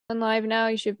On live now,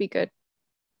 you should be good.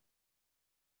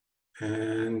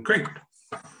 And great.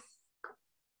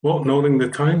 Well, noting the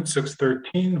time,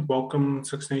 6:13, welcome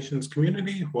Six Nations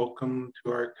community, welcome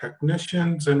to our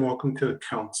technicians, and welcome to the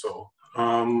council.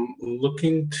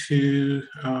 Looking to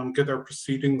get our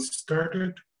proceedings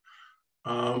started.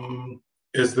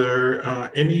 Is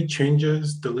there any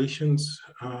changes, deletions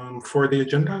for the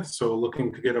agenda? So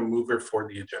looking to get a mover for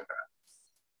the agenda.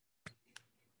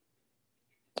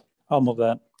 I'll move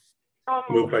that.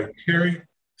 Moved by Carrie,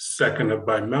 seconded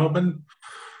by Melba,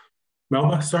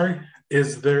 sorry.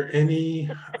 Is there any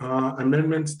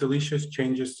amendments, deletions,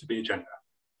 changes to the agenda?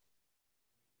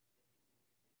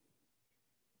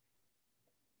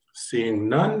 Seeing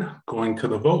none, going to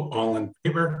the vote, all in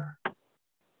favor?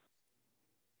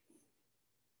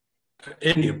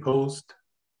 Any opposed?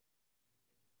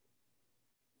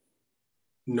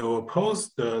 No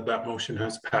opposed, that motion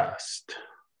has passed.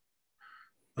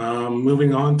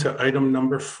 Moving on to item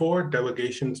number 4,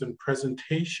 delegations and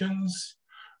presentations.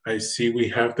 I see we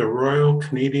have the Royal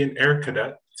Canadian Air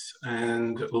Cadets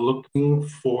and looking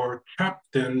for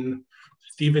Captain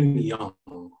Stephen Young.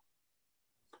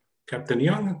 Captain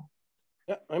Young?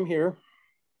 Yeah, I'm here.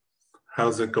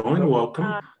 How's it going?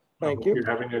 Welcome. Thank you. You're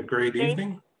having a great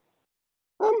evening.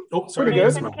 Oh, sorry.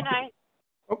 Nathan, Yes,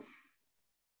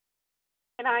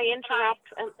 can I interrupt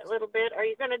a little bit? Are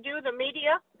you going to do the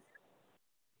media?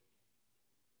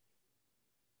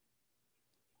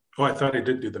 Oh, I thought I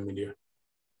did do the media.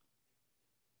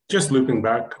 Just looping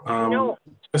back, No.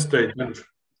 just the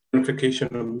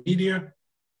identification of media.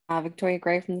 Victoria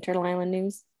Gray from the Turtle Island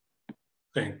News.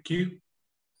 Thank you.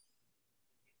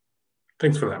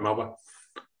 Thanks for that, Melba.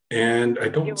 And I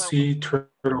don't see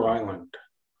Turtle Island.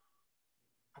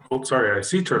 Oh, sorry, I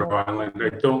see Turtle Island. I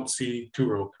don't see Two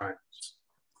Row Times.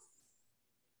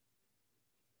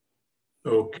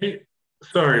 Okay,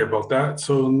 sorry about that.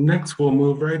 So next we'll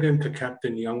move right into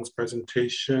Captain Young's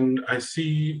presentation. I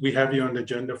see we have you on the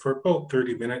agenda for about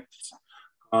 30 minutes.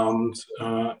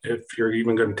 If you're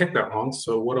even going to take that long.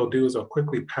 So what I'll do is I'll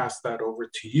quickly pass that over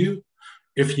to you.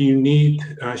 If you need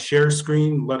share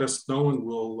screen, let us know and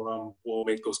we'll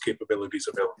make those capabilities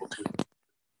available too.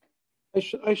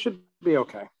 I should be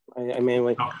okay. I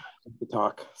mainly have to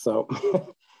talk. So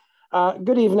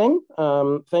good evening.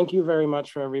 Thank you very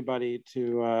much for everybody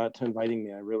to inviting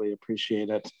me. I really appreciate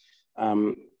it.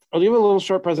 I'll do a little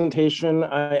short presentation.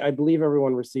 I believe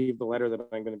everyone received the letter that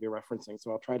I'm going to be referencing,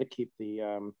 so I'll try to keep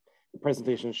the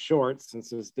presentation short since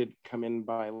this did come in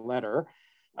by letter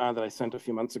that I sent a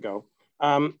few months ago.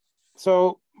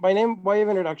 So by way of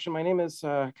introduction, my name is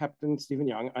Captain Stephen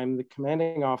Young. I'm the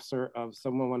commanding officer of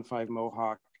 7115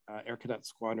 Mohawk Air Cadet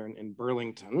Squadron in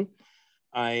Burlington.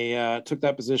 I took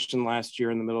that position last year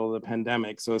in the middle of the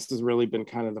pandemic. So this has really been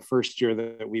kind of the first year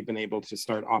that we've been able to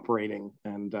start operating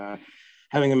and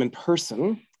having them in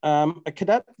person. The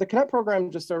cadet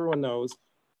program, just so everyone knows,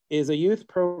 is a youth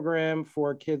program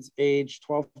for kids aged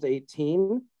 12 to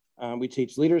 18. We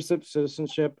teach leadership,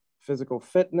 citizenship, physical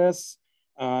fitness,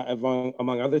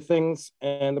 among other things.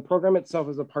 And the program itself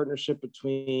is a partnership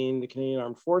between the Canadian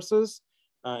Armed Forces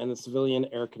and the Civilian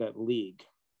Air Cadet League.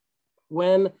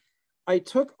 When I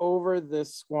took over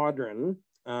this squadron,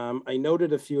 I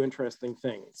noted a few interesting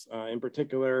things, in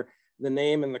particular, the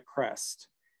name and the crest.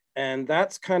 And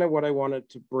that's kind of what I wanted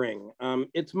to bring.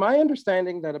 It's my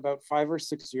understanding that about 5 or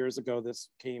 6 years ago, this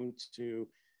came to,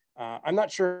 I'm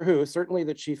not sure who, certainly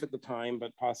the chief at the time,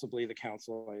 but possibly the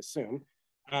council, I assume.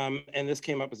 And this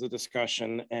came up as a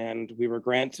discussion and we were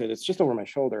granted, it's just over my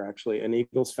shoulder actually, an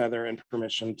eagle's feather and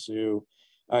permission to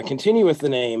continue with the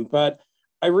name. But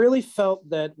I really felt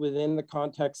that within the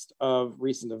context of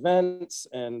recent events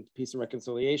and peace and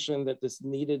reconciliation, that this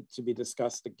needed to be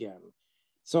discussed again.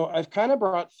 So I've kind of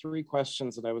brought 3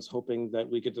 questions that I was hoping that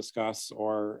we could discuss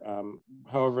or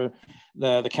however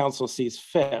the council sees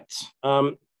fit.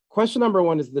 Question number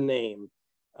 1 is the name.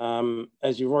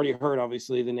 As you've already heard,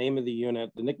 obviously, the name of the unit,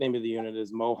 the nickname of the unit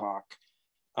is Mohawk.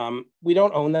 We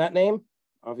don't own that name,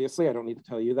 obviously, I don't need to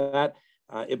tell you that.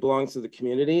 It belongs to the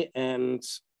community, and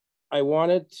I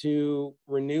wanted to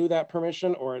renew that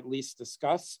permission or at least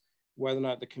discuss whether or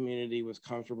not the community was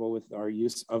comfortable with our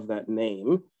use of that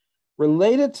name.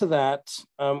 Related to that,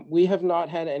 we have not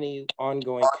had any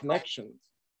ongoing connections.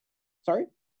 Sorry?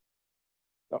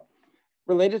 No.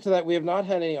 Related to that, we have not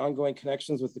had any ongoing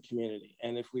connections with the community.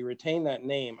 And if we retain that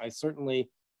name, I certainly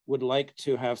would like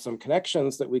to have some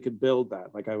connections that we could build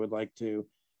that. Like I would like to,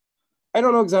 I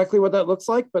don't know exactly what that looks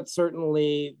like, but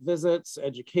certainly visits,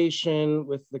 education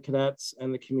with the cadets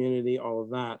and the community, all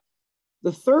of that.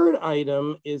 The third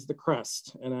item is the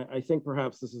crest. And I think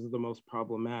perhaps this is the most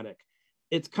problematic.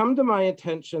 it's come to my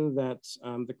attention that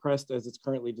the crest as it's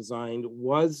currently designed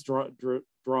was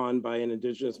drawn by an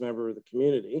Indigenous member of the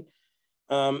community.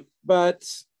 But,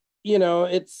 you know,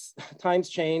 it's times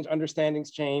change,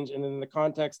 understandings change. And in the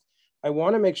context, I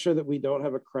want to make sure that we don't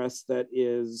have a crest that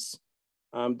is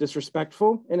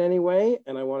disrespectful in any way.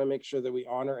 And I want to make sure that we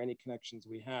honor any connections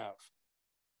we have.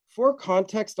 For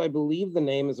context, I believe the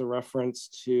name is a reference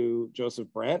to Joseph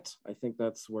Brant. I think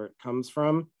that's where it comes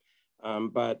from.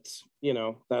 But, you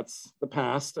know, that's the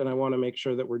past. And I want to make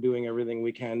sure that we're doing everything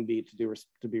we can be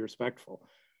to be respectful.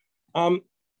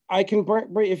 I can bring,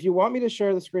 if you want me to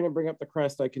share the screen and bring up the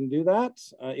crest, I can do that.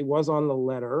 It was on the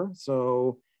letter.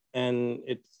 So, and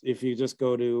it's, if you just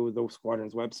go to the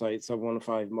squadron's website,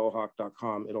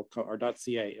 715mohawk.com, it'll come, or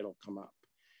 .ca, it'll come up.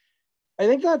 I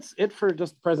think that's it for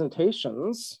just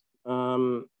presentations.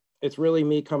 It's really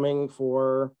me coming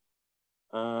for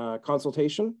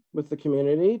consultation with the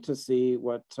community to see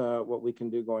what we can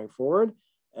do going forward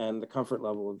and the comfort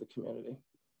level of the community.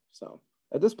 So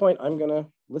at this point, I'm gonna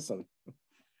listen.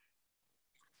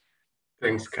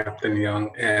 Thanks, Captain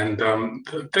Young, and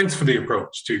thanks for the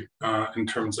approach too, in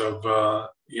terms of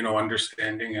you know,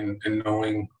 understanding and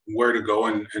knowing where to go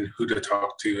and who to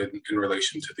talk to in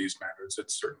relation to these matters.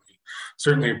 It's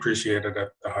certainly appreciated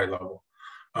at the high level.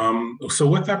 So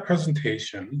with that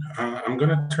presentation, I'm going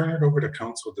to turn it over to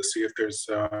Council to see if there's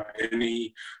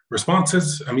any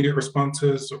responses, immediate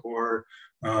responses, or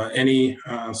any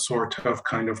sort of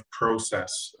kind of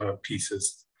process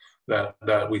pieces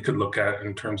that we could look at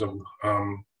in terms of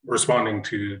responding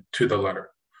to the letter.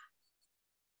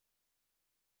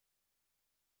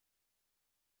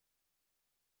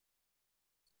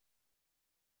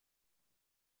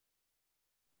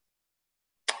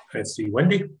 I see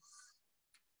Wendy,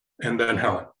 and then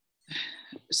Helen.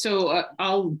 So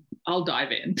I'll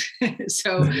dive in.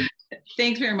 So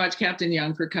thanks very much, Captain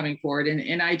Young, for coming forward,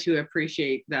 and I too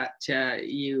appreciate that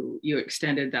you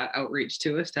extended that outreach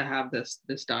to us to have this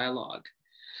dialogue.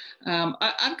 I've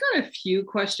got a few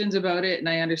questions about it, and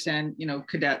I understand, you know,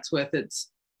 cadets with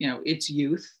its, you know, its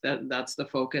youth, that's the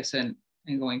focus and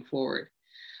going forward.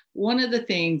 One of the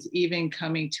things even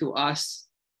coming to us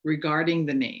regarding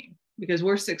the name, because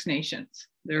we're Six Nations,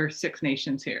 there are 6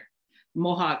 nations here.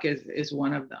 Mohawk is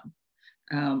one of them.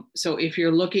 So if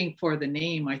you're looking for the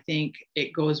name, I think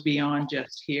it goes beyond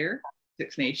just here,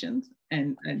 6 Nations.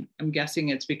 And I'm guessing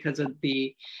it's because of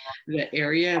the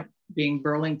area being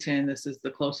Burlington, this is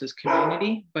the closest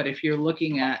community. But if you're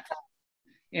looking at,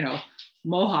 you know,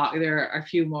 Mohawk, there are a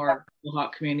few more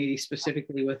Mohawk communities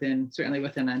specifically certainly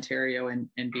within Ontario and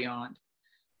beyond.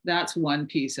 That's one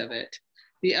piece of it.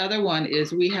 The other one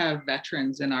is we have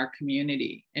veterans in our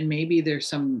community, and maybe there's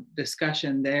some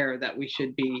discussion there that we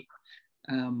should be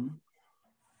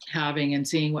having and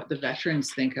seeing what the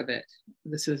veterans think of it.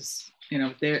 This is, you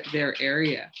know, their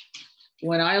area.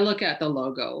 When I look at the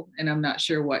logo, and I'm not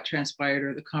sure what transpired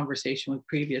or the conversation with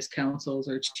previous councils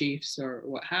or chiefs or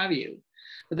what have you,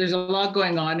 but there's a lot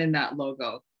going on in that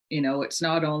logo. You know, it's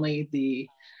not only the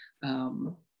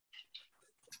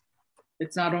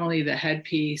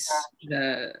headpiece,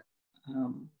 the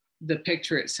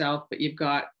picture itself, but you've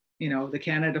got, you know, the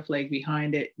Canada flag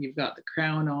behind it, you've got the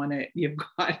crown on it,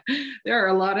 there are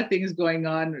a lot of things going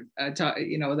on,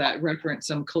 you know, that reference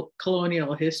some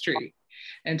colonial history,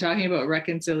 and talking about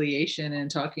reconciliation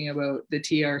and talking about the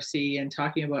TRC and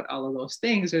talking about all of those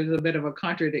things. There's a bit of a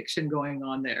contradiction going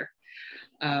on there.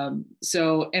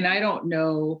 So, and I don't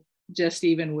know, just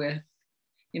even with,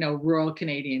 you know, Royal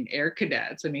Canadian Air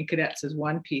Cadets, I mean, cadets is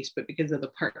one piece, but because of the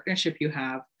partnership you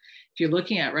have, if you're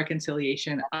looking at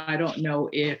reconciliation, I don't know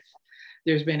if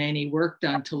there's been any work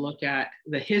done to look at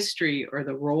the history or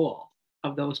the role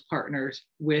of those partners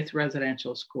with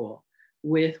residential school,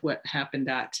 with what happened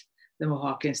at the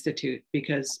Mohawk Institute,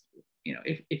 because, you know,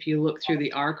 if you look through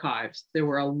the archives, there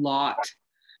were a lot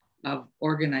of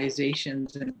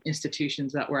organizations and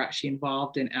institutions that were actually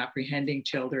involved in apprehending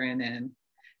children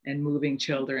and moving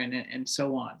children and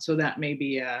so on. So that may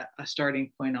be a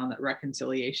starting point on that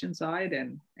reconciliation side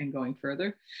and going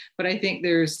further. But I think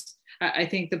I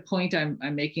think the point I'm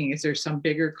making is there's some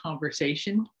bigger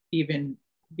conversation even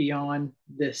beyond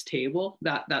this table.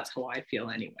 That's how I feel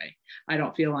anyway. I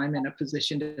don't feel I'm in a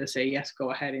position to say, yes,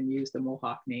 go ahead and use the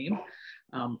Mohawk name.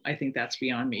 I think that's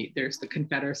beyond me. There's the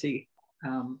Confederacy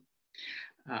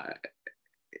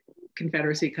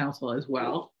Council as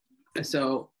well.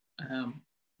 So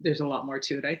there's a lot more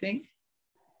to it, I think.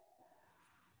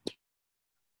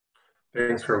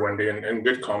 Thanks for Wendy, and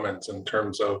good comments in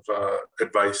terms of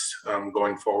advice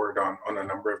going forward on a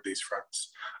number of these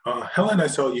fronts. Helen, I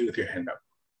saw you with your hand up.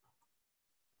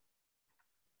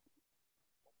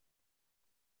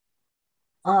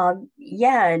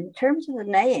 Yeah, in terms of the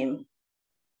name,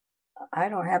 I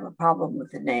don't have a problem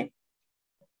with the name.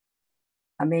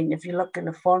 I mean, if you look in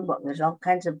the phone book, there's all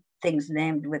kinds of things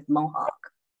named with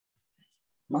Mohawk.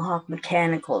 Mohawk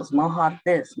Mechanicals, Mohawk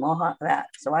this, Mohawk that.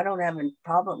 So I don't have a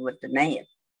problem with the name.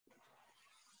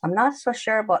 I'm not so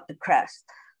sure about the crest.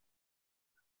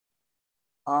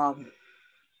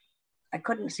 I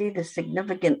couldn't see the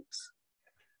significance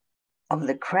of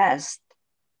the crest,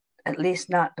 at least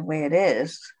not the way it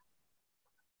is.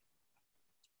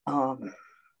 I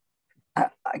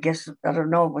guess, I don't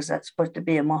know, was that supposed to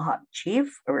be a Mohawk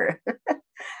chief or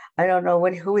I don't know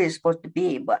who he's supposed to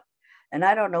be, but, and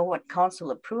I don't know what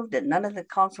council approved it. None of the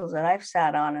councils that I've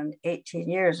sat on in 18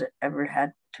 years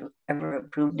ever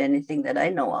approved anything that I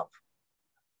know of.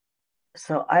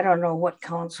 So I don't know what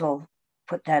council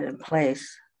put that in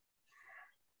place,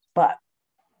 but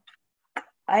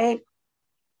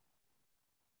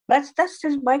that's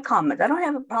just my comment. I don't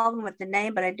have a problem with the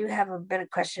name, but I do have a bit of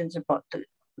questions about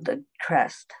the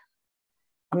crest.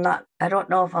 I don't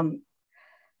know if I'm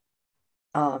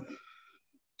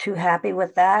too happy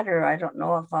with that, or I don't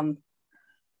know if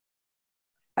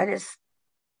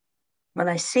when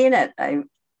I seen it, I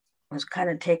was kind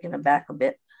of taken aback a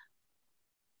bit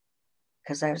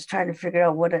because I was trying to figure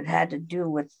out what it had to do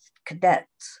with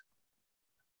cadets.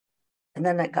 And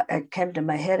then it came to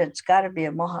my head, it's got to be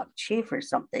a Mohawk chief or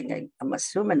something. I'm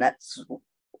assuming that's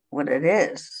what it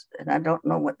is. And I don't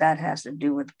know what that has to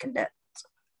do with cadets.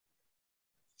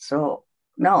 So,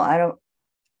 no, I don't.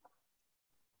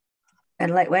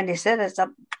 And like Wendy said,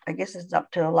 I guess it's up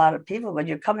to a lot of people, but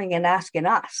you're coming and asking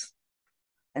us.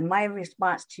 And my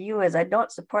response to you is I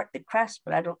don't support the crest,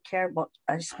 but I don't care about,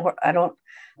 I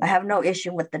have no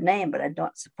issue with the name, but I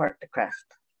don't support the crest.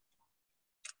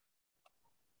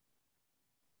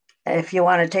 If you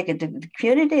want to take it to the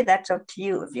community, that's up to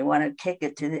you. If you want to take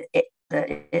it to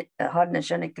the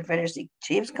Haudenosaunee Confederacy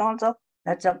Chiefs Council,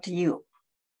 that's up to you.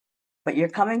 But you're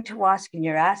coming to us and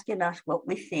you're asking us what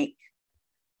we think.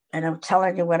 And I'm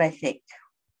telling you what I think.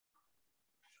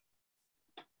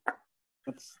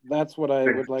 That's what I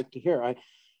would like to hear.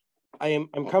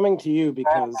 I'm coming to you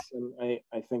because I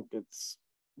think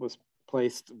was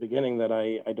placed at the beginning that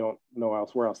I don't know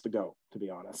where else to go, to be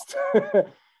honest.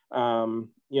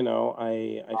 You know,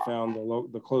 I found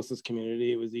the closest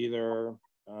community. It was either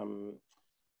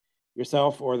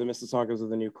yourself or the Mississaugas of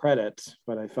the New Credit,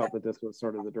 but I felt that this was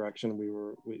sort of the direction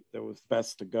that was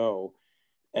best to go.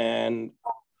 And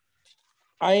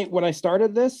when I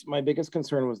started this, my biggest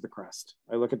concern was the crest.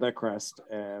 I look at that crest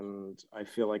and I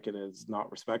feel like it is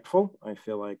not respectful. I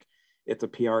feel like it's a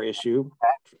PR issue,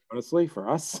 honestly, for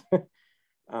us.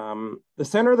 The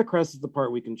center of the crest is the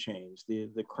part we can change.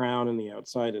 The crown and the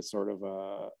outside is sort of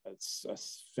a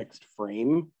fixed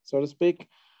frame, so to speak.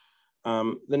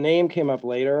 The name came up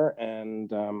later,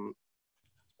 and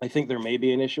I think there may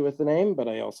be an issue with the name, but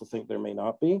I also think there may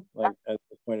not be. Like, as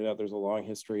I pointed out, there's a long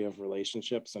history of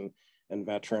relationships and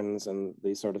veterans and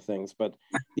these sort of things, but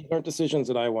these aren't decisions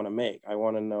that I want to make. I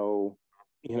want to know,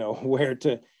 you know,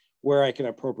 where I can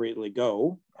appropriately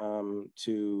go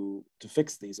to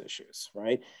fix these issues,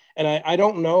 right? And I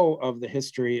don't know of the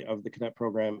history of the cadet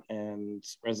program and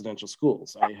residential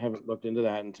schools. I haven't looked into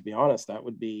that, and to be honest, that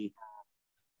would be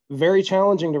very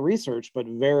challenging to research, but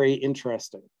very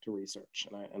interesting to research,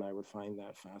 and I would find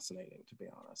that fascinating, to be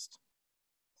honest.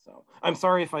 So I'm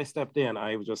sorry if I stepped in.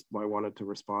 I wanted to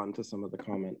respond to some of the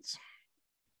comments.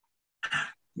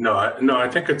 No, I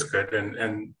think it's good,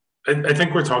 and I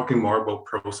think we're talking more about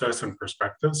process and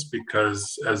perspectives,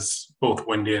 because as both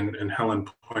Wendy and Helen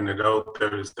pointed out,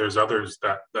 there's others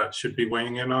that should be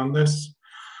weighing in on this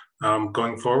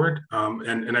going forward.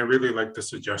 And I really like the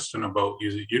suggestion about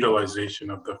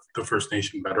utilization of the First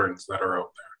Nation veterans that are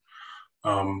out there,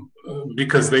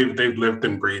 because they've lived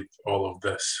and breathed all of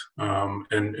this,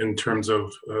 and in terms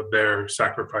of their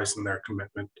sacrifice and their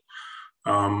commitment.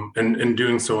 And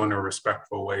doing so in a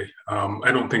respectful way.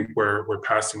 I don't think we're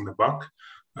passing the buck.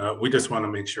 We just want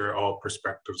to make sure all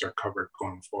perspectives are covered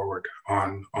going forward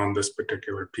on this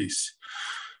particular piece.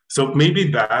 So maybe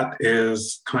that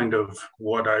is kind of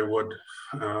what I would,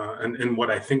 and what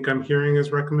I think I'm hearing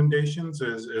as recommendations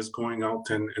is going out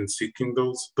and seeking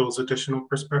those additional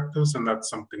perspectives, and that's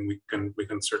something we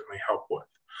can certainly help with.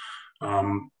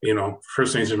 You know,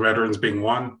 First Nation veterans being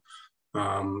one.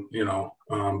 You know,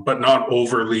 but not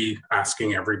overly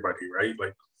asking everybody, right?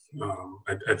 Like,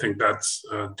 I think that's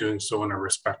doing so in a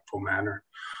respectful manner.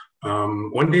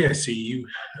 Wendy, I see you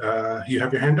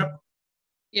have your hand up.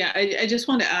 Yeah, I just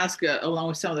want to ask, along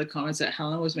with some of the comments that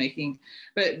Helen was making,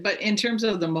 but in terms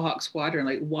of the Mohawk Squadron,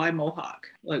 like why Mohawk?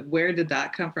 Like where did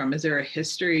that come from? Is there a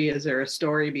history? Is there a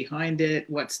story behind it?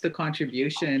 What's the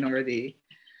contribution or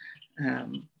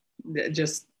um,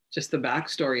 just the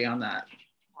backstory on that?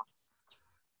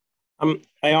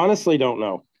 I honestly don't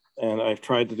know, and I've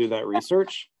tried to do that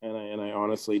research, and I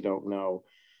honestly don't know.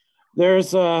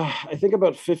 There's, I think,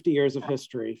 about 50 years of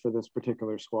history for this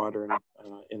particular squadron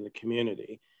in the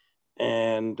community.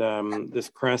 And this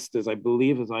crest is, I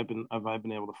believe, as I've been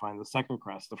able to find, the second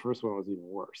crest. The first one was even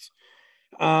worse.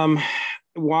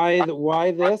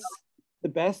 Why this?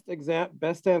 The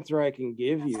best answer I can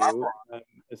give you,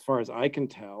 as far as I can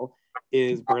tell,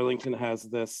 is Burlington has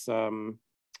this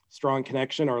strong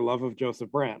connection or love of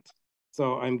Joseph Brant.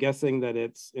 So I'm guessing that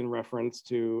it's in reference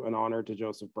to an honor to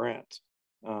Joseph Brant.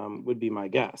 Would be my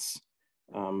guess,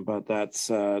 but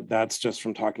that's just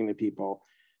from talking to people.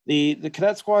 The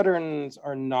cadet squadrons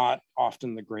are not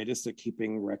often the greatest at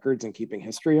keeping records and keeping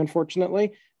history,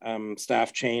 unfortunately.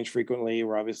 Staff change frequently.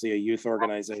 We're obviously a youth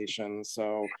organization,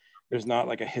 so there's not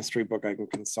like a history book I can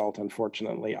consult,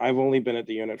 unfortunately. I've only been at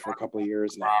the unit for a couple of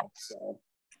years now, so.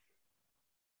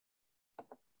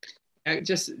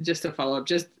 Just to follow up,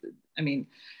 I mean,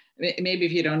 maybe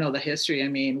if you don't know the history, I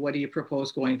mean, what do you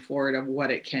propose going forward of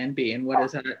what it can be, and what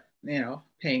is that,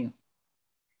 paying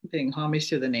homage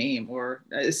to the name or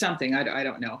something? I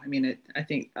don't know. I mean, I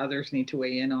think others need to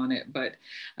weigh in on it, but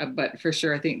for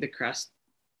sure, I think the crest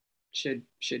should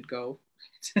go.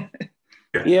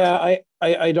 Yeah,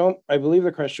 I believe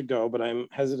the crest should go, but I'm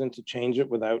hesitant to change it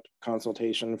without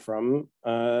consultation from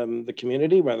the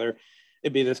community, whether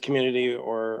it be this community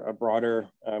or a broader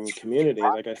community.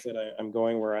 Like I said, I'm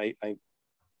going where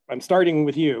I'm starting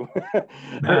with you.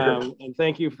 And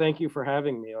thank you for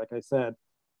having me, like I said.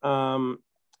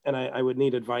 And I would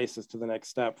need advice as to the next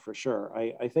step for sure.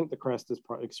 I think the crest is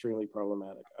extremely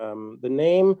problematic. The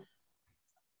name,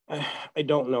 I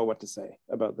don't know what to say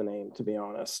about the name, to be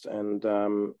honest. And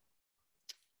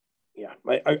yeah,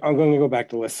 I'm going to go back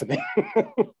to listening.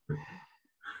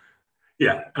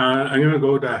 Yeah, I'm going to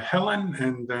go to Helen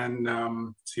and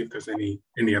then see if there's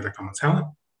any other comments. Helen?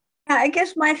 Yeah, I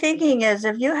guess my thinking is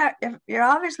if you're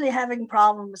obviously having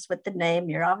problems with the name,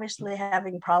 you're obviously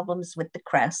having problems with the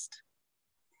crest.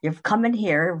 You've come in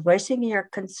here voicing your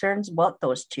concerns about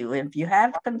those two. If you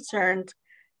have concerns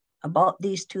about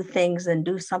these two things, then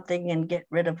do something and get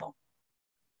rid of them.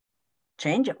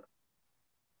 Change them.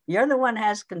 You're the one who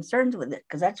has concerns with it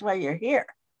because that's why you're here.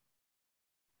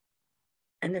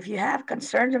 And if you have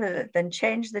concerns with it, then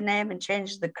change the name and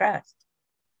change the crest.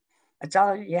 That's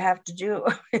all you have to do.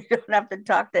 You don't have to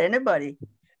talk to anybody.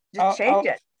 Just change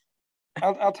it.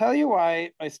 I'll tell you why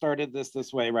I started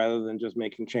this way rather than just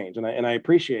making change. And I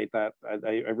appreciate that.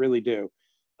 I really do.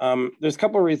 There's a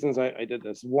couple of reasons I did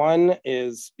this. One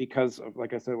is because of,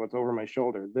 like I said, what's over my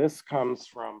shoulder. This comes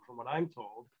from what I'm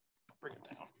told. Bring it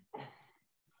down.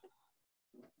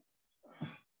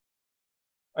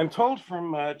 I'm told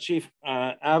from Chief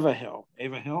Ava Hill.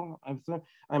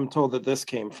 I'm told that this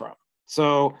came from.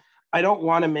 So I don't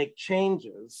want to make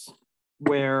changes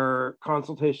where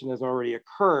consultation has already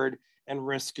occurred and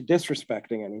risk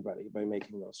disrespecting anybody by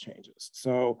making those changes.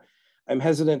 So I'm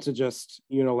hesitant to just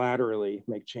unilaterally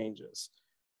make changes.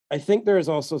 I think there is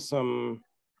also some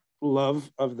love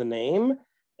of the name.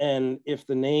 And if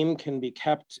the name can be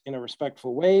kept in a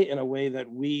respectful way, in a way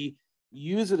that we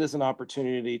use it as an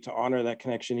opportunity to honor that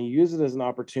connection and use it as an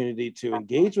opportunity to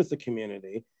engage with the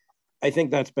community, I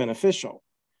think that's beneficial.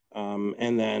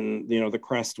 And then, the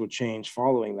crest would change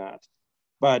following that.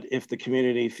 But if the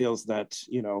community feels that,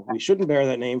 we shouldn't bear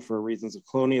that name for reasons of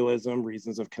colonialism,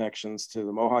 reasons of connections to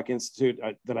the Mohawk Institute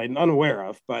that I'm unaware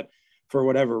of, but for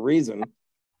whatever reason,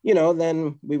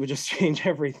 then we would just change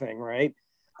everything, right?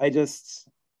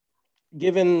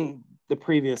 Given the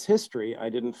previous history, I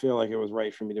didn't feel like it was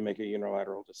right for me to make a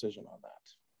unilateral decision on that.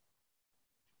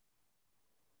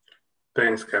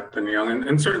 Thanks, Captain Young,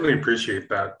 and certainly appreciate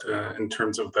that in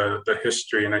terms of the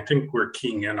history. And I think we're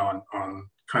keying in on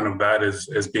kind of that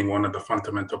as being one of the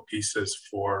fundamental pieces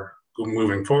for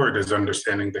moving forward, is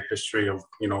understanding the history of,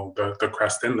 the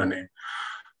crest in the name.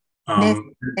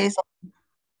 Hazel.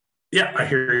 Yeah, I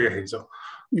hear you, Hazel.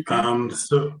 Okay.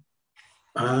 So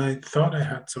I thought I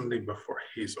had somebody before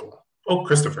Hazel. Oh,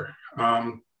 Christopher.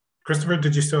 Christopher,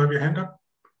 did you still have your hand up?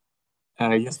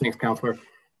 Yes, thanks, Councillor.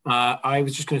 I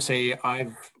was just going to say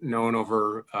I've known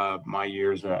over my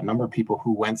years a number of people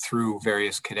who went through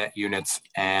various cadet units,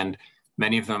 and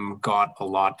many of them got a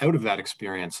lot out of that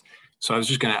experience. So I was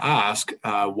just going to ask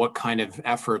what kind of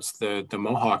efforts the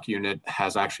Mohawk unit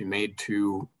has actually made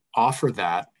to offer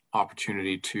that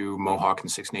opportunity to Mohawk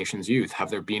and Six Nations youth? Have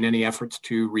there been any efforts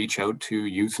to reach out to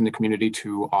youth in the community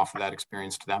to offer that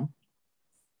experience to them?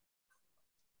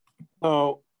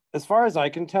 So as far as I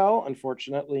can tell,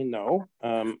 unfortunately, no.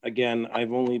 Again,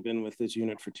 I've only been with this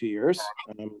unit for 2 years.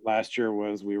 Last year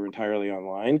we were entirely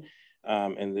online.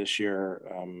 And this year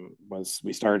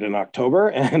we started in October,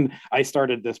 and I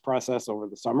started this process over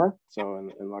the summer. So,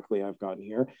 and luckily I've gotten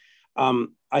here.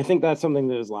 I think that's something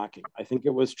that is lacking. I think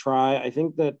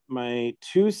that my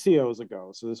 2 COs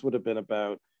ago, so this would have been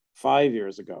about 5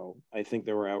 years ago, I think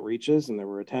there were outreaches and there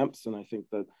were attempts. And I think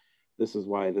that this is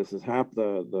why this has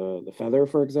happened, the feather,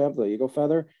 for example, the eagle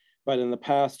feather. But in the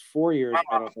past 4 years,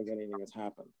 I don't think anything has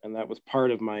happened. And that was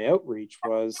part of my outreach,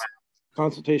 was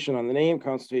consultation on the name,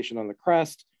 consultation on the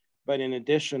crest. But in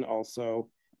addition, also,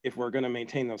 if we're going to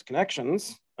maintain those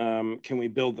connections, can we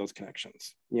build those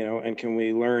connections, and can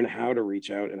we learn how to reach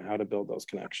out and how to build those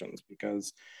connections?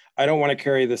 Because I don't want to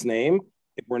carry this name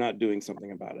if we're not doing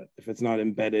something about it, if it's not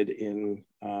embedded in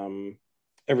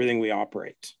everything we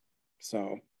operate.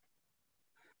 So.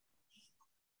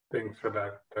 Thanks for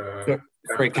that.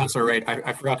 Sorry, Councillor Wright,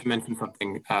 I forgot to mention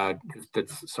something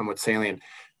that's somewhat salient.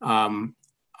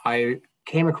 I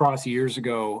came across years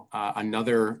ago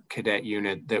another cadet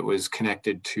unit that was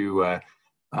connected to a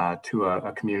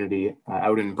community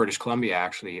out in British Columbia.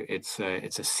 Actually, it's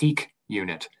a Sikh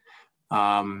unit,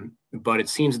 but it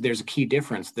seems that there's a key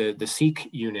difference. The Sikh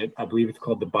unit, I believe it's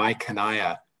called the Bai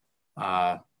Kanaya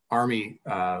Army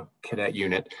Cadet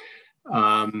Unit,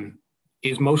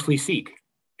 is mostly Sikh.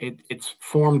 It's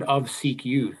formed of Sikh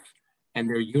youth, and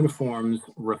their uniforms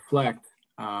reflect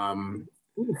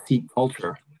Sikh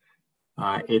culture.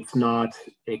 It's not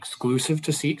exclusive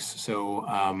to Sikhs, so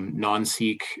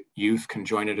non-Sikh youth can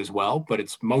join it as well, but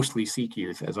it's mostly Sikh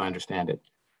youth, as I understand it.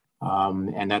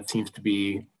 And that seems to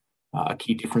be a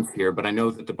key difference here. But I know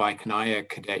that the Bai Kanaya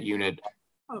Cadet Unit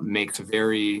makes a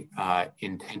very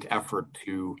intent effort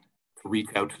to reach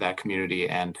out to that community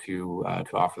and to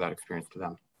offer that experience to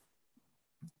them.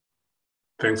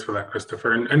 Thanks for that,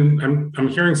 Christopher. And I'm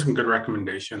hearing some good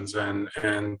recommendations, and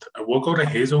we'll go to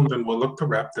Hazel, and then we'll look to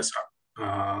wrap this up.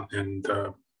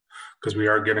 Because we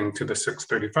are getting to the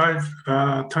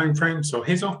 6:35 time frame. So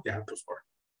Hazel, you have the floor.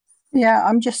 Yeah,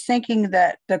 I'm just thinking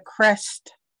that the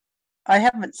crest, I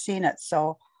haven't seen it,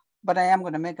 but I am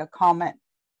going to make a comment.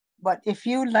 But if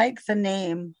you like the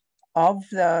name of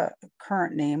the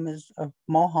current name is of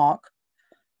Mohawk,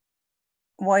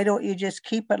 why don't you just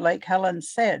keep it like Helen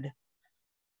said?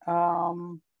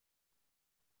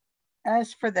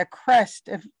 As for the crest,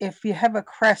 if you have a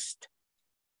crest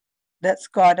that's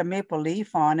got a maple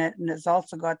leaf on it and it's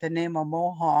also got the name of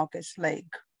Mohawk, it's like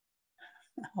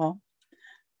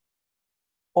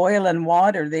oil and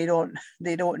water. They don't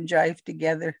jive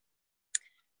together.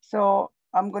 So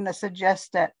I'm going to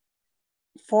suggest that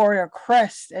for a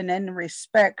crest and in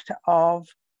respect of,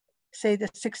 say, the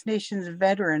Six Nations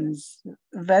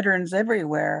veterans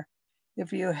everywhere,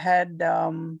 if you had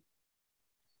the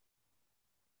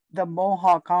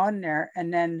Mohawk on there,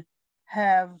 and then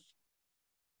have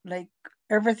like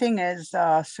everything is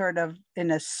sort of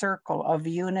in a circle of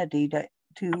unity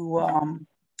to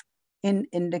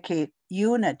indicate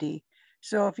unity.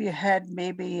 So if you had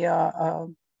maybe a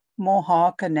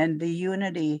Mohawk and then the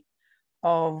unity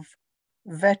of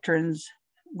veterans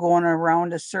going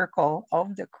around a circle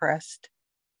of the crest,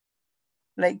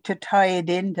 like to tie it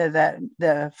into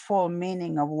the full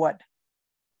meaning of what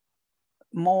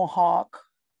Mohawk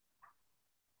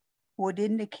would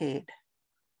indicate.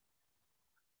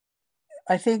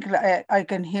 I think I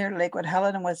can hear like what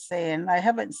Helen was saying. I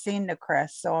haven't seen the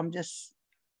crest, so I'm just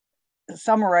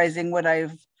summarizing what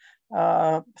I've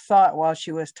thought while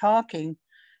she was talking.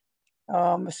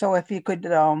 So if you could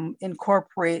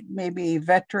incorporate maybe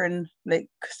veteran like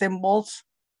symbols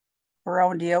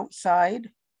around the outside,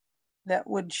 that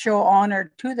would show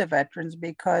honor to the veterans,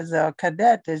 because a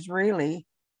cadet is really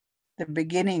the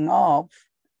beginning of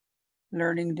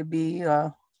learning to be,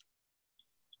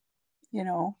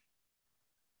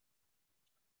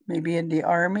 maybe in the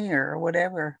army or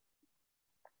whatever.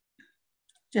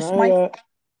 Just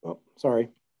sorry.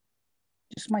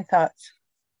 Just my thoughts.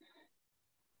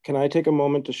 Can I take a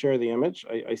moment to share the image?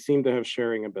 I seem to have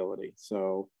sharing ability,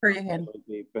 so that would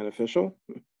be beneficial.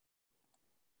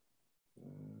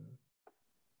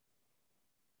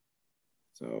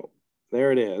 So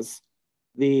there it is.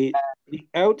 The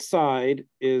outside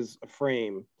is a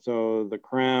frame. So the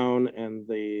crown and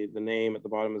the name at the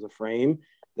bottom is a frame.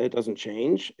 That doesn't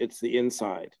change. It's the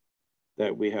inside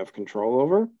that we have control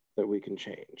over, that we can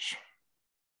change.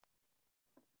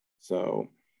 So,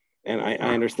 and I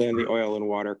understand the oil and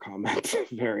water comment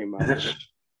very much.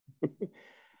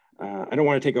 I don't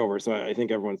want to take over, so I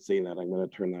think everyone's seen that. I'm going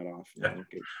to turn that off and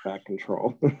get back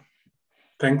control.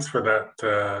 Thanks for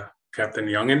that, Captain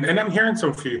Young. And I'm hearing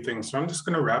some few things, so I'm just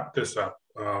going to wrap this up.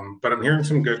 But I'm hearing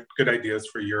some good ideas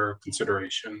for your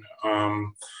consideration.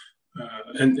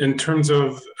 In terms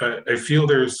of, I feel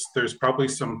there's probably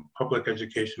some public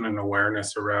education and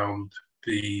awareness around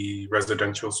the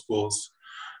residential schools.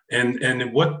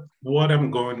 And what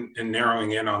I'm going and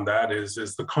narrowing in on that is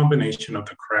the combination of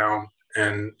the crown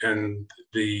and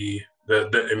the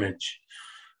image,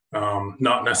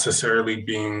 not necessarily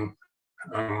being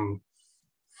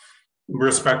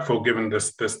respectful given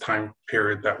this time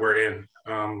period that we're in,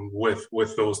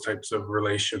 with those types of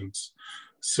relations.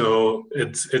 So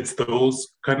it's those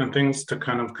kind of things to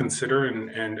kind of consider,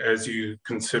 and as you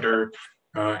consider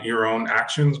your own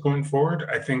actions going forward,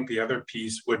 I think the other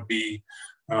piece would be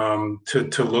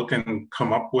to look and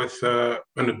come up with a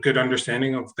good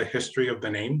understanding of the history of the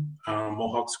name,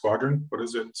 Mohawk Squadron. What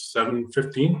is it,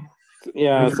 715?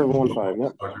 Yeah,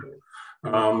 715.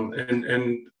 Yep.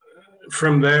 And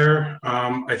from there,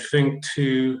 I think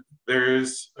too, there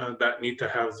is that need to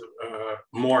have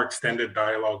more extended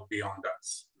dialogue beyond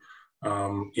us.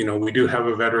 You know, we do have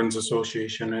a Veterans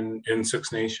Association in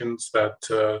Six Nations that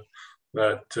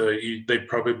they'd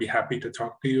probably be happy to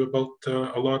talk to you about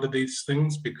a lot of these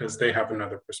things, because they have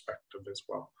another perspective as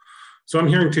well. So I'm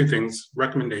hearing two things,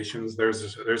 recommendations.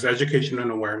 There's education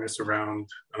and awareness around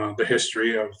the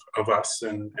history of us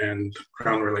and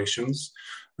Crown relations,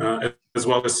 as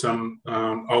well as some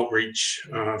outreach,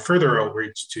 further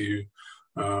outreach to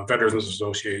Veterans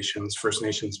Associations, First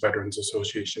Nations Veterans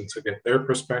Associations, to get their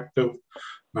perspective.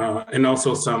 And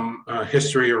also some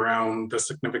history around the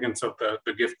significance of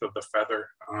the gift of the feather.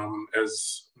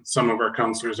 As some of our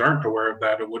counselors aren't aware of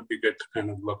that, it would be good to kind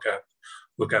of look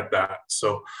at that.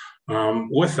 So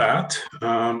with that,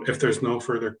 if there's no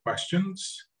further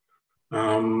questions,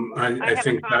 I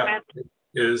think that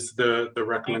is the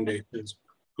recommendations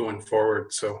going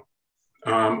forward. So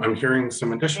I'm hearing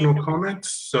some additional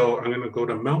comments, so I'm going to go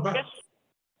to Melba.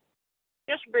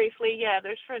 Just briefly, yeah,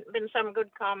 there's been some good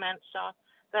comments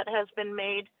that has been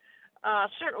made.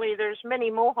 Certainly there's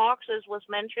many Mohawks, as was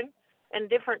mentioned, in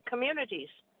different communities.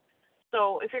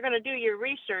 So if you're going to do your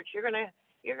research, you're going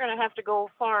to have to go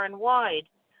far and wide.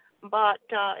 But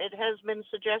it has been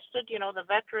suggested, you know, the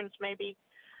veterans may be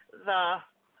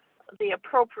the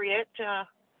appropriate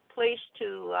place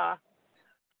to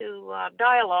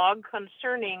dialogue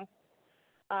concerning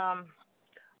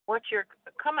what you're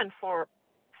coming for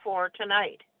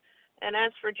tonight. And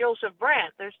as for Joseph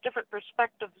Brandt, there's different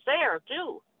perspectives there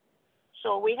too.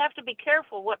 So we have to be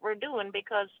careful what we're doing,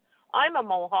 because I'm a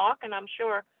Mohawk, and I'm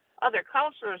sure other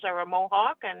counselors are a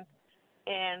Mohawk,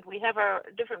 and we have our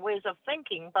different ways of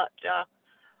thinking. But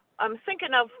I'm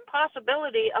thinking of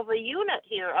possibility of a unit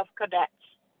here of cadets.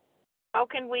 How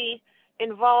can we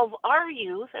involve our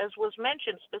youth, as was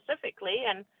mentioned specifically,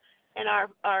 and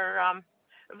our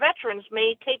veterans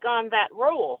may take on that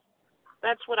role.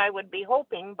 That's what I would be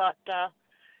hoping, but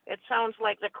it sounds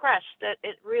like the crest that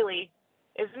it really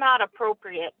is not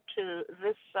appropriate to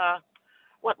this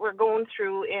what we're going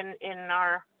through in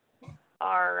our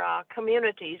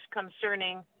communities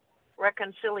concerning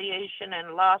reconciliation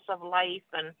and loss of life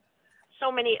and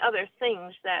so many other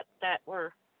things that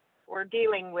we're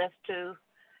dealing with to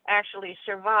actually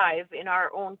survive in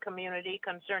our own community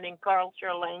concerning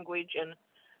culture, language, and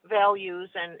values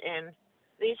and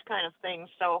these kind of things.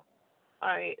 So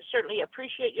I certainly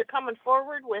appreciate you coming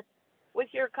forward with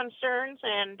your concerns,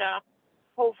 and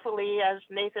hopefully, as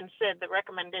Nathan said, the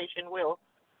recommendation will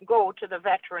go to the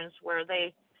veterans where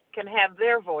they can have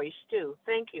their voice too.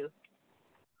 Thank you.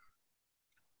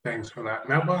 Thanks for that,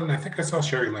 Melba. And I think I saw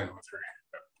Sherry Lynn with her.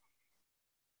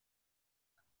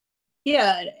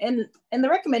 Yeah, and the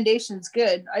recommendation's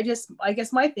good. I guess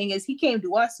my thing is he came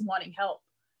to us wanting help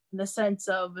in the sense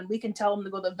of, and we can tell him to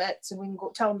go to the vets and we can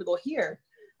go tell him to go here.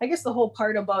 I guess the whole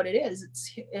part about it is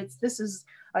this is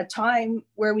a time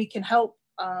where we can help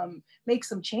make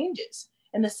some changes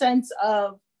in the sense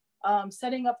of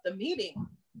setting up the meeting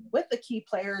with the key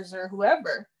players or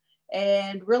whoever,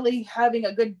 and really having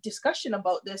a good discussion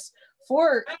about this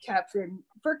for Captain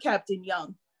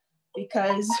Young,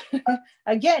 because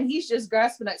again, he's just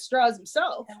grasping at straws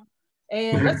himself.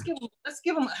 And let's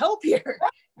give him help here.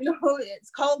 You know, it's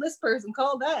call this person,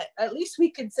 call that. At least we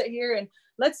can sit here and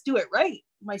let's do it right.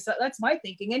 That's my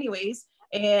thinking, anyways.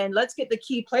 And let's get the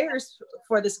key players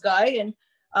for this guy and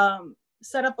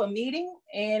set up a meeting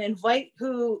and invite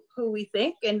who we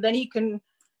think, and then he can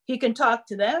talk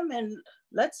to them, and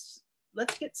let's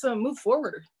get some move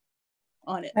forward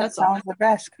on it. That sounds the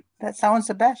best. That sounds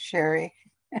the best, Sherry.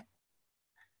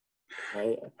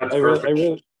 I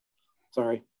really,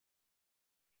 sorry.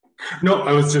 No,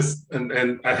 I was just,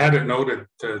 and I had it noted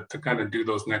to kind of do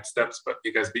those next steps, but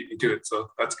you guys beat me to it, so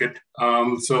that's good.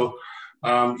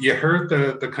 You heard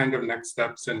the kind of next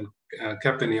steps, and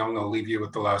Captain Young, I'll leave you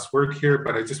with the last word here,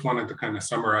 but I just wanted to kind of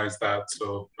summarize that.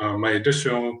 So my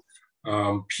additional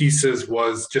pieces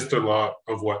was just a lot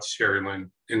of what Sherry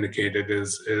Lynn indicated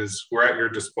is we're at your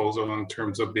disposal in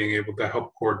terms of being able to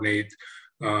help coordinate,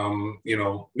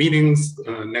 meetings,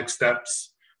 next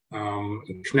steps,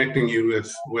 connecting you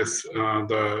with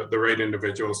the right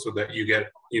individuals so that you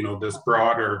get this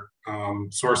broader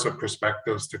source of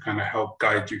perspectives to kind of help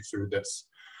guide you through this.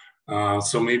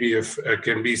 So maybe if I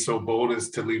can be so bold as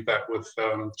to leave that with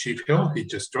Chief Hill, he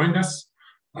just joined us,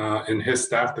 and his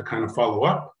staff to kind of follow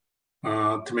up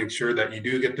to make sure that you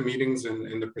do get the meetings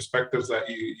and the perspectives that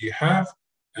you have.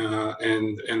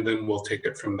 And then we'll take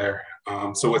it from there.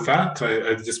 So with that,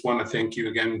 I just want to thank you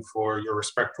again for your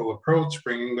respectful approach,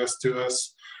 bringing this to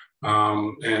us,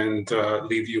 and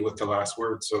leave you with the last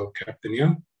word. So Captain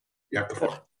Young, you have the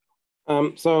floor.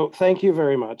 So thank you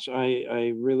very much.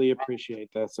 I really appreciate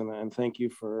this, and thank you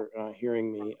for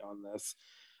hearing me on this.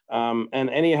 And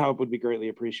any help would be greatly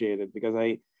appreciated, because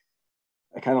I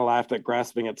kind of laughed at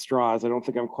grasping at straws. I don't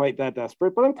think I'm quite that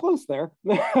desperate, but I'm close there.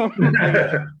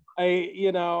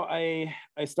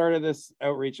 I started this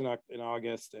outreach in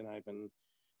August, and I've been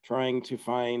trying to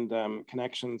find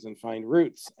connections and find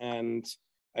routes. And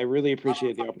I really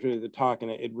appreciate the opportunity to talk.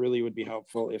 And it really would be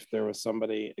helpful if there was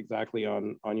somebody exactly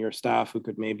on your staff who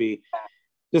could maybe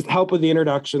just help with the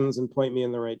introductions and point me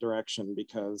in the right direction,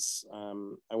 because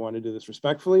I want to do this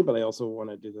respectfully, but I also want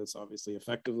to do this obviously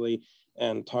effectively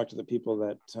and talk to the people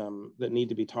that that need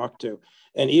to be talked to.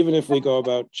 And even if we go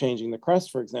about changing the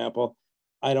crest, for example,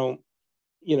 I don't,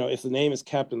 if the name is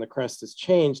kept and the crest is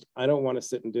changed, I don't want to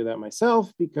sit and do that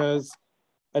myself, because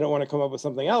I don't want to come up with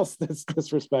something else that's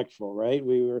disrespectful, right?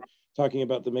 We were talking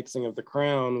about the mixing of the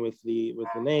crown with the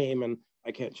name, and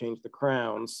I can't change the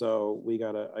crown, so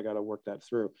I gotta work that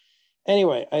through.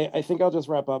 Anyway, I think I'll just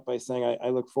wrap up by saying I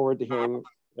look forward to hearing,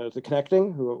 to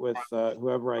connecting with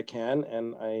whoever I can,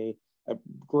 and I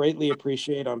greatly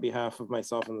appreciate, on behalf of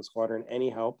myself and the squadron, any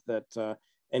help that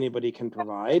anybody can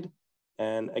provide.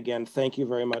 And again, thank you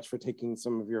very much for taking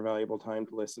some of your valuable time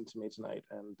to listen to me tonight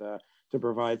and to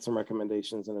provide some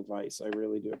recommendations and advice. I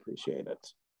really do appreciate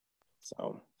it.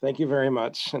 So thank you very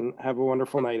much, and have a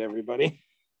wonderful night, everybody.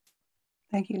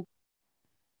 Thank you.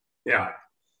 Yeah.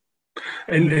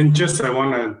 And just, I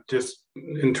want to just,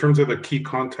 in terms of the key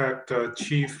contact,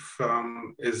 Chief,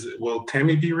 will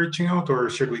Tammy be reaching out, or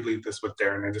should we leave this with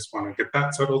Darren? I just want to get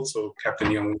that settled so Captain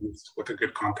Young is with a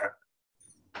good contact.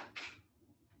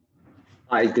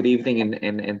 Hi, good evening,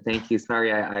 and thank you.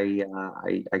 Sorry,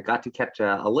 I got to catch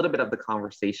a little bit of the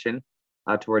conversation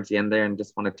towards the end there, and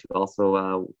just wanted to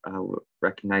also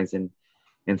recognize and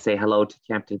say hello to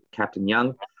Captain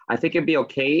Young. I think it'd be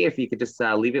okay if you could just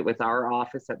leave it with our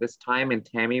office at this time, and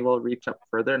Tammy will reach up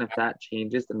further, and if that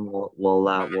changes, then we'll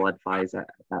advise at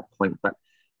that point. But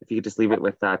if you could just leave it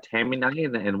with Tammy and I,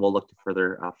 and we'll look to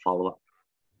further follow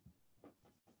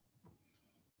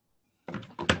up.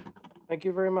 Thank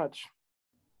you very much.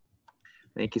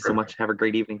 Thank you so much. Have a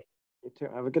great evening. You too.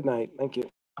 Have a good night. Thank you.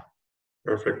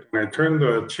 Perfect. And I turn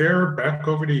the chair back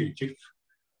over to you, Chief.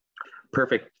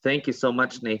 Perfect. Thank you so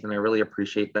much, Nathan. I really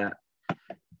appreciate that.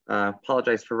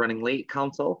 Apologize for running late,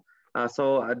 Council.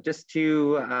 Just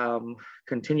to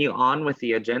continue on with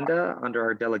the agenda under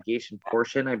our delegation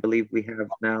portion, I believe we have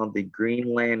now the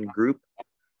Greenland group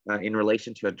in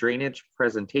relation to a drainage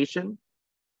presentation.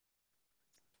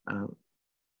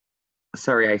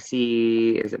 Sorry, I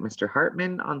see, is it Mr.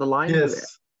 Hartman on the line?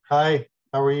 Yes. Hi,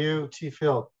 how are you, Chief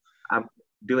Hill? I'm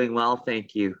doing well,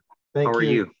 thank you. Thank you. How are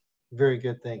you? Very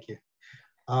good, thank you.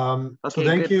 Okay, so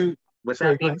thank you. With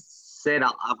that being said,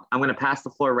 I'm going to pass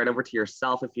the floor right over to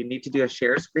yourself. If you need to do a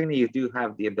share screen, you do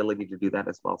have the ability to do that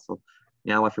as well. So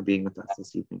now for being with us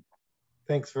this evening.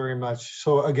 Thanks very much.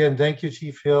 So again, thank you,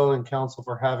 Chief Hill and Council,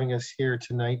 for having us here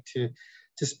tonight to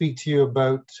speak to you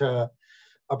about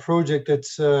a project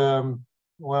that's,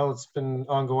 well, it's been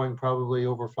ongoing probably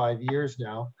over 5 years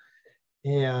now.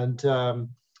 And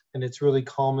it's really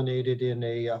culminated in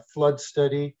a flood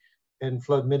study and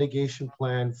flood mitigation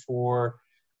plan for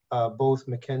both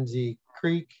Mackenzie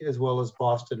Creek as well as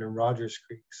Boston and Rogers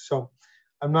Creek. So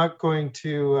I'm not going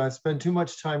to spend too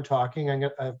much time talking. I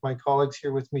have my colleagues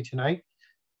here with me tonight,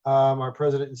 our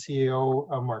President and CEO,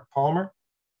 Mark Palmer.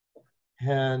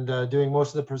 And doing most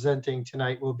of the presenting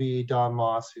tonight will be Don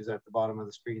Moss, who's at the bottom of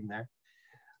the screen there.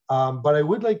 But I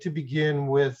would like to begin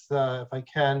with, if I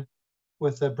can,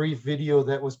 with a brief video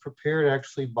that was prepared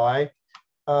actually by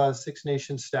Six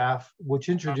Nations staff, which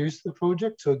introduced the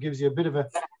project. So it gives you a bit of a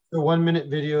 1-minute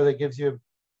video that gives you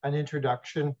an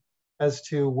introduction as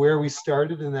to where we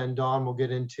started, and then Don will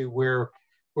get into where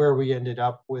we ended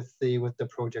up with the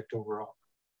project overall.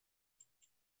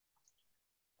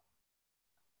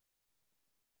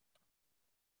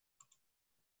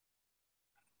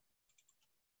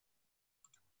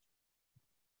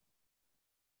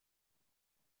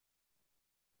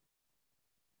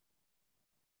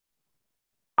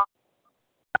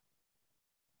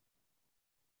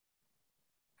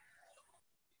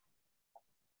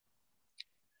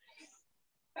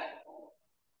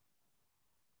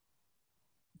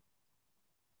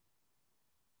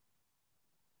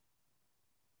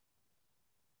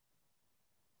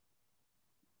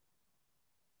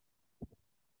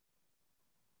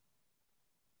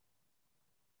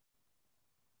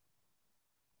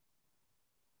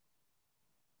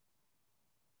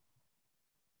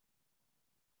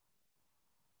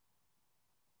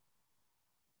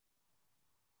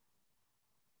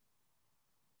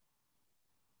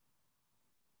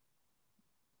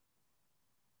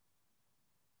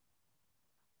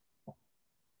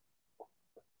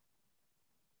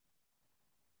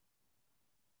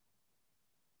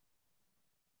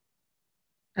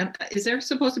 Is there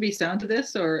supposed to be sound to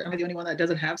this, or am I the only one that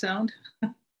doesn't have sound?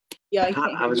 Yeah, I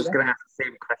can't. I was just going to ask the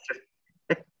same question.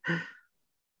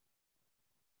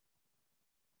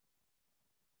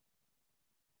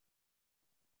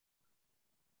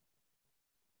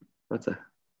 What's that?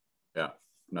 Yeah,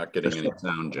 not getting any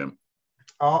sound, Jim.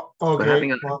 Oh,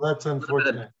 okay. Well, that's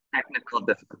unfortunate. Technical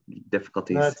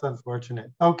difficulties. That's unfortunate.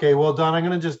 Okay, well, Don, I'm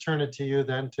going to just turn it to you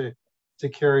then to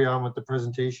carry on with the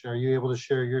presentation. Are you able to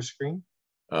share your screen?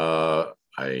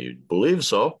 I believe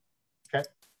so. Okay.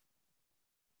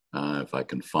 If I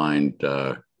can find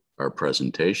our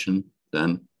presentation,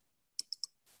 then.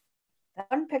 That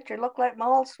one picture looked like my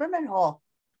old swimming hole.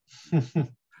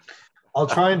 I'll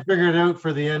try and figure it out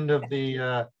for the end of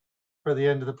the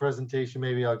presentation.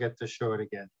 Maybe I'll get to show it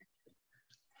again.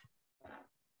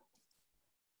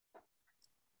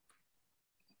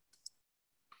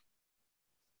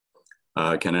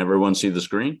 Can everyone see the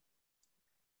screen?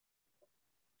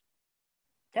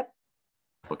 Yep.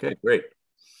 Okay, great.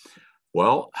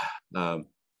 Well,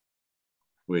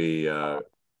 we are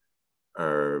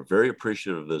very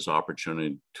appreciative of this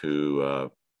opportunity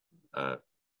to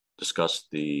discuss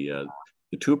the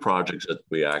two projects that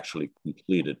we actually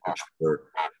completed, which were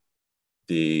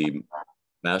the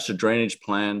master drainage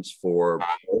plans for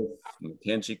both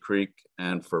Mackenzie Creek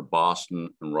and for Boston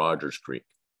and Rogers Creek.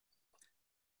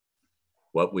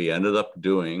 What we ended up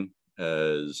doing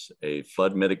as a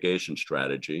flood mitigation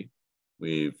strategy,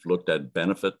 we've looked at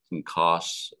benefits and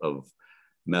costs of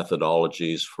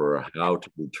methodologies for how to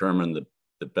determine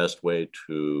the best way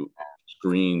to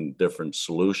screen different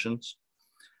solutions.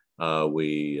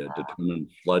 We determined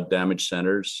flood damage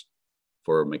centers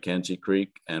for Mackenzie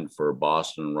Creek and for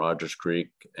Boston and Rogers Creek.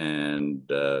 And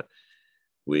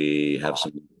we have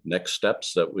some next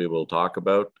steps that we will talk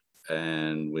about.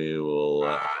 And we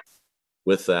will,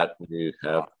 with that, we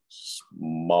have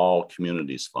Small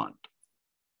Communities Fund.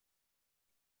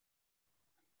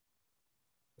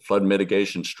 Flood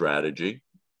mitigation strategy.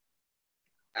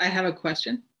 I have a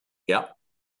question. Yeah.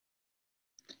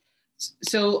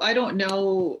 So I don't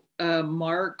know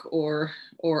Mark or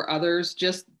others,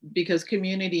 just because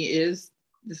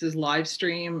this is live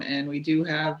stream and we do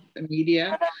have a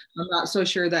media. I'm not so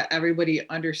sure that everybody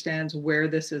understands where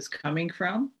this is coming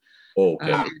from.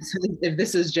 Okay. If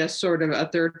this is just sort of a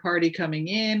third party coming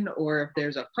in, or if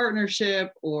there's a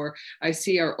partnership, or I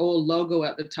see our old logo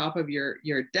at the top of your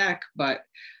deck, but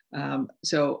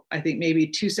so I think maybe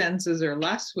 2 sentences or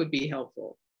less would be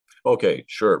helpful. Okay,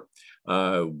 sure.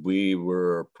 We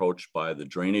were approached by the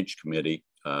Drainage Committee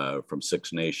from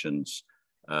Six Nations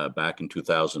back in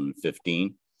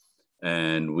 2015,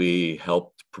 and we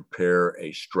helped prepare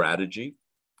a strategy.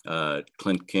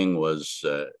 Clint King was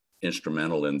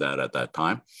instrumental in that at that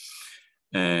time.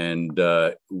 And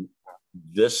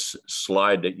this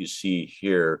slide that you see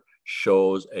here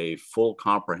shows a full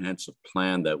comprehensive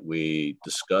plan that we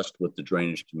discussed with the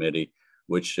Drainage Committee,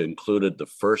 which included the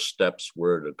first steps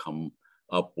were to come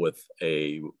up with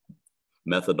a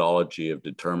methodology of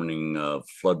determining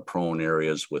flood-prone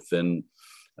areas within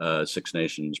Six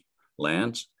Nations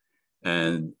lands.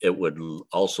 And it would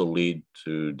also lead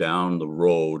to down the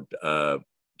road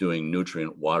doing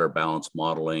nutrient water balance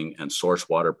modeling and source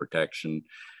water protection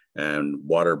and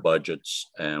water budgets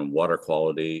and water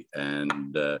quality.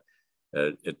 And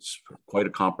it's quite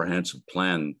a comprehensive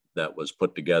plan that was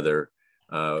put together.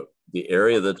 The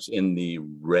area that's in the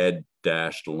red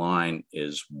dashed line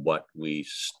is what we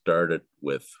started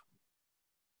with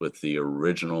the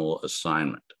original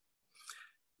assignment.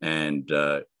 And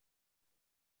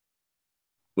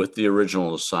with the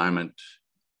original assignment,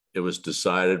 it was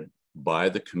decided by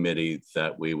the committee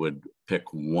that we would pick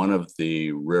one of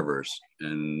the rivers.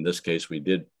 And in this case, we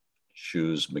did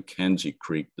choose Mackenzie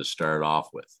Creek to start off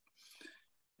with.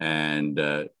 And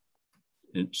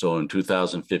so in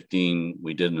 2015,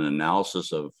 we did an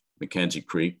analysis of Mackenzie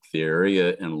Creek. The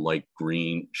area in light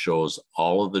green shows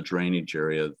all of the drainage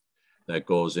area that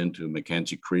goes into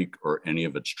Mackenzie Creek or any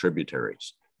of its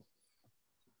tributaries.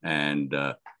 And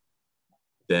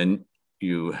then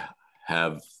you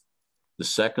have the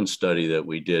second study that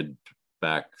we did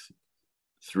back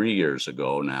 3 years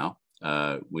ago now.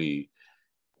 We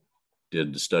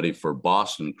did the study for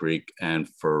Boston Creek and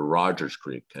for Rogers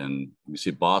Creek. And you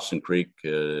see Boston Creek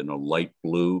in a light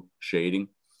blue shading.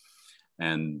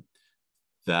 And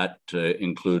that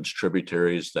includes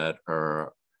tributaries that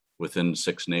are within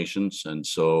Six Nations. And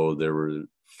so there were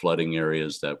flooding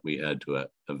areas that we had to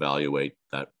evaluate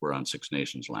that were on Six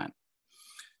Nations land.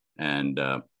 And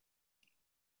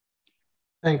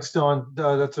thanks, Don.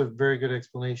 That's a very good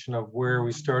explanation of where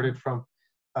we started from.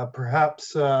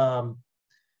 Perhaps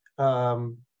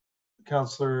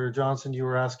Councillor Johnson, you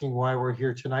were asking why we're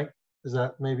here tonight. Is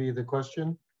that maybe the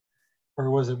question? Or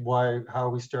was it how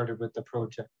we started with the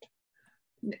project?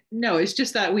 No, it's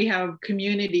just that we have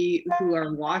community who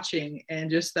are watching,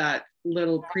 and just that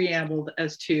little preamble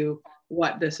as to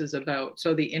what this is about.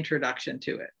 So the introduction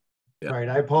to it. Yeah. Right,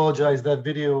 I apologize. That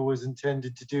video was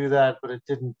intended to do that, but it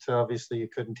didn't. Obviously, you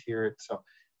couldn't hear it. So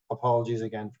apologies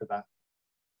again for that.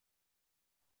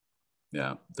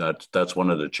 Yeah, that's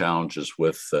one of the challenges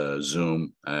with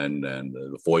Zoom and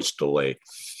the voice delay.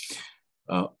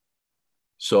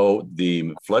 So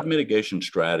the flood mitigation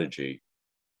strategy,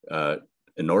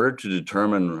 in order to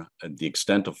determine the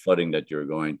extent of flooding that you're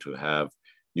going to have,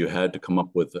 you had to come up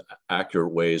with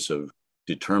accurate ways of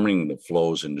determining the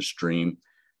flows in the stream.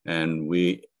 And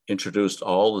we introduced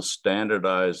all the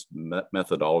standardized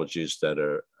methodologies that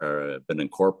are been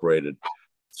incorporated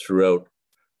throughout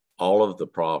all of the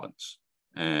province.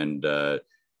 And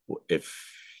if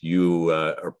you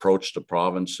approached the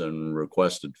province and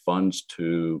requested funds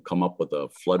to come up with a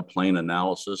floodplain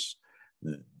analysis,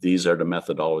 these are the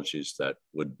methodologies that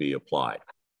would be applied.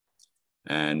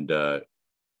 And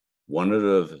one of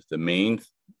the main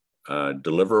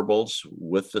deliverables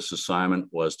with this assignment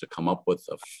was to come up with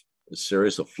a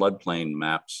series of floodplain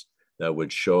maps that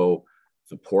would show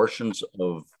the portions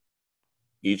of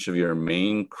each of your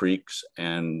main creeks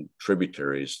and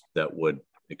tributaries that would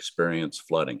experience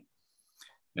flooding.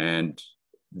 And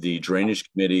the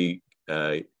Drainage Committee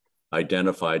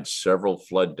identified several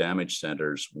flood damage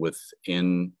centers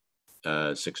within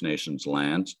Six Nations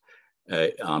lands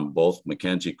on both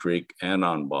Mackenzie Creek and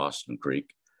on Boston Creek.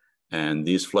 And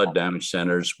these flood damage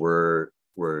centers were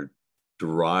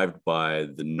derived by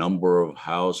the number of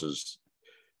houses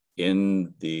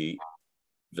in the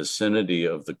vicinity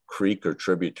of the creek or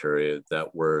tributary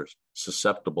that were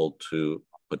susceptible to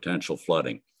potential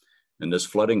flooding. And this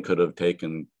flooding could have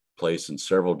taken place in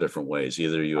several different ways.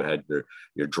 Either you had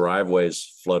your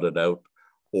driveways flooded out,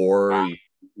 or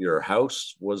your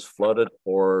house was flooded,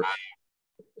 or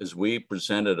as we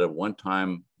presented at one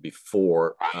time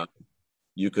before,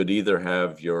 you could either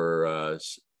have your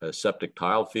septic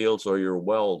tile fields or your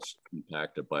wells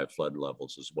impacted by flood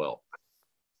levels as well.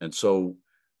 And so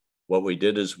what we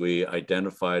did is we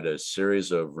identified a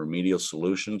series of remedial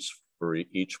solutions for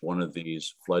each one of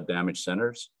these flood damage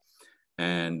centers.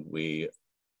 And we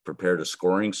prepared a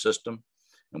scoring system,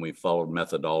 and we followed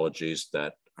methodologies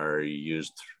that are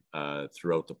used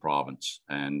throughout the province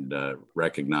and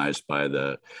recognized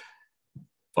by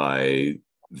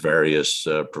various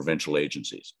provincial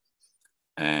agencies.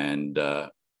 And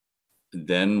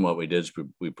then what we did is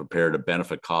we prepared a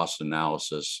benefit cost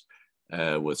analysis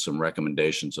with some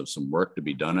recommendations of some work to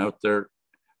be done out there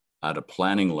at a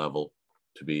planning level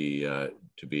to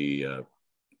be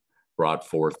brought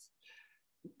forth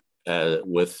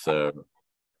with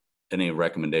any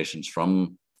recommendations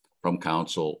from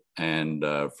council and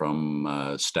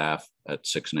from staff at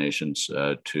Six Nations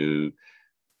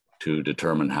to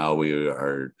determine how we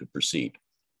are to proceed.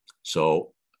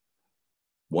 So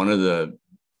one of the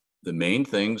main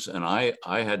things, and I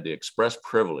had the express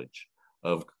privilege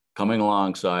of coming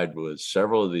alongside with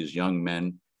several of these young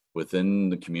men within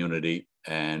the community,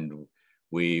 and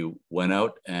we went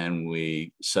out and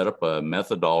we set up a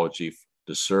methodology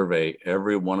to survey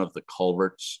every one of the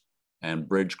culverts and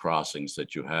bridge crossings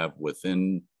that you have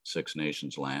within Six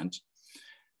Nations lands,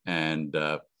 and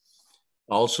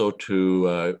also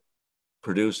to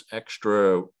produce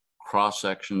extra cross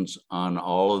sections on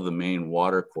all of the main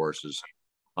water courses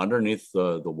underneath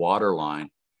the water line,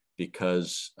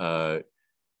 because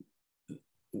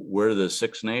where the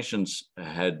Six Nations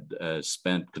had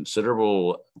spent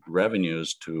considerable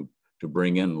revenues to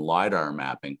bring in LiDAR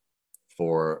mapping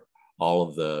for all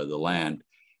of the land,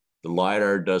 the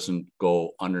LiDAR doesn't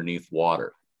go underneath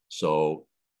water. So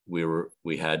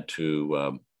we had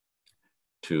to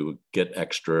get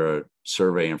extra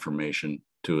survey information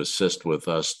to assist with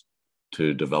us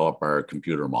to develop our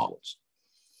computer models.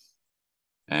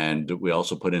 And we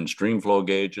also put in stream flow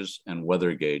gauges and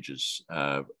weather gauges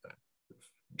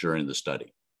during the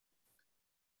study.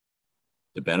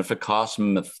 The benefit cost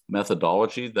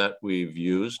methodology that we've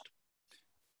used,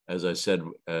 as I said,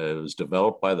 was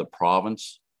developed by the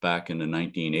province back in the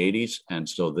 1980s. And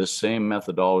so this same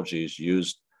methodology is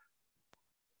used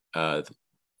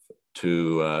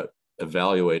to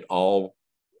evaluate all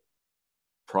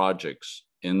projects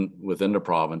within the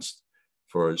province.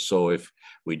 So if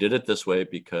we did it this way,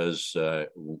 because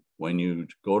when you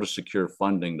go to secure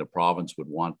funding, the province would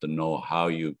want to know how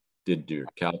you did your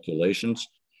calculations,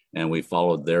 and we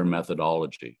followed their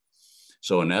methodology.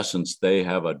 So in essence, they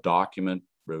have a document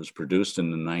that was produced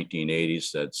in the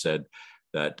 1980s that said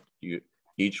that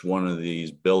each one of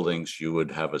these buildings, you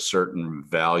would have a certain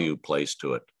value placed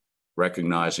to it,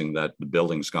 recognizing that the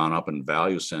building's gone up in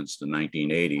value since the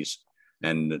 1980s,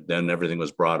 and then everything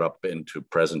was brought up into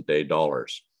present day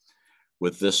dollars.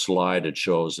 With this slide, it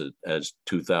shows it as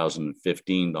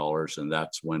 2015 dollars, and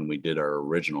that's when we did our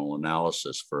original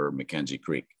analysis for Mackenzie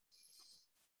Creek.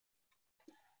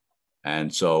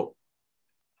 And so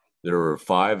there were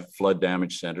 5 flood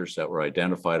damage centers that were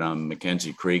identified on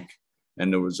Mackenzie Creek,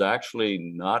 and there was actually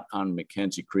not on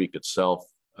Mackenzie Creek itself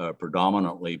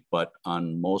predominantly, but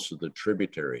on most of the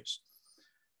tributaries.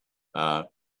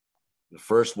 The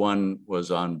first one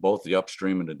was on both the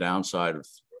upstream and the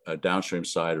downstream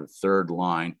side of Third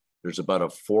Line. There's about a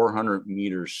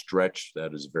 400-meter stretch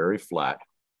that is very flat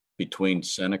between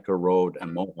Seneca Road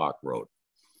and Mohawk Road.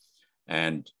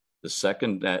 And the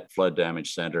second flood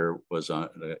damage center was on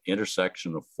the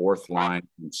intersection of Fourth Line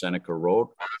and Seneca Road,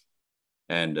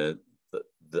 and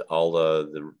all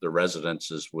the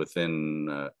residences within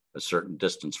a certain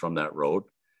distance from that road.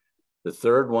 The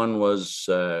third one was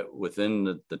within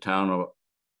the town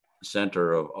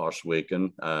center of Oswego,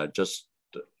 just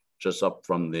up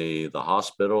from the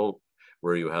hospital,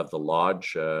 where you have the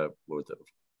lodge for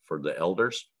the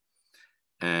elders.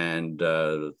 And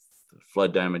the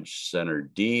flood damage center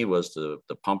D was the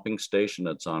pumping station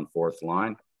that's on Fourth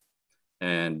Line.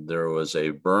 And there was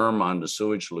a berm on the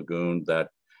sewage lagoon that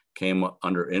came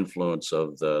under influence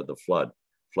of the flood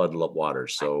water.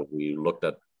 So we looked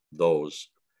at those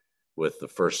with the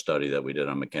first study that we did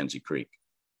on Mackenzie Creek.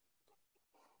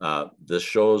 This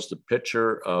shows the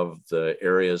picture of the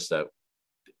areas that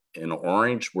in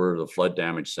orange where the flood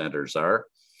damage centers are,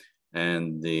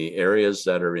 and the areas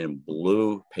that are in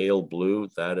blue, pale blue,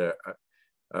 that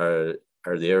are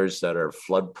the areas that are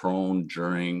flood prone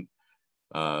during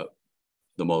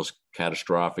the most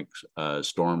catastrophic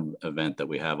storm event that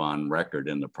we have on record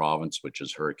in the province, which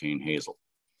is Hurricane Hazel.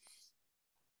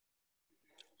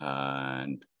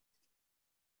 And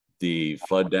the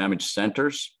flood damage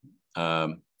centers,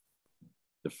 the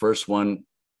first one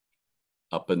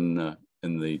up in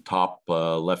the top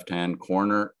left-hand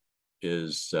corner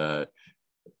is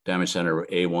damage center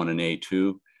A1 and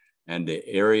A2. And the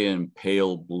area in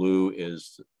pale blue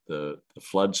is the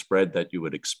flood spread that you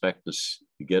would expect to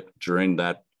get during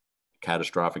that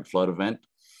catastrophic flood event.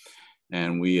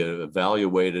 And we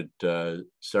evaluated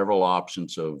several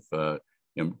options of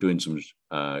doing some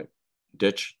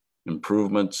ditch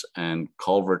improvements and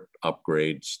culvert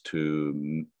upgrades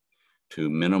to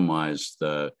minimize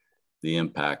the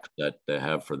impact that they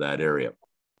have for that area.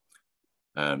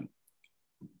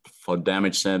 Flood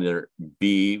damage center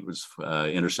B was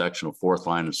intersection of Fourth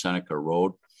Line and Seneca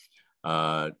Road.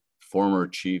 Former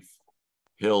Chief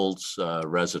Hill's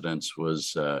residence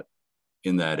was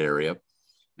in that area.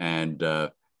 And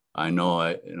I know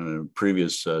in a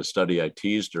previous study I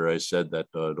teased her, I said that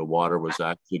the water was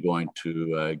actually going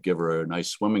to give her a nice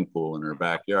swimming pool in her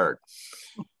backyard.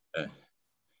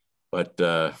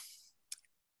 But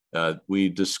we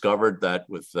discovered that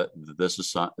with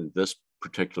this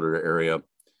particular area,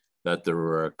 that there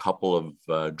were a couple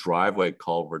of driveway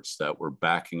culverts that were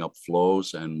backing up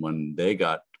flows, and when they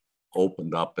got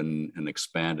opened up and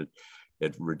expanded,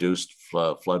 it reduced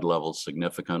flood levels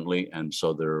significantly. And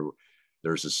so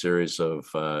there's a series of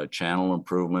channel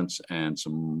improvements and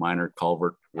some minor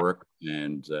culvert work,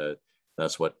 and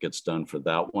that's what gets done for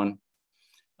that one.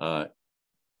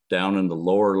 down in the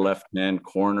lower left-hand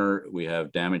corner, we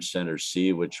have damage center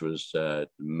C, which was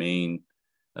main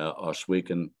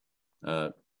Oswego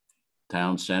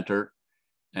town center.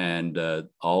 And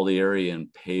all the area in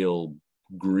pale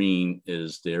green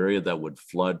is the area that would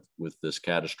flood with this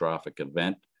catastrophic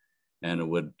event. And it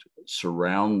would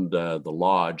surround the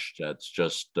lodge that's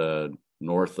just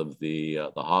north of the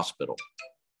hospital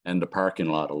and the parking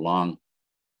lot along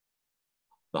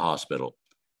the hospital.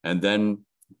 And then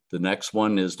the next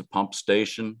one is the pump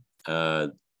station.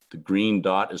 The green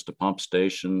dot is the pump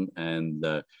station, and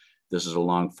this is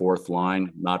along 4th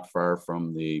line, not far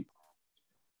from the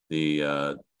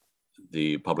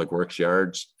public works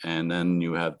yards. And then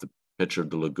you have the picture of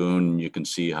the lagoon. You can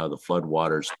see how the flood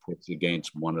waters push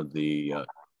against one of the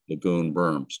lagoon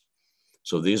berms.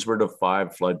 So these were the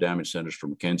 5 flood damage centers for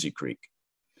Mackenzie Creek.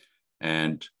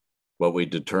 And what we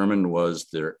determined was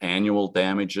their annual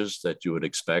damages that you would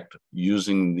expect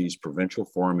using these provincial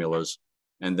formulas.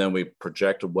 And then we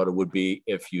projected what it would be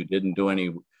if you didn't do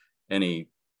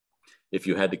if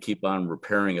you had to keep on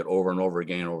repairing it over and over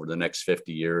again over the next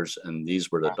 50 years. And these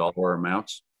were the dollar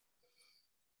amounts.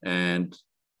 And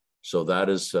so that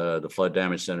is the flood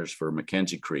damage centers for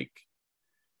Mackenzie Creek.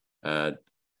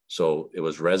 So it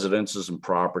was residences and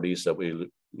properties that we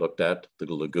looked at: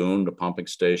 the lagoon, the pumping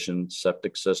station,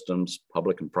 septic systems,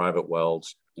 public and private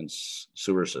wells, and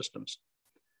sewer systems.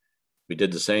 We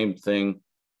did the same thing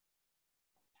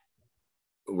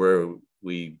where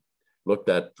we looked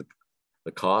at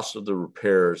the cost of the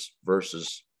repairs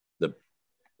versus the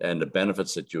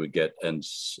benefits that you would get, and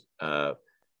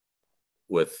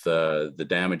with the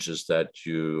damages that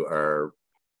you are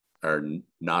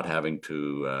not having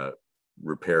to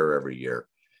repair every year.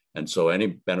 And so any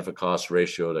benefit cost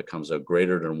ratio that comes out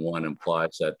greater than 1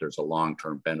 implies that there's a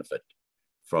long-term benefit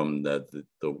from the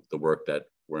work that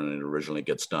when it originally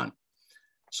gets done.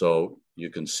 So you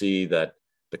can see that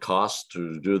the cost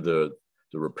to do the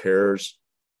repairs,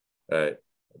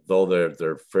 though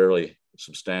they're fairly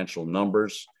substantial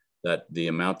numbers, that the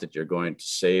amount that you're going to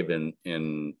save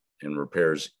in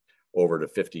repairs over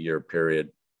the 50-year period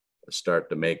start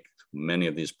to make many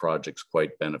of these projects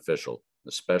quite beneficial,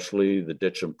 especially the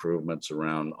ditch improvements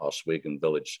around Oswego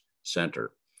Village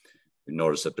Center. You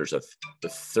notice that there's a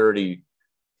 30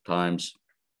 times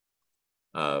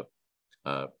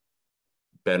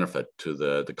benefit to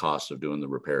the cost of doing the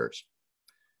repairs.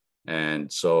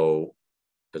 And so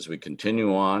as we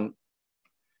continue on,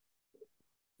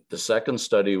 the second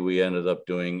study we ended up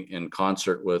doing in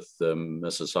concert with the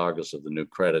Mississaugas of the New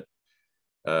Credit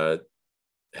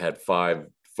had 5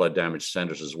 flood damage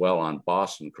centers as well on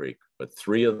Boston Creek, but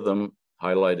 3 of them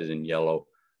highlighted in yellow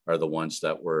are the ones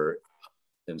that were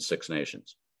in 6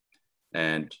 Nations.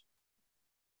 And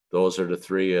those are the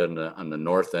 3 on the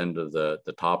north end of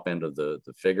the top end of the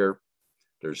figure.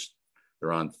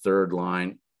 They're on 3rd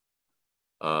line,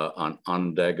 on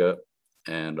Onondaga,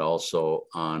 and also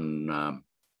on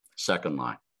 2nd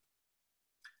line.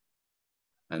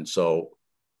 And so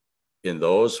in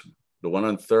those, the one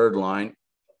on 3rd line,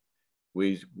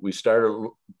 we started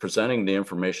presenting the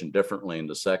information differently in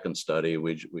the second study.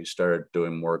 We started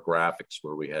doing more graphics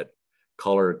where we had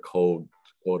colored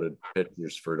coded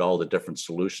pictures for all the different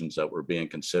solutions that were being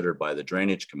considered by the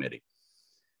Drainage Committee.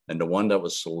 And the one that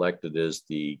was selected is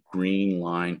the green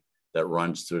line that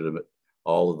runs through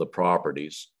all of the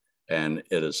properties. And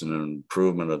it is an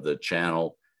improvement of the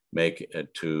channel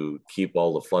to keep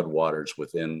all the floodwaters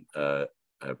within a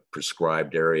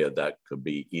prescribed area that could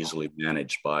be easily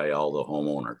managed by all the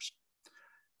homeowners.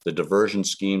 The diversion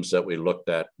schemes that we looked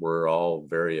at were all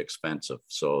very expensive,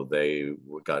 so they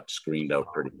got screened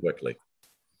out pretty quickly.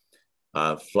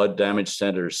 Flood damage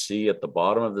center C at the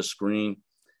bottom of the screen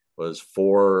was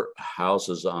 4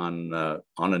 houses on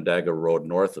Onondaga Road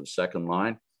north of 2nd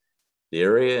line. The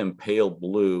area in pale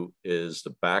blue is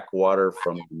the backwater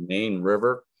from the main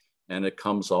river, and it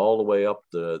comes all the way up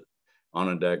the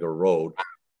Onondaga Road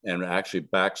and actually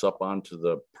backs up onto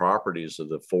the properties of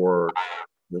the 4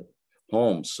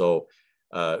 homes. So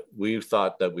we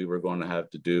thought that we were going to have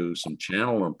to do some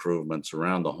channel improvements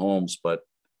around the homes, but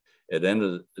it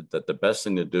ended that the best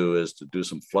thing to do is to do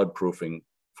some flood proofing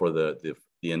for the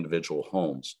individual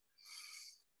homes.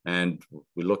 And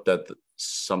we looked at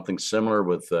something similar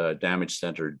with damage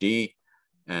center D,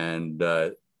 and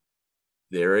the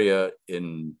area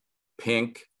in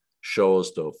pink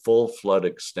shows the full flood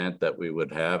extent that we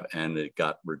would have, and it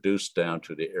got reduced down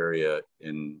to the area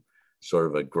in sort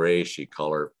of a grayishy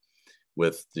color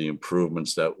with the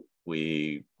improvements that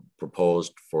we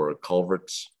proposed for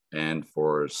culverts and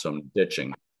for some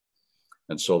ditching.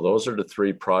 And so those are the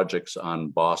 3 projects on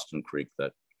Boston Creek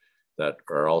that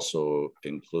are also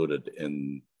included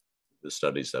in the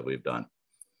studies that we've done.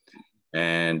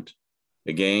 And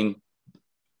again,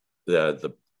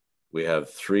 we have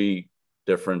 3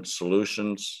 different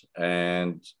solutions.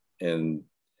 And in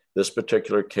this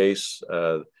particular case,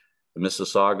 the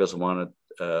Mississaugas wanted,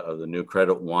 of the new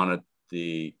credit, wanted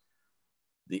the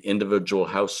individual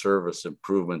house service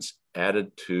improvements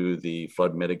added to the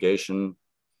flood mitigation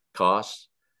costs.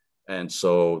 And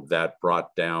so that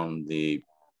brought down the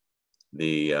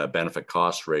benefit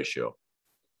cost ratio.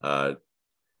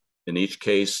 In each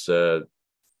case,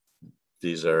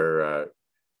 these are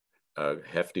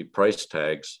hefty price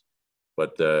tags,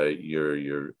 but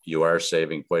you are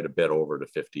saving quite a bit over the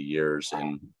 50 years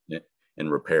in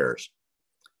repairs.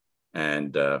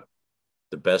 And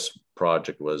the best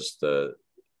project was the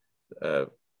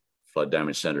Flood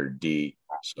Damage Center D.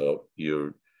 So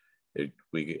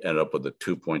we ended up with a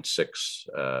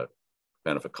 2.6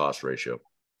 benefit cost ratio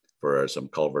for some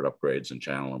culvert upgrades and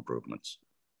channel improvements.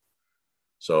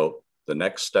 So the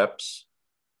next steps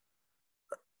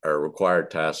are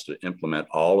required tasks to implement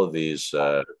all of these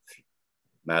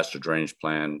master drainage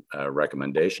plan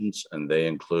recommendations, and they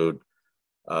include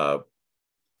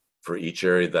for each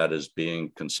area that is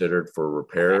being considered for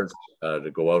repairs,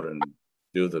 to go out and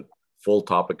do the full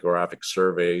topographic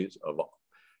surveys of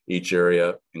each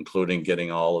area, including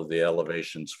getting all of the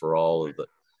elevations for all of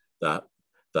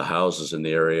the houses in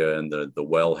the area and the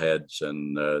wellheads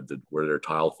and where their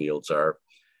tile fields are,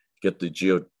 get the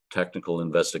geotechnical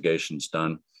investigations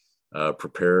done,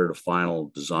 prepare the final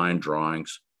design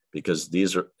drawings, because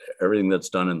these are, everything that's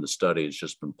done in the study has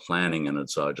just been planning, and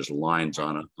it's just lines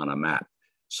on a map.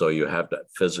 So you have to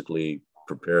physically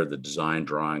prepare the design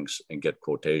drawings and get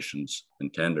quotations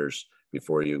and tenders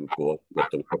before you go get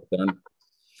the work done.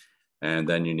 And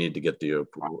then you need to get the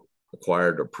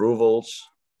required approvals.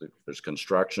 There's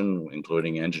construction,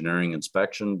 including engineering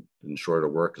inspection, to ensure the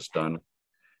work is done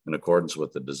in accordance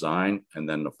with the design, and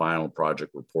then the final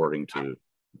project reporting to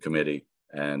the committee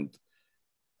and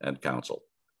council.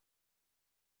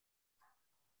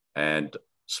 And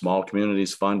Small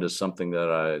Communities Fund is something that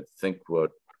I think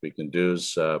what we can do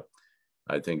is,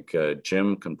 I think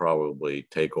Jim can probably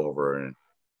take over and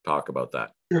talk about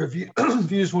that. Sure, if you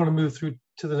just want to move through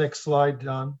to the next slide,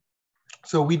 Don.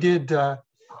 So we did, at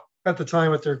the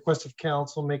time, at the request of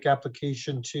council, make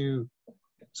application to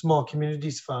Small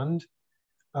Communities Fund,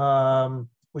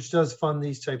 which does fund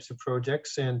these types of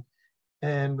projects.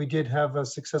 And we did have a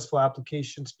successful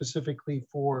application specifically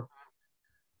for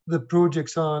the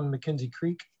projects on Mackenzie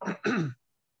Creek.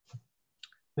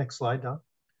 Next slide, Don.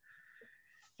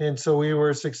 And so we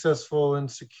were successful in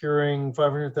securing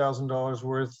 $500,000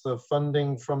 worth of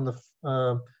funding from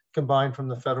the combined from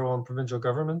the federal and provincial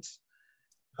governments.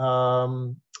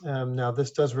 Now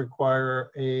this does require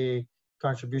a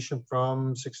contribution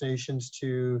from Six Nations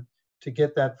to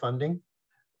get that funding.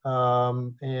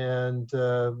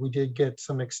 We did get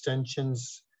some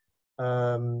extensions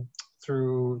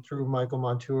through Michael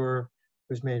Montour,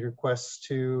 who's made requests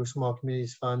to Small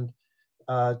Communities Fund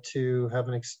to have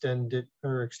an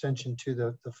extension to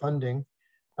the funding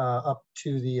up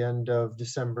to the end of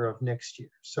December of next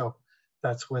year. So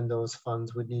that's when those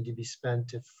funds would need to be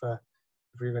spent if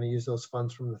we're going to use those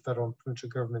funds from the federal and provincial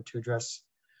government to address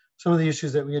some of the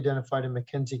issues that we identified in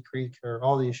Mackenzie Creek, or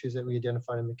all the issues that we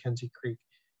identified in Mackenzie Creek,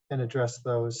 and address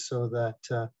those so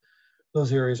that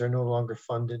those areas are no longer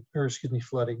flooding.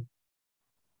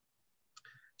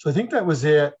 So I think that was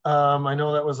it. I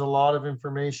know that was a lot of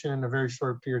information in a very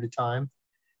short period of time.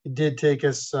 It did take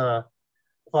us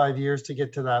 5 years to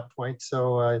get to that point.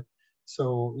 So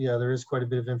yeah, there is quite a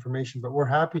bit of information, but we're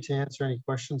happy to answer any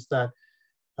questions that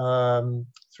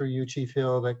through you, Chief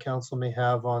Hill, that council may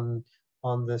have on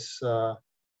this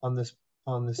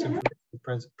information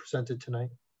presented tonight.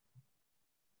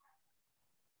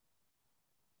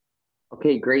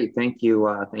 Okay, great. Thank you.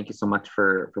 Thank you so much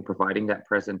for providing that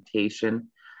presentation.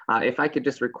 If I could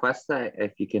just request that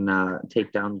if you can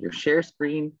take down your share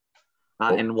screen,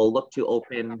 and we'll look to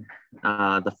open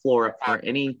the floor up for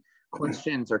any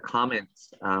questions or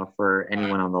comments for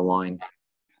anyone on the line.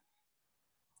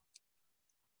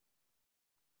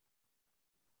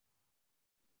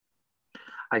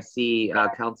 I see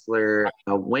Councillor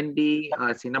Wendy.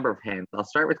 I see a number of hands. I'll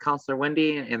start with Councillor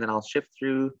Wendy, and then I'll shift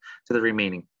through to the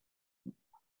remaining.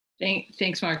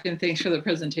 Thanks, Mark, and thanks for the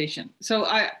presentation. So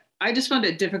I just found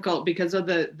it difficult because of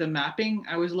the mapping.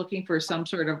 I was looking for some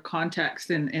sort of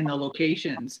context in the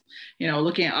locations, you know,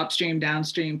 looking at upstream,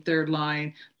 downstream, third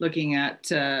line, looking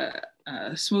at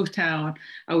Smoothtown.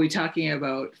 Are we talking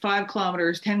about 5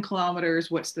 kilometers, 10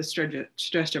 kilometers? What's the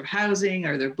stretch of housing?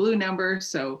 Are there blue numbers?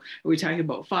 So are we talking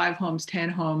about 5 homes, 10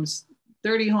 homes,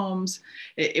 30 homes,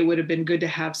 it would have been good to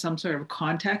have some sort of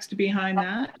context behind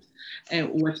that and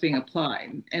what's being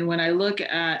applied. And when I look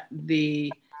at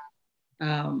the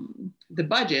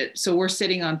budget, so we're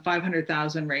sitting on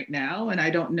 500,000 right now, and I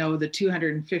don't know the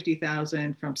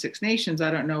 250,000 from Six Nations. I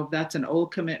don't know if that's an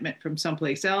old commitment from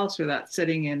someplace else or that's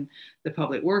sitting in the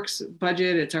Public Works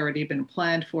budget. It's already been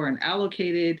planned for and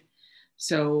allocated.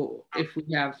 So if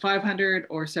we have 500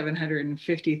 or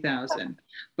 750,000,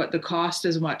 but the cost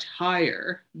is much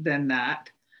higher than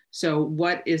that. So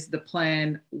what is the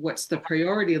plan? What's the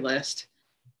priority list?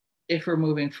 If we're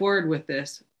moving forward with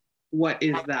this, what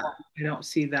is that? I don't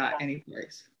see that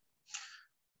anyplace.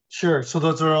 Sure. So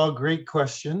those are all great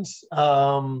questions.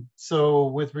 So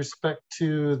with respect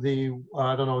to the,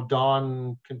 I don't know,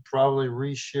 Don can probably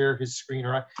reshare his screen,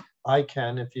 or I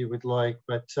can if you would like,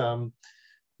 but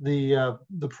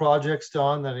the projects,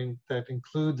 Don, that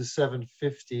include the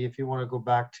 750, if you want to go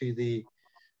back to the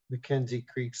Mackenzie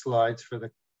Creek slides for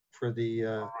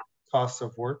the costs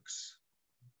of works.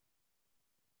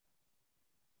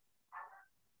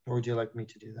 Or would you like me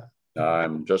to do that?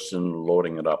 I'm just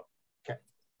loading it up. Okay.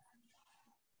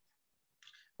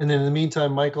 And then in the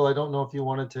meantime, Michael, I don't know if you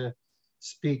wanted to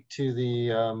speak to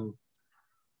the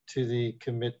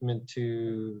commitment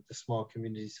to the Small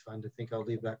Communities Fund. I think I'll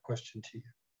leave that question to you.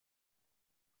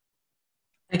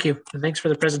 Thank you, and thanks for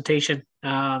the presentation.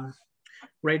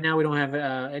 Right now, we don't have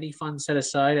any funds set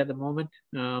aside at the moment.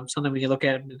 Something we can look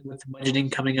at with the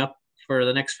budgeting coming up for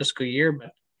the next fiscal year.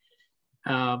 But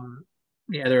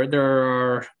yeah, there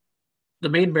are, the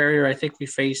main barrier I think we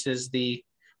face is the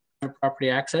property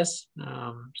access.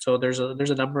 So there's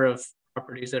a number of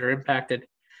properties that are impacted,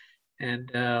 and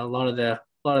a lot of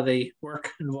the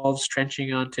work involves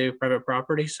trenching onto private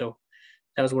property. So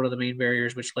that was one of the main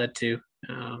barriers which led to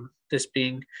this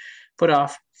being put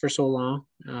off for so long.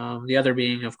 The other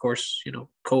being, of course,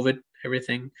 COVID,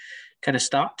 everything kind of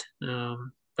stopped.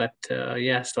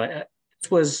 Yeah, so this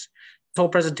was the whole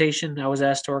presentation. I was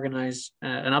asked to organize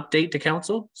an update to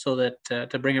council so that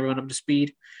to bring everyone up to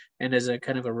speed and as a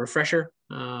kind of a refresher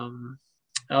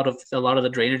out of a lot of the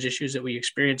drainage issues that we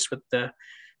experienced with the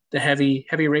heavy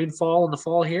rainfall in the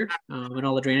fall here and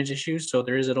all the drainage issues. So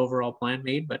there is an overall plan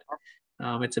made, but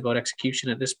it's about execution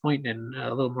at this point and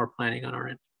a little more planning on our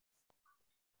end.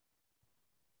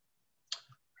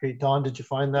 Okay, Don, did you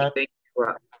find that?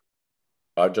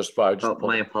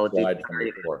 My apologies. I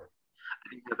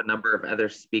have a number of other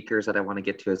speakers that I want to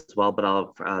get to as well, but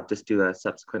I'll just do a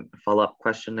subsequent follow-up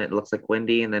question. It looks like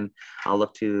Wendy, and then I'll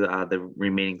look to the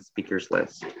remaining speakers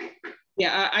list.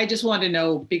 Yeah, I just want to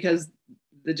know, because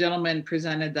the gentleman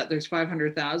presented that there's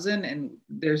 500,000 and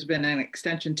there's been an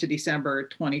extension to December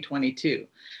 2022.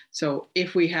 So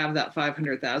if we have that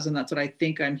 500,000, that's what I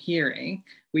think I'm hearing.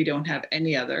 We don't have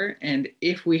any other. And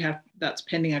if we have, that's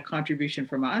pending a contribution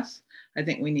from us. I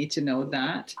think we need to know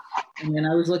that. And then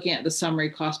I was looking at the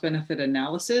summary cost benefit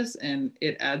analysis and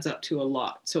it adds up to a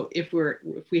lot. So if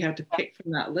we have to pick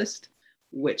from that list,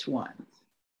 which ones?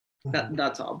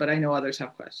 That's all, but I know others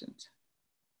have questions.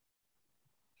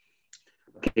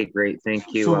 Okay, great.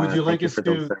 Thank you. So would you like us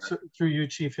to, through you,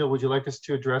 Chief Hill, would you like us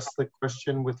to address the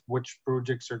question with which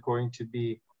projects are going to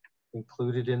be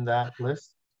included in that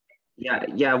list?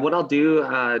 Yeah. What I'll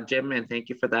do, Jim, and thank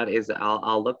you for that, is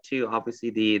I'll look to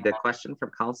obviously the question from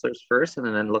councilors first, and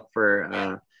then look for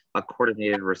a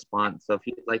coordinated response. So if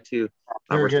you'd like to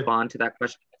respond to that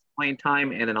question at this point in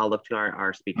time, and then I'll look to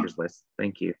our speakers list.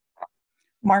 Thank you.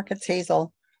 Mark, it's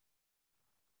Hazel.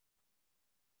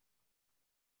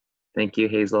 Thank you,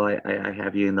 Hazel. I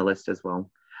have you in the list as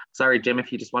well. Sorry, Jim,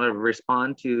 if you just want to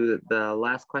respond to the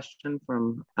last question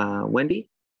from Wendy.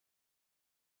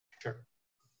 Sure.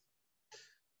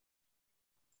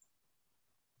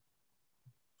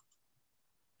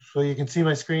 So you can see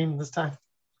my screen this time?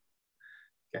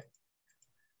 Okay.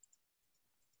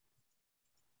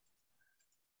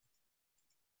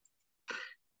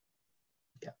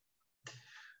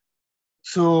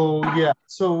 Yeah.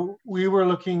 So we were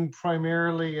looking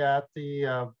primarily at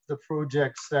the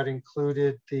projects that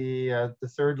included the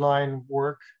third line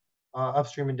work,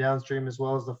 upstream and downstream, as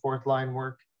well as the fourth line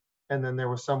work. And then there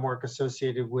was some work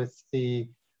associated with the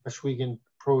Ashwegan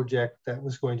project that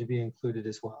was going to be included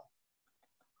as well.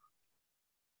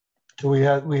 So we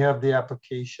have the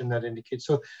application that indicates.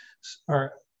 So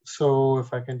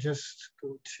if I can just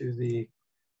go to the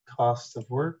cost of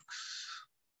works.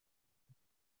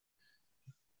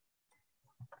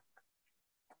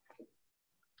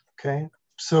 Okay,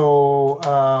 so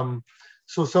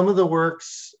so some of the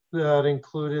works that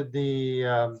included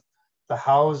the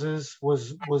houses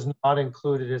was not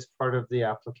included as part of the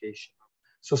application.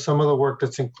 So some of the work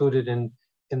that's included in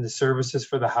in the services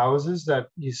for the houses that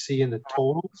you see in the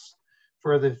totals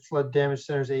for the flood damage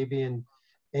centers A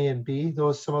and B.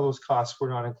 Some of those costs were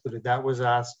not included. That was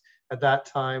asked at that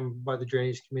time by the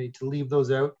Drainage Committee to leave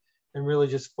those out and really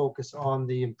just focus on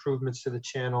the improvements to the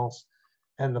channels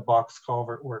and the box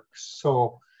culvert works.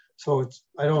 So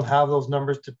I don't have those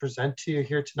numbers to present to you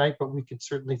here tonight, but we can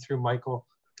certainly through Michael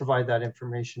provide that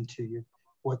information to you,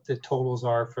 what the totals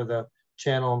are for the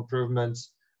channel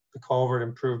improvements, the culvert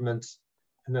improvements,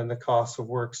 and then the cost of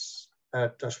works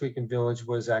at Dushweekan Village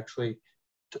was actually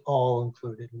all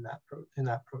included in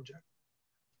that project.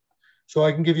 So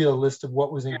I can give you a list of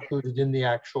what was included in the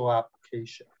actual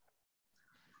application.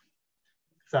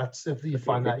 If you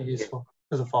find that useful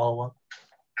as a follow-up.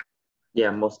 Yeah,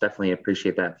 most definitely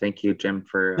appreciate that. Thank you, Jim,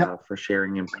 for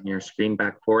sharing and bringing your screen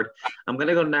back forward. I'm going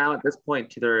to go now at this point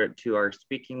to our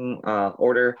speaking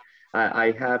order.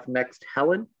 I have next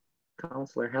Helen,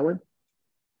 Councillor Helen.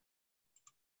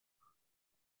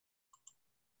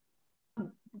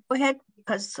 Go ahead,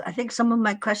 because I think some of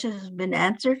my questions have been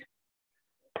answered.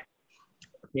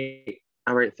 Okay.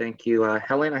 All right, thank you,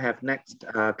 Helen. I have next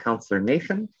Councillor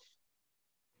Nathan.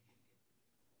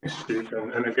 Steve,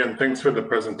 and again, thanks for the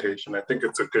presentation. I think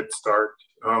it's a good start.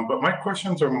 But my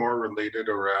questions are more related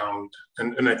around,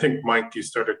 and I think Mike, you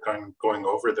started kind of going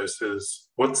over this, is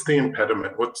what's the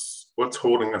impediment? What's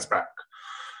holding us back?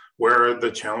 Where are the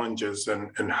challenges,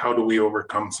 and how do we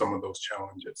overcome some of those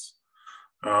challenges?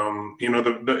 You know,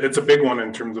 it's a big one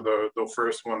in terms of the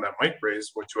first one that Mike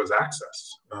raised, which was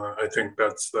access. I think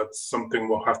that's something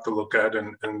we'll have to look at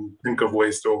and think of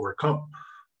ways to overcome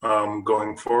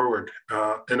going forward.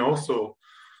 And also,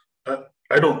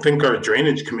 I don't think our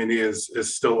drainage committee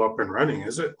is still up and running,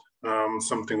 is it?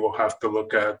 Something we'll have to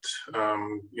look at,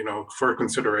 you know, for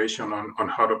consideration on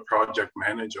how to project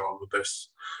manage all of this.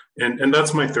 And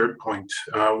that's my third point.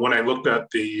 When I looked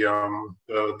at the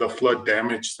flood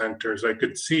damage centers, I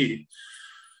could see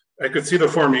the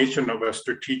formation of a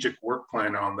strategic work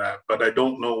plan on that, but I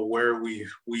don't know where we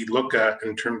look at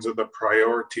in terms of the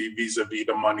priority vis-a-vis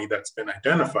the money that's been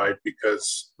identified,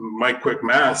 because my quick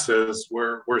math says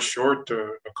we're short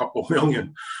a couple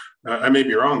million. I may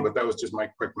be wrong, but that was just my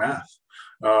quick math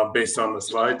based on the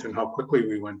slides and how quickly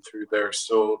we went through there.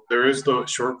 So there is the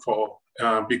shortfall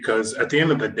because at the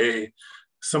end of the day,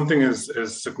 something as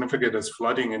significant as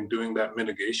flooding and doing that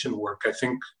mitigation work, I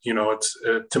think, you know, it's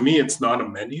to me, it's not a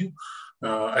menu.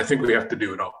 I think we have to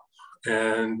do it all.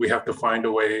 And we have to find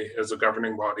a way as a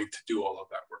governing body to do all of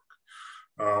that work.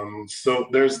 So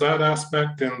there's that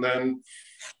aspect. And then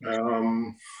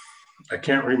I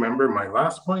can't remember my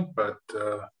last point, but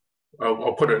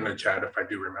I'll put it in the chat if I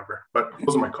do remember. But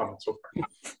those are my comments so far.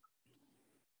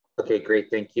 Okay, great.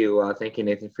 Thank you. Thank you,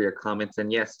 Nathan, for your comments. And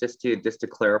yes, just to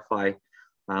clarify,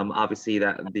 obviously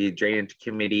that the drainage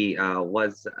committee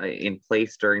was in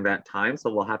place during that time.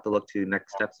 So we'll have to look to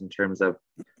next steps in terms of,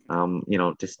 you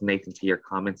know, just Nathan, to your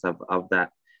comments of that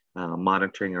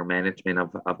monitoring or management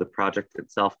of the project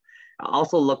itself.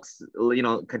 Also looks, you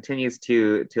know, continues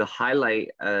to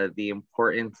highlight the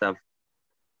importance of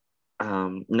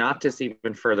not just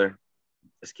even further,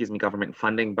 government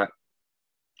funding, but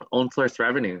own source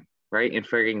revenue, right? And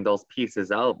figuring those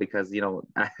pieces out, because, you know,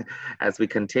 as we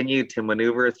continue to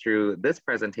maneuver through this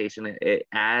presentation, it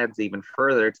adds even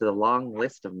further to the long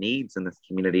list of needs in this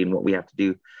community and what we have to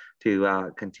do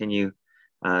to continue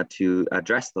to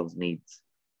address those needs.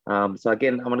 So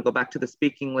again, I'm going to go back to the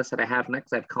speaking list that I have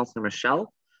next. I have Councillor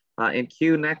Michelle in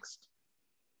queue next.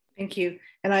 Thank you.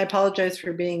 And I apologize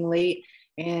for being late,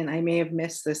 and I may have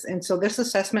missed this. And so this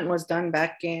assessment was done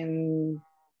back in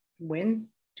when?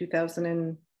 2000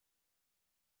 and...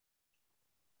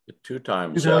 Two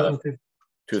times,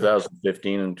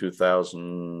 2015 and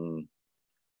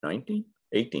 2019,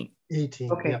 18.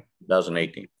 Okay. Yeah.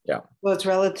 2018, yeah. Well, it's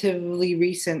relatively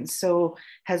recent. So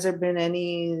has there been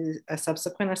a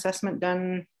subsequent assessment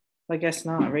done? I guess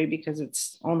not, right? Because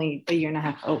it's only a year and a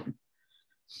half out.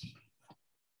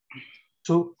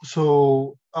 So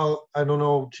I don't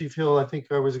know, Chief Hill, I think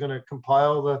I was going to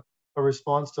compile a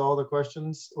response to all the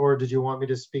questions, or did you want me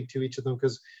to speak to each of them?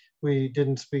 Because we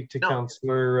didn't speak to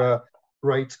Councillor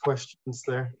Wright's questions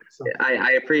there. So.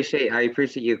 I appreciate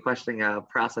you questioning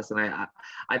process, and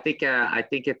I think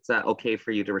it's okay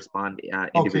for you to respond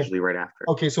individually right after.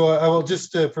 Okay, so I will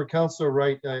just for Councillor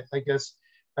Wright, I guess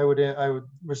I would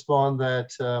respond that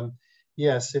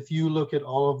yes, if you look at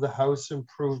all of the house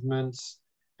improvements,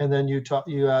 and then you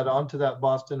add on to that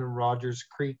Boston and Rogers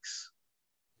Creeks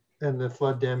and the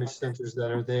flood damage centers that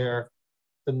are there,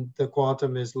 then the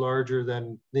quantum is larger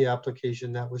than the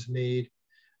application that was made.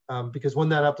 Because when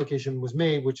that application was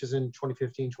made, which is in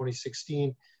 2015,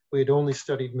 2016, We had only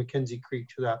studied Mackenzie Creek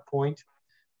to that point.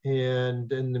 And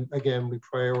then again, we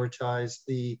prioritized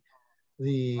the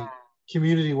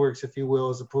community works, if you will,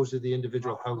 as opposed to the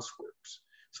individual house works.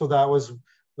 So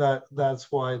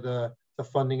that's why the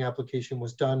funding application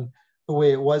was done the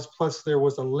way it was. Plus there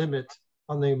was a limit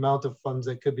on the amount of funds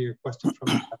that could be requested from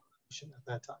the application at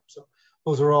that time. So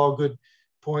those are all good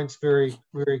points, very,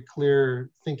 very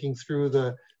clear thinking through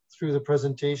the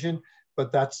presentation,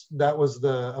 but that was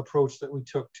the approach that we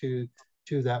took to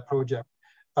that project.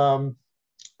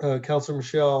 Councillor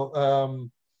Michelle,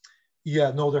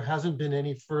 yeah, no, there hasn't been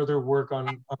any further work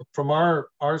on from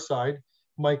our side.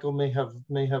 Michael may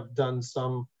have done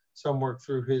some work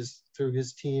through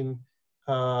his team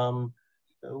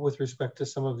with respect to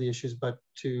some of the issues, but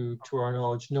to our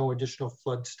knowledge, no additional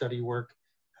flood study work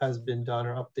has been done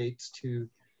or updates to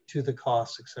the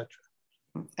costs, etc.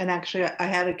 And actually, I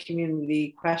had a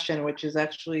community question, which is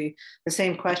actually the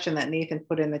same question that Nathan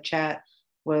put in the chat,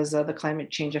 was the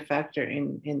climate change a factor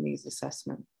in these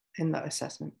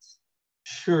assessments?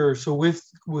 Sure. So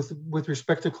with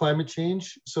respect to climate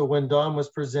change, so when Don was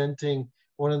presenting,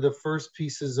 one of the first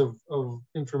pieces of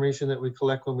information that we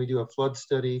collect when we do a flood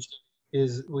study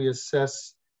is we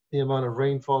assess the amount of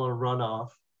rainfall and runoff.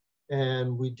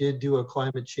 And we did do a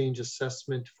climate change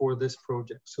assessment for this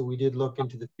project. So we did look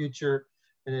into the future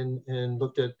and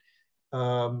looked at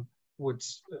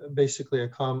what's basically a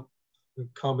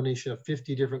combination of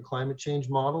 50 different climate change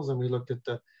models. And we looked at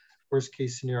the worst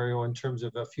case scenario in terms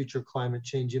of a future climate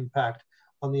change impact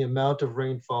on the amount of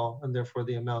rainfall and therefore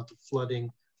the amount of flooding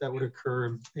that would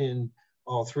occur in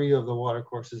all three of the water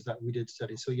courses that we did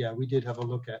study. So yeah, we did have a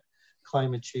look at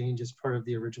climate change as part of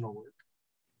the original work.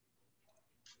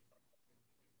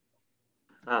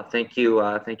 Thank you,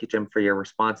 Jim, for your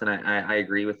response. And I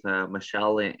agree with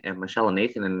Michelle and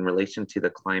Nathan in relation to the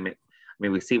climate. I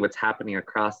mean, we see what's happening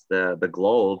across the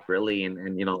globe, really,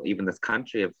 and you know, even this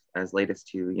country, as latest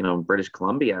to, you know, British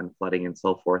Columbia and flooding and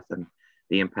so forth, and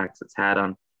the impacts it's had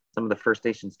on some of the First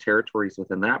Nations territories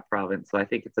within that province. So I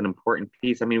think it's an important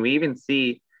piece. I mean, we even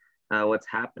see what's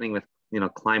happening with, you know,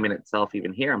 climate itself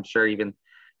even here. I'm sure even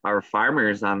our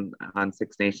farmers on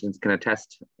Six Nations can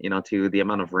attest, you know, to the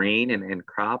amount of rain and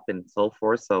crop and so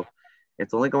forth. So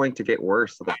it's only going to get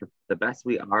worse. So the best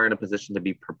we are in a position to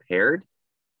be prepared,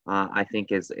 I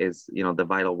think is you know, the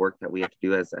vital work that we have to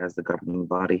do as the governing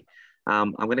body.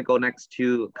 I'm going to go next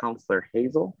to Councillor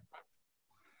Hazel.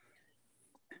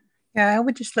 Yeah, I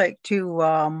would just like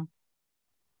to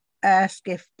ask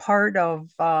if part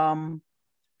of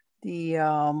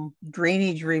the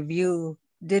drainage review,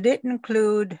 did it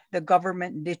include the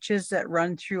government ditches that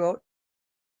run throughout?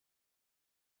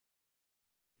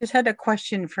 Just had a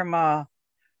question from a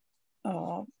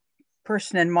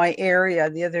person in my area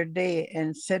the other day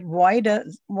and said, why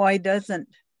doesn't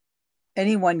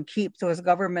anyone keep those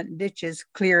government ditches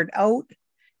cleared out?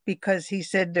 Because he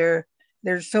said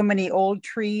there's so many old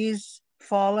trees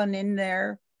fallen in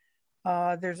there.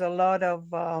 There's a lot of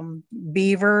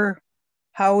beaver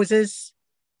houses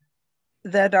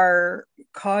that are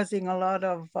causing a lot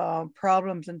of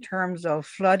problems in terms of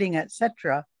flooding,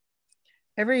 etc.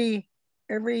 Every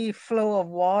flow of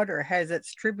water has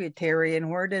its tributary, and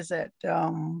where does it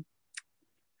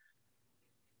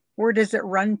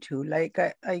run to? Like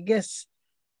I guess,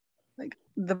 like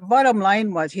the bottom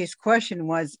line was, his question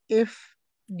was, if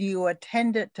you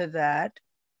attended to that,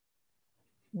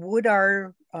 would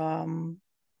our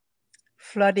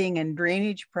flooding and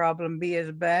drainage problem be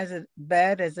as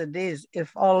bad as it is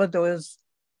if all of those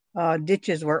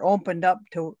ditches were opened up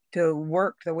to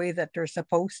work the way that they're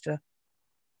supposed to?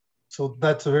 So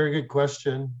that's a very good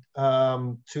question.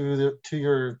 To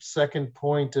your second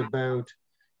point about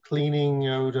cleaning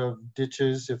out of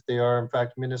ditches, if they are in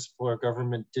fact municipal or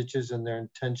government ditches and their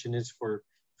intention is for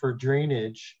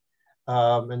drainage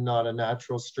and not a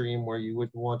natural stream where you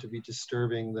wouldn't want to be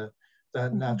disturbing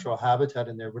that natural habitat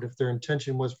in there. But if their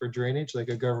intention was for drainage, like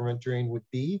a government drain would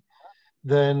be,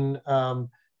 then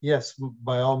yes,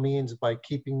 by all means, by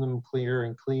keeping them clear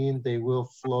and clean, they will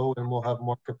flow and will have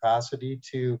more capacity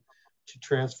to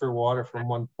transfer water from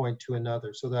one point to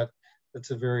another. So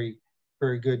that's a very,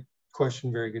 very good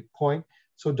question, very good point.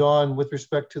 So Dawn, with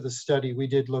respect to the study, we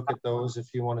did look at those if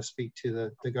you want to speak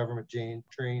to the government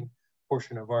drain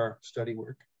portion of our study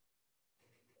work.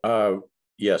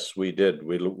 Yes, we did.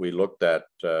 We looked at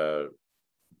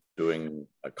doing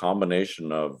a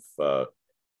combination of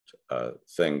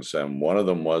things, and one of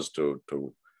them was to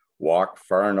walk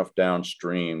far enough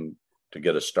downstream to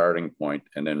get a starting point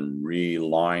and then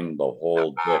reline the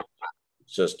whole dip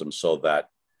system so that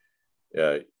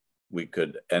we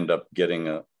could end up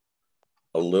getting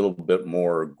little bit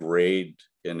more grade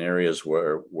in areas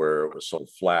where it was so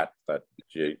flat that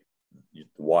the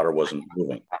water wasn't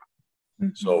moving.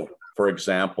 Mm-hmm. So, for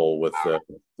example, with the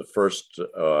first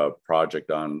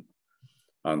project on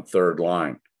third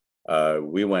line,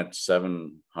 we went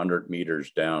 700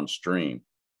 meters downstream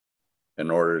in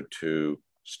order to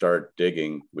start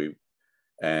digging.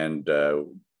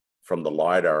 From the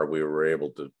LiDAR, we were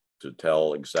able to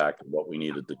tell exactly what we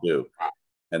needed to do.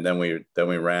 And then we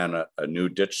ran a new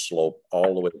ditch slope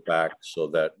all the way back so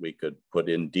that we could put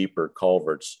in deeper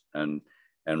culverts and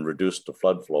reduce the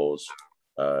flood flows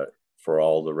for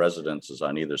all the residences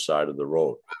on either side of the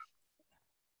road.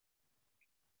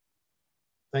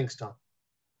 Thanks, Tom.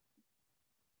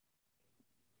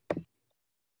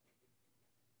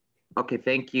 Okay,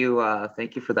 thank you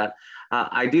for that.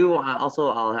 I do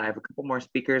also, I have a couple more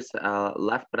speakers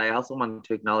left, but I also wanted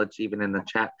to acknowledge, even in the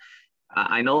chat,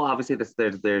 I know obviously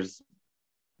there's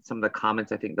some of the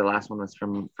comments. I think the last one was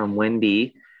from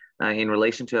Wendy in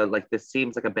relation to, like, this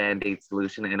seems like a band-aid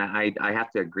solution, and I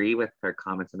have to agree with her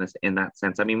comments in that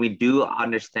sense. I mean, we do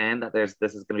understand that this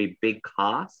is going to be big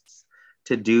costs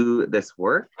to do this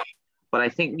work, but I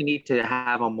think we need to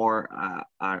have a more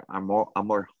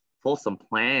fulsome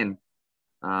plan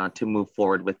to move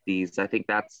forward with these. I think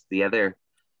that's the other,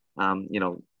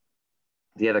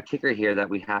 the other kicker here, that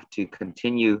we have to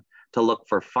continue to look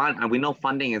for fund. And we know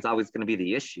funding is always going to be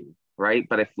the issue, right?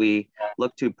 But if we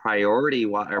look to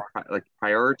prioritizing,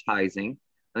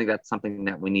 I think that's something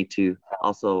that we need to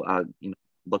also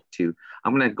look to.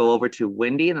 I'm going to go over to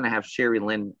Wendy, and then I have Sherry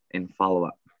Lynn in follow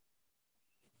up.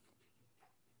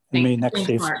 Me next,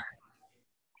 Chief.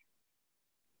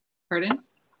 Pardon?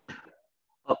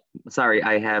 Oh, sorry,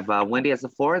 I have Wendy as the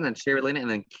floor, and then Sherry Lynn,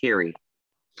 and then Carrie.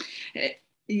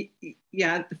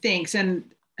 Yeah, thanks. And,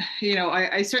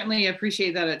 I certainly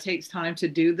appreciate that it takes time to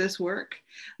do this work,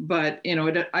 but,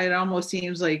 it almost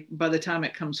seems like by the time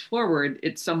it comes forward,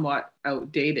 it's somewhat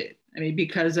outdated. I mean,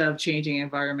 because of changing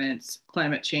environments,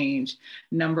 climate change,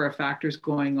 number of factors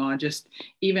going on, just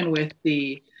even with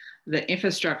the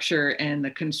infrastructure and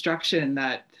the construction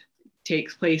that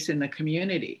takes place in the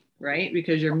community, right?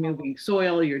 Because you're moving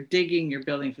soil, you're digging, you're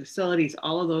building facilities,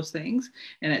 all of those things,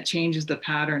 and it changes the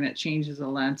pattern, it changes the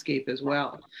landscape as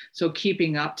well. So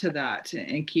keeping up to that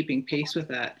and keeping pace with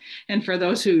that. And for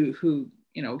those who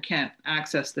can't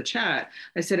access the chat,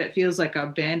 I said it feels like a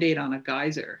Band-Aid on a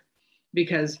geyser,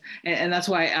 because, and that's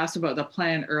why I asked about the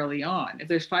plan early on. If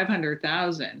there's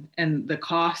 500,000 and the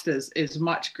cost is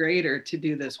much greater to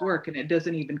do this work, and it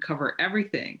doesn't even cover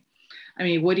everything, I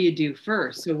mean, what do you do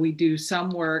first? So we do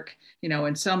some work,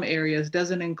 in some areas,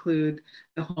 doesn't include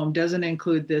the home, doesn't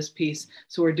include this piece.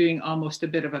 So we're doing almost a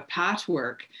bit of a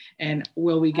patchwork. And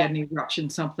will we get an eruption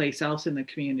someplace else in the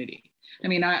community? I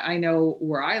mean, I know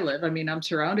where I live. I mean, I'm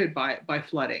surrounded by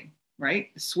flooding, right?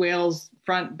 Swales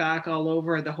front, back, all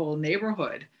over the whole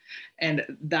neighborhood. And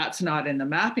that's not in the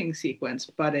mapping sequence,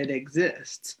 but it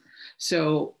exists.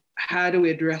 So how do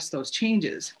we address those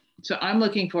changes? So I'm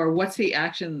looking for, what's the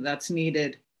action that's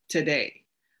needed today?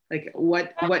 Like,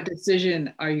 what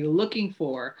decision are you looking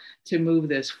for to move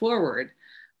this forward?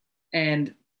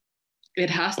 And it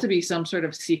has to be some sort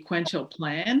of sequential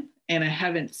plan. And I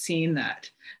haven't seen that,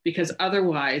 because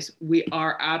otherwise we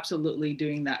are absolutely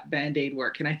doing that Band-Aid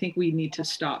work. And I think we need to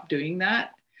stop doing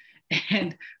that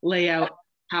and lay out,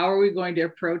 how are we going to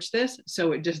approach this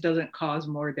so it just doesn't cause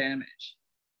more damage?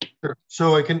 Sure.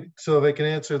 So if I can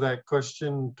answer that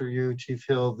question through you, Chief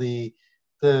Hill, the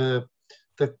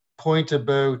point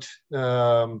about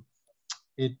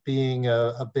it being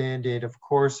a Band-Aid, of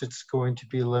course, it's going to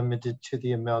be limited to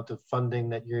the amount of funding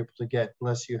that you're able to get,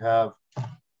 unless you have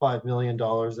 $5 million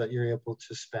that you're able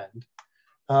to spend.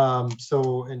 And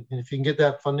if you can get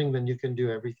that funding, then you can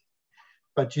do everything.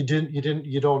 But you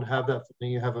don't have that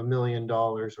funding. You have $1 million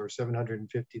or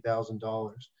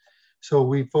 $750,000. So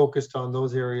we focused on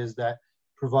those areas that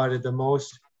provided the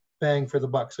most bang for the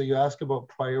buck. So you ask about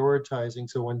prioritizing.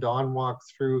 So when Don walked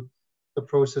through the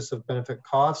process of benefit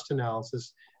cost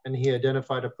analysis, and he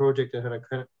identified a project that had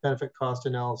a benefit cost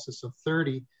analysis of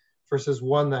 30 versus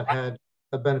one that had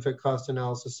a benefit cost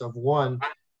analysis of 1,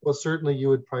 well, certainly you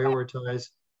would prioritize,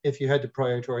 if you had to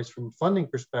prioritize from a funding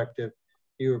perspective,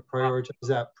 you would prioritize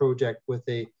that project with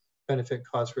a benefit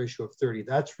cost ratio of 30.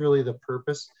 That's really the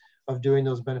purpose of doing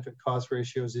those benefit cost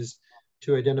ratios, is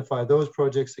to identify those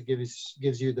projects that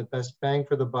gives you the best bang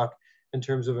for the buck in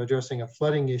terms of addressing a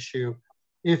flooding issue,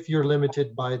 if you're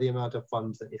limited by the amount of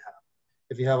funds that you have.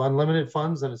 If you have unlimited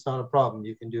funds, then it's not a problem.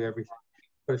 You can do everything.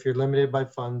 But if you're limited by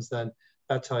funds, then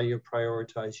that's how you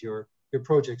prioritize your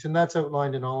projects. And that's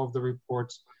outlined in all of the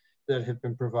reports that have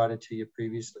been provided to you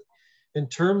previously. In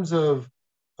terms of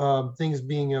things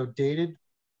being outdated.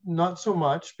 Not so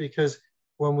much, because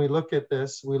when we look at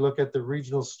this, we look at the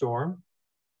regional storm.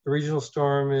 The regional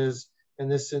storm is, in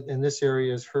this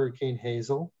area, is Hurricane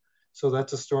Hazel. So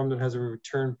that's a storm that has a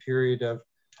return period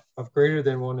of greater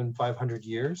than 1 in 500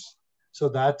 years. So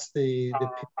that's the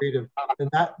period of, and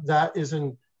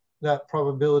that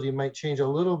probability might change a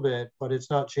little bit, but it's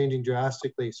not changing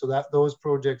drastically. So that those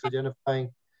projects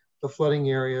identifying the flooding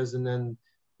areas and then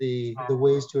the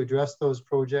ways to address those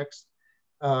projects,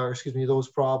 those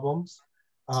problems,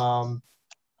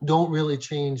 don't really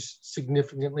change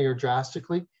significantly or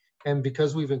drastically. And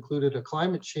because we've included a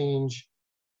climate change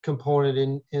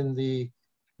component in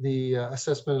the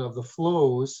assessment of the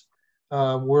flows,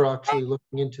 we're actually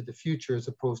looking into the future as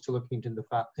opposed to looking into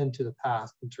the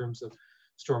past in terms of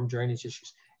storm drainage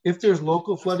issues. If there's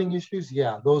local flooding issues,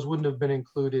 yeah, those wouldn't have been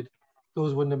included.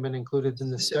 Those wouldn't have been included in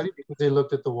the study because they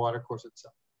looked at the watercourse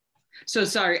itself. So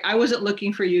sorry, I wasn't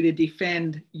looking for you to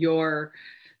defend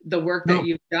the work that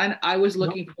you've done. I was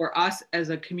looking for us as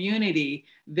a community.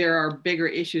 There are bigger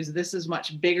issues. This is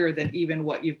much bigger than even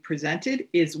what you've presented,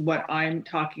 is what I'm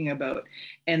talking about,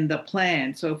 and the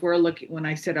plan. So if we're looking, when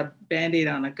I said a Band-Aid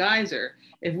on a geyser,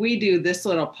 if we do this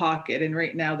little pocket, and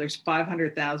right now there's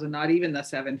 500,000, not even the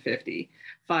 750,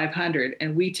 500,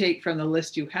 and we take from the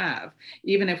list you have,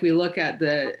 even if we look at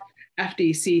the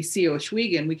FDC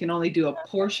Ohsweken, we can only do a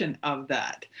portion of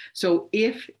that. So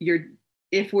if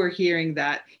we're hearing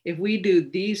that, if we do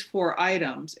these 4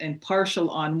 items and partial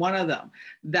on one of them,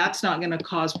 that's not going to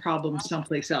cause problems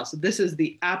someplace else. So this is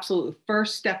the absolute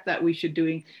first step that we should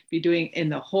be doing in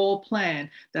the whole plan.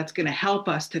 That's going to help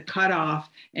us to cut off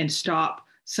and stop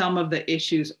some of the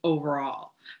issues overall.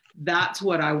 That's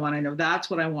what I want to know. That's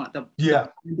what I want to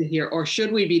hear. Or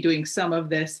should we be doing some of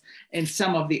this in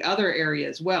some of the other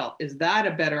areas? Well, is that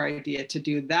a better idea to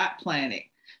do that planning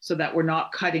so that we're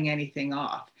not cutting anything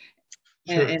off?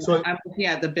 Sure. And so I'm looking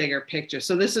at the bigger picture.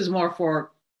 So this is more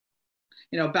for,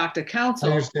 back to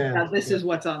council. This is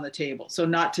what's on the table. So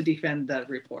not to defend the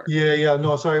report. Yeah.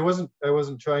 No, sorry. I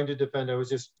wasn't trying to defend. I was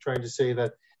just trying to say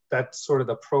that that's sort of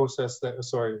the process I'm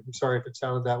sorry if it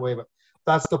sounded that way, but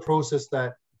that's the process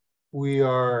that we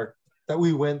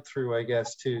went through, I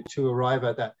guess, to arrive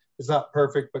at that. It's not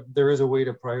perfect, but there is a way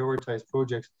to prioritize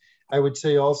projects. I would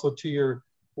say also to your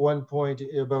one point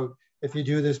about, if you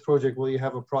do this project, will you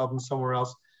have a problem somewhere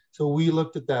else? So we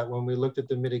looked at that when we looked at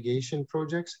the mitigation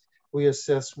projects. We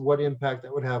assessed what impact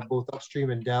that would have both upstream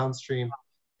and downstream.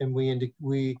 And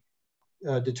we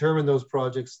determined those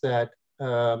projects that,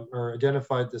 or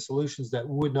identified the solutions that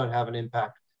would not have an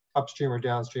impact upstream or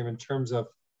downstream in terms of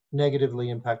negatively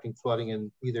impacting flooding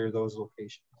in either of those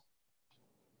locations.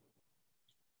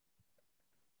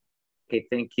 Okay,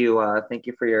 thank you. Thank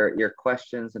you for your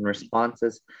questions and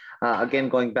responses. Again,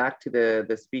 going back to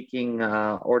the speaking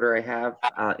order I have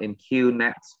in queue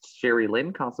next, Sherry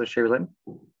Lynn, Councillor Sherry Lynn.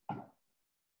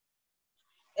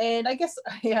 And I guess,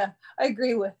 yeah, I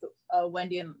agree with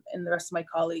Wendy and the rest of my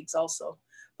colleagues also.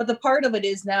 But the part of it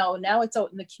is now it's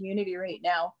out in the community right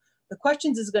now. The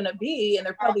questions is going to be, and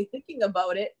they're probably thinking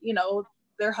about it,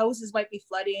 their houses might be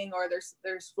flooding or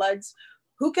there's floods.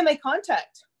 Who can they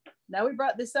contact? Now we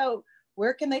brought this out.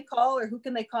 Where can they call or who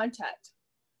can they contact?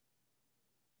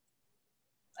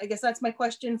 I guess that's my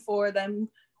question for them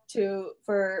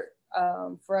for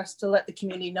us to let the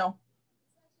community know.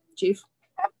 Chief.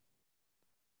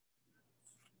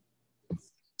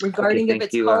 Regarding if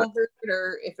it's culvert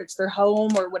or if it's their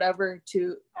home or whatever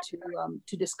to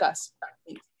discuss.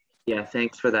 Yeah,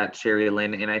 thanks for that, Sherry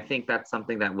Lynn. And I think that's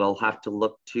something that we'll have to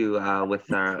look to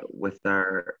with our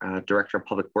Director of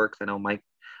Public Works. I know Mike,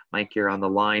 you're on the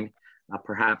line.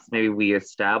 Perhaps maybe we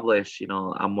establish,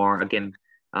 a more, again,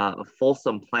 a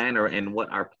fulsome plan and what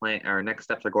our next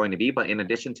steps are going to be. But in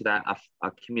addition to that,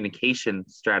 a communication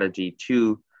strategy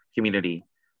to community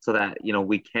so that,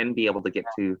 we can be able to get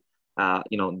to,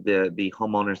 the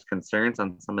homeowners' concerns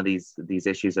on some of these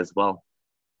issues as well.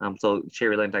 So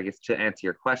Sherry Lynn, I guess to answer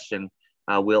your question,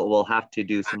 we'll have to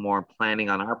do some more planning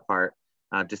on our part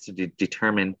just to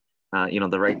determine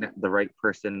the right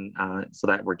person so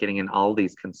that we're getting in all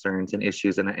these concerns and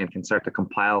issues and can start to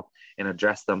compile and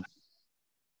address them.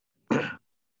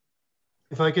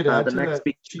 If I could add to that,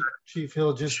 Chief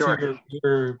Hill, just to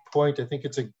your point, I think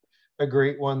it's a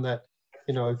great one that,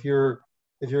 if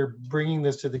you're bringing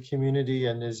this to the community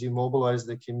and as you mobilize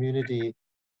the community,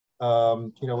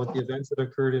 with the events that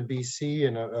occurred in BC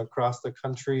and across the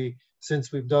country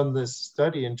since we've done this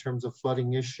study in terms of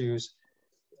flooding issues,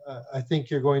 I think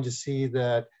you're going to see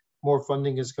that more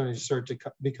funding is going to start to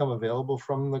become available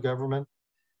from the government,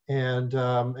 and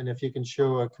if you can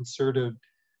show a concerted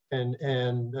and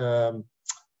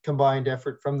combined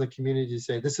effort from the community to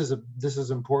say this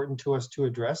is important to us to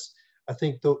address, I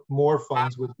think the more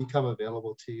funds would become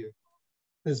available to you,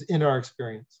 is in our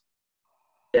experience.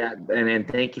 Yeah, and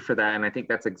thank you for that. And I think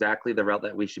that's exactly the route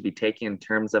that we should be taking in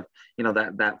terms of, you know,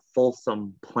 that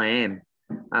fulsome plan,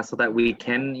 so that we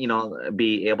can, you know,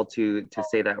 be able to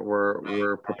say that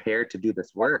we're prepared to do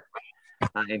this work,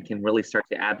 and can really start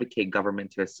to advocate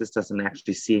government to assist us in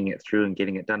actually seeing it through and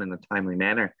getting it done in a timely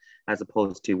manner, as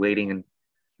opposed to waiting and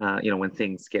you know, when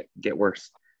things get worse.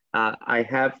 I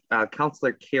have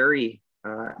Councillor Carey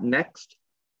next.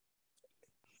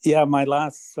 Yeah, my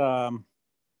last.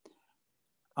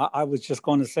 I was just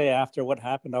going to say, after what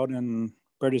happened out in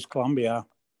British Columbia,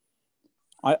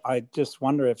 I just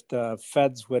wonder if the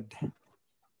feds would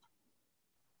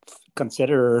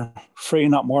consider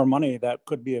freeing up more money that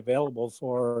could be available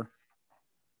for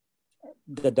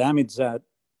the damage that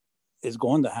is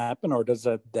going to happen, or does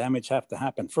the damage have to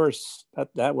happen first?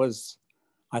 That was,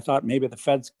 I thought maybe the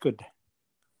feds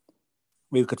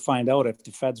we could find out if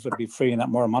the feds would be freeing up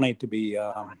more money to be,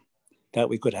 that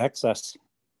we could access.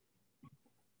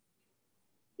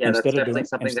 Yeah, that's definitely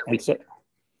something that we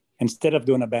instead of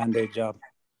doing a Band-Aid job.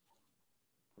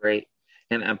 Great.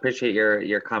 And I appreciate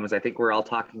your comments. I think we're all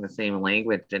talking the same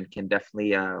language and can definitely,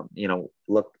 you know,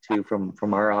 look to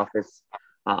from our office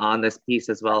on this piece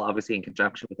as well, obviously in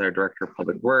conjunction with our Director of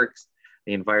Public Works,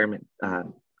 the Environment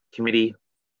Committee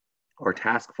or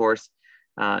Task Force,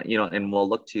 you know, and we'll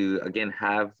look to, again,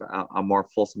 have a more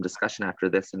fulsome discussion after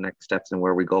this and next steps and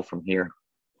where we go from here.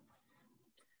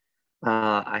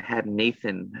 I had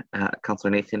Nathan,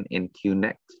 Councillor Nathan in queue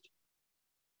next.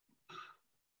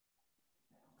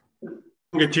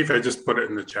 Okay, Chief, I just put it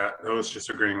in the chat. I was just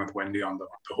agreeing with Wendy on the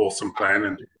wholesome plan,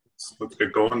 and let's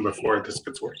get going before this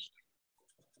gets worse.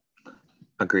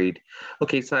 Agreed.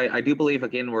 Okay, so I do believe,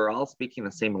 again, we're all speaking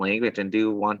the same language, and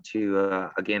do want to,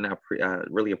 again,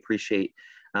 really appreciate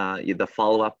the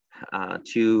follow-up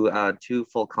to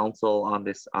full council on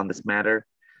this matter,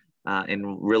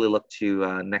 and really look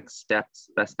to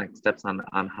best next steps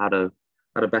on how to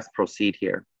best proceed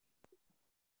here.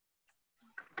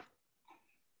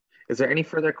 Is there any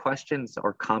further questions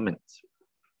or comments?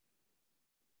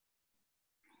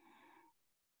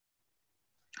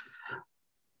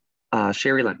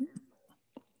 Sherry Lynn.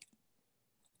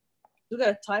 We got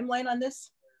a timeline on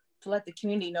this to let the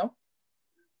community know?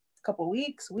 A couple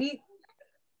weeks, week?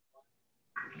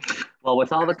 Well,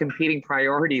 with all the competing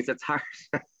priorities, it's hard.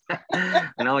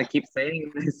 I know I keep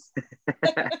saying this.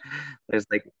 There's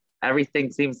like,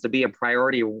 everything seems to be a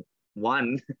priority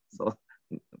one. So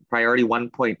priority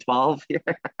 1.12 here.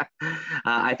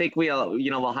 I think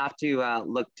we'll have to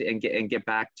look to and get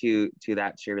back to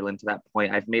that, Sherry Lynn, to that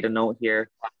point. I've made a note here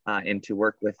and to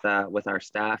work with our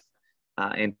staff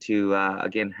and to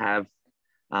again have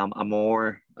a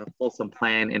more fulsome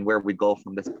plan and where we go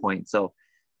from this point. So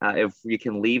if you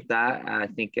can leave that, I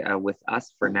think with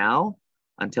us for now,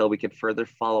 until we could further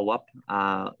follow up,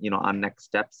 on next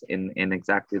steps in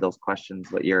exactly those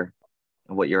questions what you're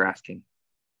asking.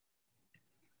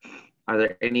 Are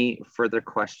there any further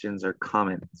questions or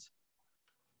comments?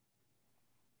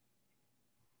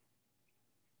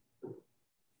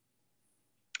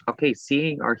 Okay,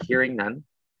 seeing or hearing none,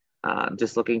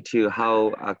 just looking to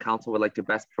how council would like to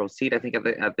best proceed. I think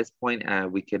at this point,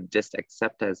 we could just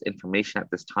accept as information at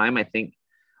this time, I think,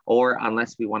 or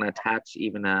unless we want to attach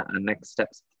even a next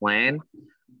steps plan.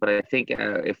 But I think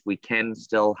if we can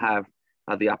still have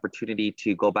the opportunity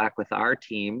to go back with our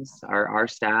teams, our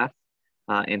staff,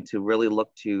 and to really look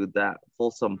to that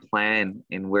fulsome plan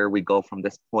and where we go from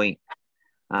this point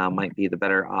might be the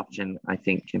better option, I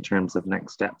think, in terms of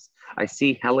next steps. I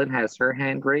see Helen has her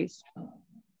hand raised.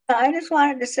 I just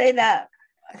wanted to say that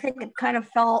I think it kind of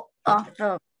fell off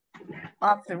the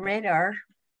radar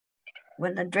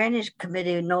when the Drainage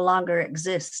Committee no longer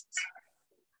exists.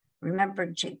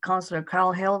 Remember, Councillor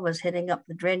Carl Hill was heading up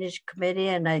the Drainage Committee,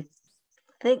 and I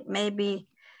think maybe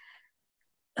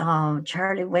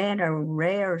Charlie Wayne or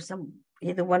Ray or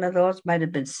either one of those might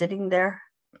have been sitting there.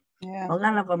 Yeah. Well,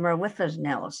 none of them are with us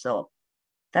now, so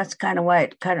that's kind of why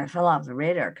it kind of fell off the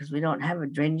radar, because we don't have a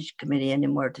Drainage Committee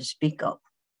anymore to speak of.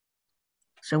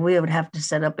 So we would have to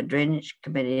set up a Drainage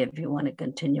Committee if you want to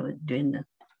continue with doing that.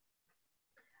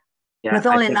 Yeah, with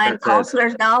only 9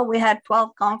 councillors now, we had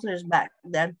 12 councillors back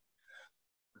then.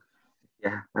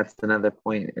 Yeah, that's another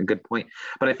point, a good point.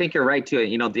 But I think you're right too.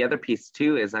 The other piece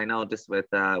too is, I know just with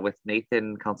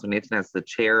Nathan, Councillor Nathan as the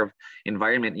chair of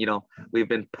environment, we've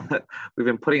been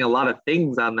putting a lot of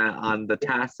things on the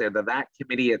task of that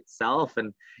committee itself,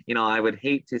 and I would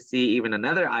hate to see even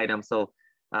another item. So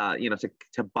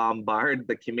to bombard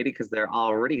the committee because they're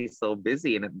already so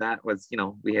busy. And that was,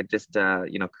 we had just,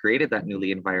 created that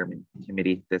newly environment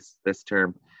committee this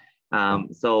term.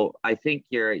 So I think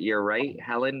you're right,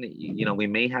 Helen. We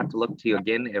may have to look to you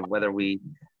again at whether we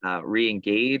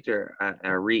re-engage or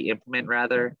re-implement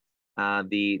rather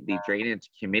the drainage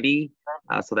committee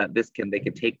so that they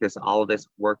could take all of this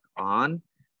work on,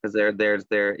 because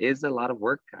there is a lot of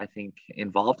work I think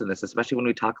involved in this, especially when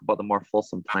we talk about the more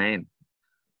fulsome plan.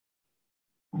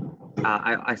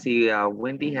 I see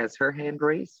Wendy has her hand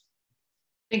raised.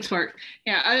 Thanks, Mark.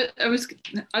 Yeah, I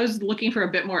was looking for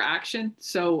a bit more action.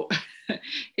 So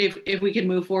if we can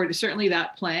move forward, certainly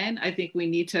that plan, I think we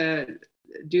need to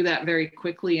do that very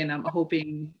quickly. And I'm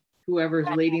hoping whoever's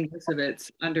leading this, if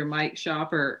it's under Mike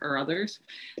Shop or others,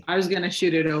 I was going to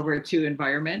shoot it over to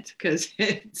environment because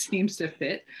it seems to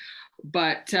fit.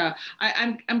 But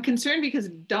I'm concerned because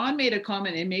Don made a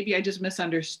comment, and maybe I just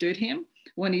misunderstood him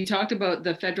when he talked about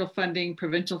the federal funding,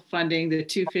 provincial funding, the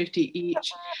 250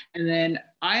 each. And then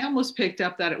I almost picked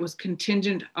up that it was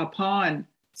contingent upon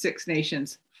Six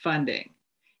Nations funding.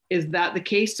 Is that the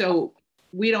case? So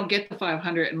we don't get the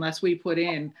 500 unless we put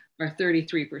in our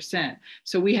 33%.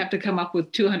 So we have to come up with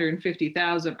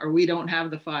 250,000 or we don't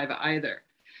have the 5 either.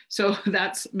 So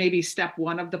that's maybe step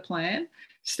 1 of the plan.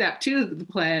 Step 2 of the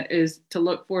plan is to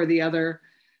look for the other,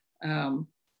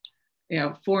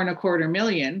 $4.25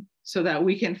 million so that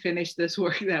we can finish this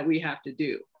work that we have to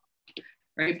do,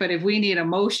 right? But if we need a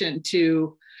motion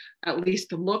to at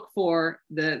least look for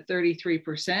the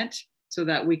 33% so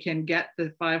that we can get the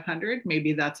 500,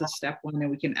 maybe that's a step 1 and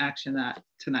we can action that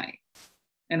tonight.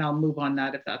 And I'll move on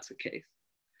that if that's the case.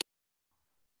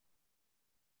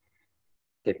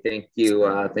 Okay, thank you.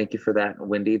 Thank you for that,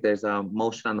 Wendy. There's a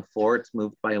motion on the floor. It's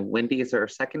moved by Wendy. Is there a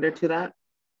seconder to that?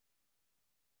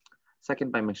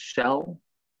 Second by Michelle.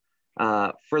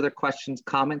 Further questions,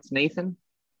 comments, Nathan?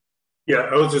 Yeah,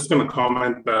 I was just going to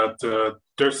comment that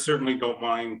there's certainly don't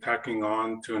mind tacking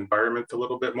on to environment a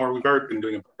little bit more. We've already been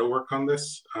doing a bit of work on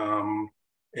this. I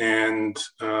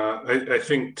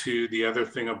think too, the other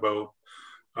thing about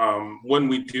when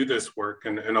we do this work,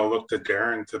 and I'll look to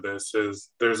Darren to this,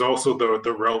 is there's also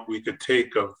the route we could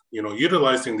take of,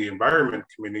 utilizing the environment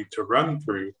committee to run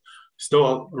through,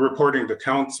 still reporting to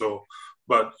council,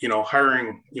 but,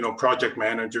 hiring, project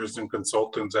managers and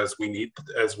consultants as we need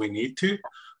to,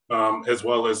 as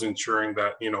well as ensuring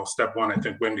that, step 1, I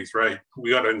think Wendy's right.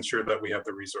 We got to ensure that we have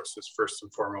the resources first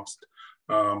and foremost.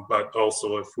 But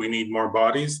also if we need more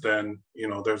bodies, then,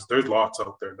 there's lots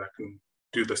out there that can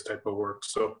do this type of work.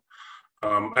 So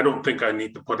I don't think I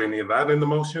need to put any of that in the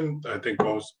motion. I think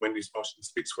Wendy's motion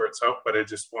speaks for itself, but I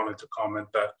just wanted to comment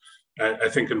that I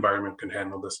think environment can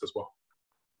handle this as well.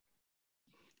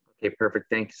 Okay, perfect.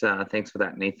 Thanks. Thanks for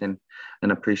that, Nathan,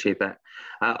 and appreciate that.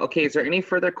 Okay, is there any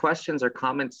further questions or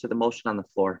comments to the motion on the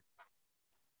floor?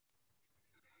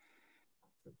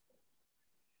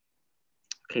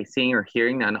 Okay, seeing or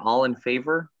hearing none, all in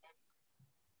favor?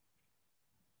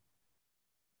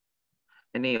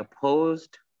 Any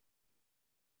opposed?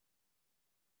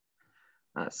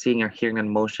 Seeing or hearing none,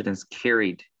 motion is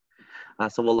carried.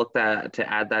 So we'll look to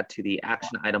add that to the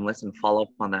action item list and follow up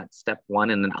on that step 1,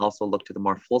 and then also look to the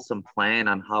more fulsome plan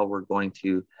on how we're going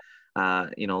to,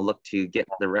 look to get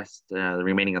the rest, the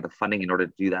remaining of the funding in order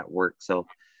to do that work. So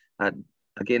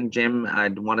again, Jim,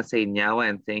 I'd want to say nyawa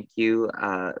and thank you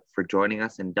for joining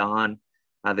us, and Dawn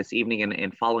this evening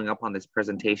and following up on this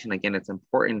presentation. Again, it's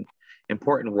important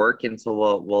work, and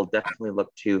so we'll definitely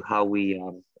look to how we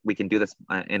can do this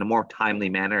in a more timely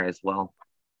manner as well.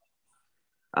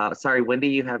 Sorry, Wendy,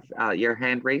 you have your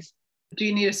hand raised. Do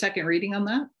you need a second reading on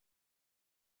that?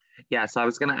 Yeah, so I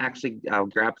was going to actually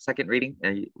grab second reading.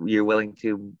 You're willing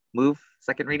to move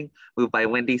second reading? Moved by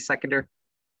Wendy, seconder.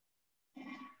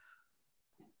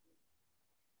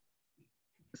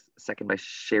 Second by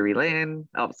Sherry Lynn.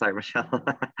 Oh, sorry, Michelle.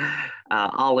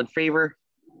 All in favor?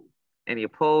 Any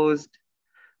opposed?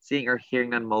 Seeing or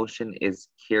hearing none, motion is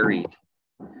carried.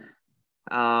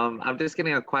 I'm just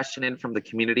getting a question in from the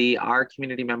community. Are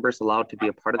community members allowed to be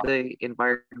a part of the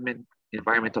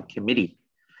environmental committee?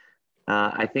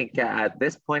 I think at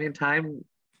this point in time,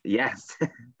 yes.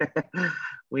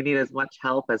 We need as much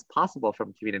help as possible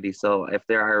from community. So if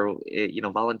there are,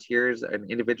 volunteers and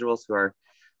individuals who are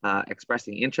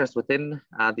expressing interest within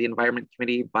the environment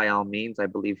committee, by all means, I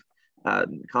believe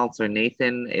Councillor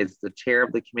Nathan is the chair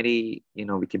of the committee.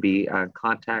 We could be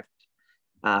contact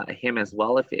him as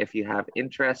well if you have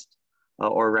interest,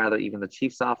 or rather even the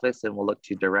chief's office, and we'll look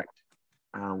to direct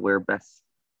where best.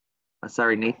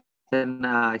 Sorry, Nathan,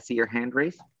 I see your hand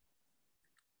raised.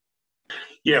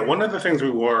 Yeah, one of the things we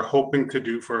were hoping to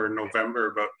do for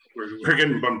November, but we're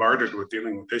getting bombarded with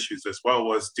dealing with issues as well,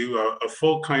 was do a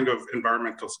full kind of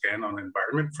environmental scan on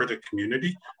environment for the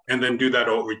community, and then do that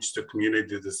outreach to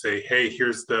community to say, hey,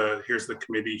 here's the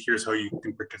committee, here's how you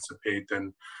can participate,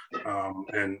 and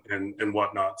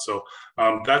whatnot. So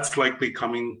that's likely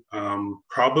coming,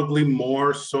 probably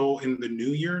more so in the new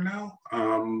year now.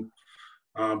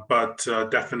 But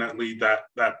definitely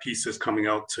that piece is coming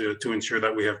out to ensure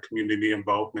that we have community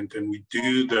involvement, and we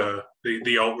do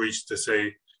the outreach to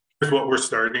say, here's what we're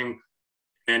starting,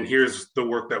 and here's the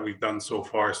work that we've done so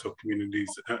far, so communities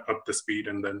up to speed,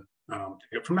 and then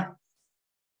take it from there.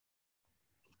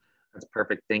 That's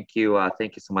perfect. Thank you.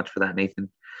 Thank you so much for that,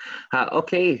 Nathan.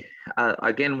 Okay.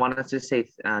 Again, wanted to say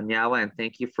Nyawa, and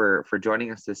thank you for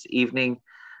joining us this evening.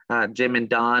 Jim and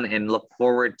Don, and look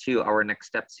forward to our next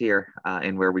steps here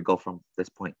and where we go from this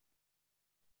point.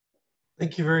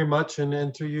 Thank you very much,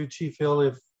 and through you, Chief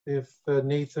Hill, if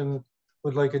Nathan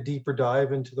would like a deeper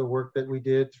dive into the work that we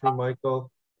did through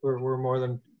Michael, we're more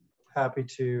than happy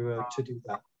to do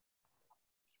that.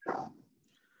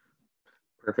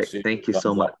 Perfect. Thank you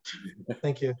so much.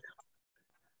 Thank you.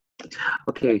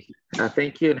 Okay.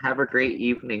 Thank you, and have a great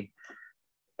evening.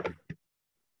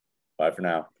 Bye for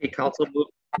now. Okay, Council,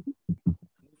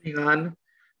 moving on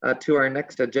to our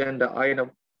next agenda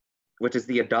item, which is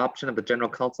the adoption of the General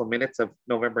Council minutes of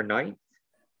November 9th.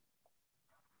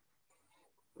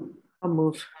 I'll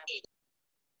move.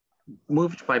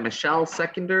 Moved by Michelle,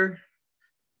 second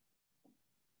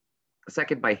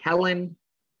by Helen.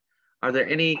 Are there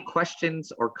any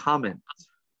questions or comments?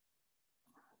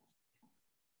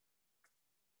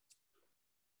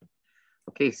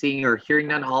 Okay, seeing or hearing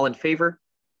none, all in favor?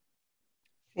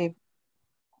 Okay.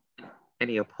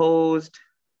 Any opposed?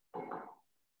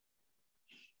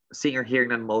 Seeing or hearing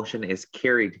none, motion is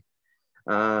carried.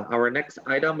 Our next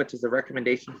item, which is a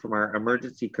recommendation from our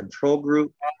emergency control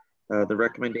group. The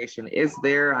recommendation is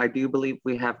there. I do believe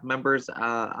we have members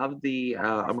of the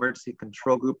emergency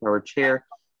control group, our chair,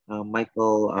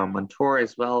 Michael Montour,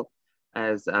 as well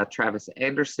as Travis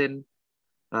Anderson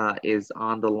is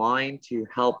on the line to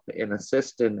help and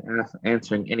assist in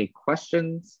answering any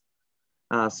questions.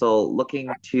 So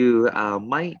looking to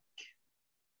Mike.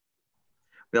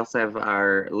 We also have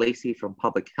our Lacey from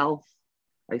Public Health,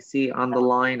 I see on the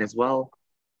line as well.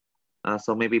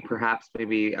 So perhaps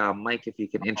Mike, if you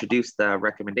can introduce the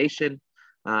recommendation,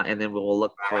 and then we'll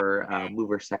look for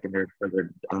mover seconder for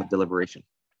further deliberation.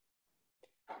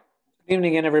 Good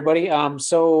evening again, everybody.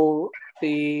 So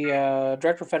the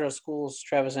Director of Federal Schools,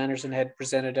 Travis Anderson, had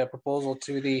presented a proposal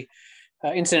to the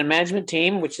incident management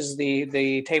team, which is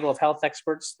the table of health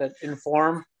experts that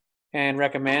inform and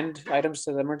recommend items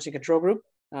to the emergency control group.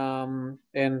 I'll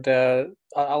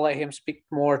let him speak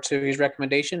more to his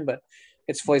recommendation, but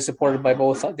it's fully supported by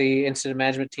both the incident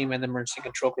management team and the emergency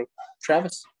control group.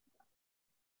 Travis?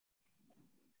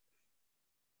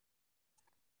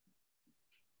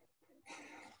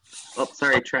 Oh,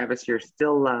 sorry, Travis, you're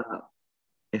still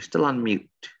on mute.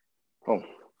 Oh,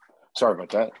 sorry about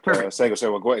that.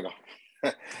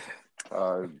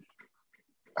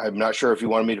 I'm not sure if you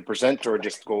wanted me to present or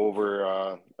just go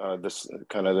over this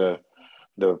kind of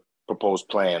the proposed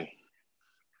plan.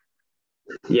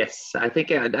 Yes, I think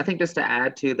just to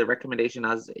add to the recommendation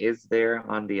as is there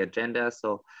on the agenda.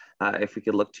 So if we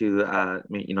could look to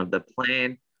the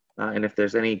plan, and if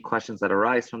there's any questions that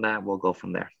arise from that, we'll go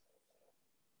from there.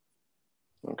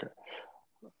 Okay.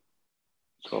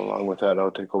 So along with that, I'll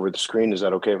take over the screen. Is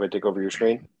that okay if I take over your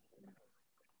screen?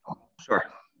 Sure.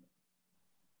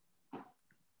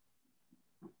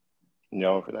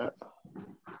 No for that.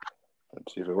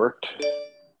 Let's see if it worked.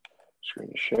 Screen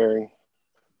is sharing.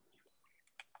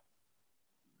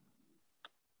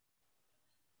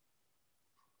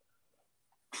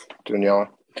 Tunyawa.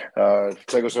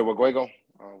 Tego sa wagwego.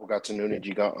 Wagatanuni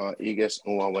jiga iges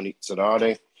uwawani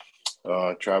sanade.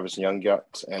 Travis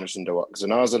Youngyat, Anderson Dawak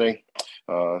Zanazade.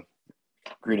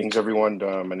 Greetings, everyone.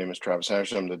 My name is Travis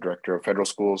Anderson. I'm the Director of Federal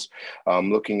Schools.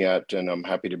 I'm looking at, and I'm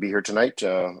happy to be here tonight.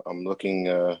 I'm looking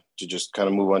to just kind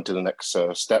of move on to the next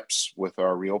steps with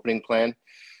our reopening plan.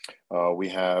 We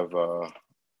have, oh,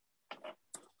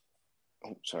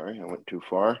 sorry, I went too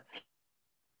far.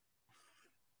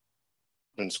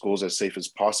 In schools as safe as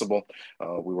possible.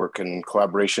 We work in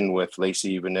collaboration with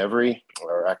Lacey Benevry,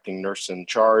 our acting nurse in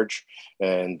charge,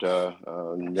 and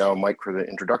now Mike for the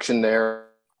introduction there.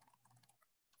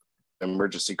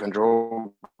 Emergency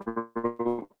control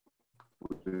group.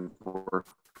 We work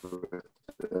with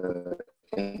the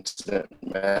incident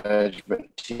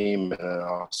management team and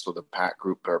also the PAC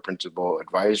group, our principal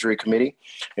advisory committee,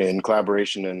 in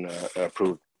collaboration and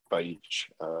approved by each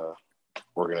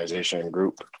organization and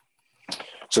group.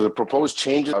 So the proposed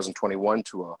changes 2021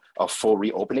 to a full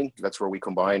reopening. That's where we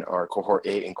combine our cohort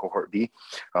A and cohort B,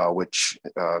 which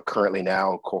currently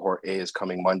now cohort A is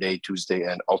coming Monday, Tuesday,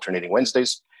 and alternating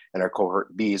Wednesdays. And our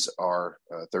cohort Bs are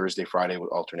Thursday, Friday with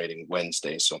alternating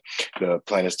Wednesdays. So the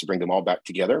plan is to bring them all back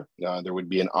together. There would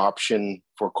be an option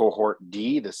for cohort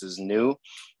D. This is new.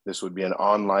 This would be an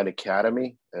online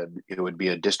academy. It would be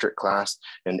a district class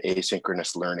and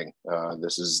asynchronous learning.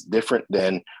 This is different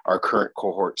than our current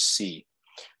cohort C.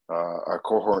 Our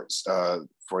cohorts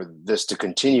for this to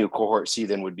continue, cohort C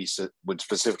then would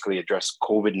specifically address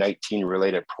COVID-19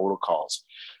 related protocols.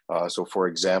 So for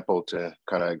example, to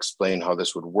kind of explain how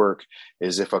this would work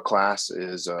is if a class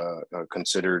is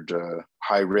considered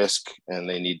high risk and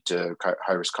they need to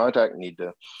high risk contact, need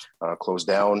to close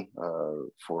down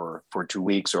for 2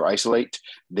 weeks or isolate,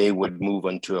 they would move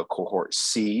into a cohort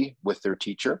C with their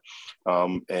teacher.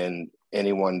 And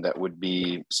anyone that would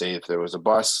be, say, if there was a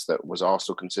bus that was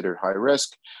also considered high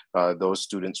risk, those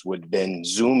students would then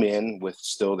Zoom in with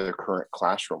still their current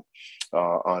classroom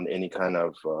on any kind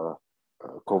of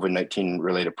COVID-19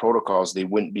 related protocols. They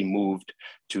wouldn't be moved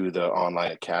to the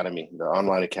online academy. The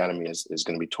online academy is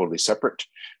going to be totally separate.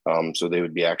 So they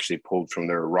would be actually pulled from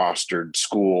their rostered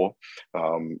school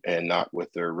and not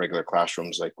with their regular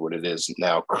classrooms like what it is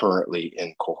now currently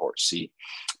in cohort C.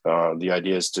 The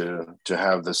idea is to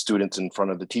have the students in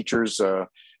front of the teachers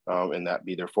and that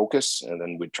be their focus. And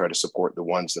then we try to support the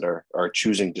ones that are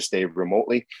choosing to stay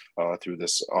remotely through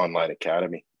this online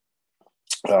academy.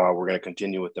 We're going to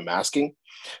continue with the masking.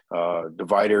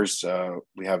 Dividers,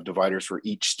 we have dividers for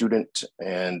each student,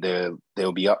 and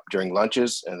they'll be up during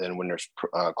lunches. And then when there's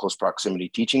close proximity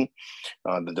teaching,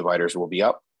 the dividers will be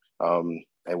up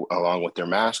along with their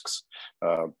masks.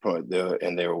 And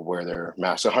they will wear their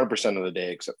masks 100% of the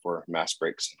day except for mask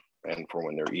breaks and for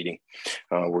when they're eating.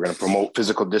 We're going to promote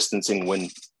physical distancing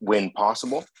when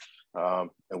possible. And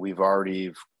we've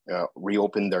already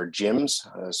reopened their gyms.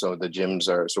 So the gyms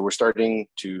so we're starting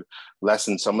to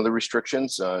lessen some of the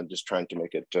restrictions, just trying to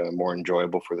make it more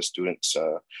enjoyable for the students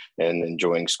and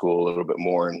enjoying school a little bit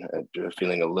more and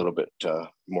feeling a little bit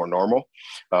more normal.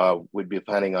 We'd be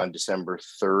planning on December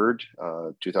 3rd,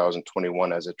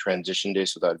 2021 as a transition day.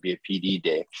 So that'd be a PD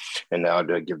day. And now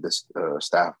to give this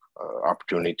staff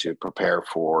opportunity to prepare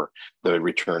for the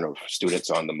return of students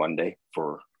on the Monday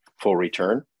for full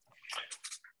return.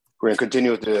 We're going to continue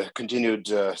with the continued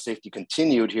safety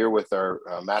continued here with our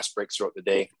mask breaks throughout the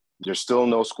day. There's still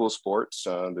no school sports.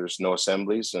 There's no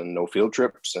assemblies and no field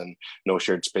trips and no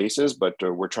shared spaces, but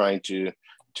we're trying to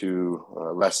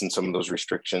lessen some of those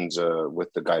restrictions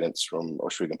with the guidance from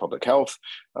Oswego Public Health.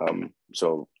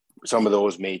 So some of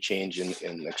those may change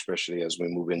in especially as we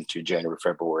move into January,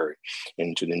 February,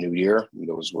 into the new year.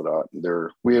 Those would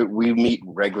we meet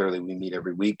regularly. We meet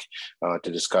every week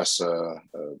to discuss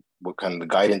what kind of the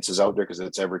guidance is out there because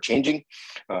it's ever changing,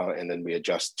 and then we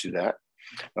adjust to that.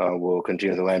 We'll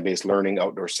continue the land-based learning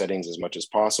outdoor settings as much as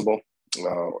possible.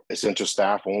 Essential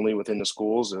staff only within the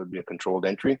schools. It would be a controlled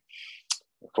entry.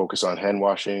 Focus on hand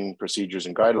washing procedures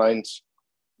and guidelines.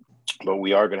 But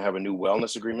we are going to have a new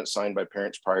wellness agreement signed by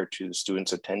parents prior to the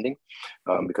students attending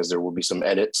because there will be some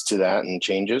edits to that and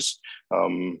changes.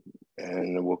 And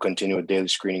we'll continue with daily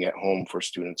screening at home for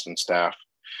students and staff.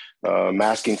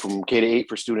 Masking from K to 8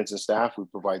 for students and staff. We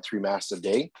provide 3 masks a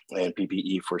day and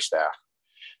PPE for staff.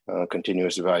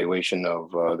 Continuous evaluation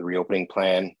of the reopening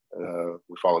plan.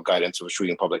 We follow guidance of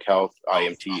Oswego Public Health,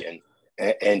 IMT,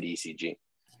 and ECG.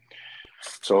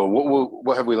 So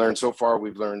what have we learned so far?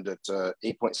 We've learned that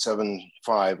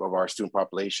 8.75 of our student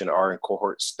population are in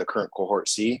cohorts, the current cohort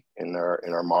C in our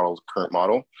current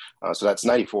model. So that's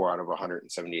 94 out of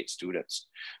 178 students.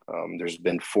 There's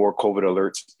been 4 COVID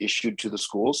alerts issued to the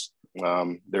schools.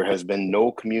 There has been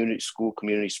no school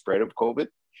community spread of COVID,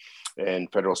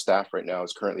 and federal staff right now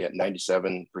is currently at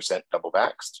 97% double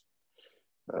vaxxed.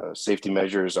 Safety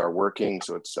measures are working,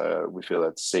 so it's we feel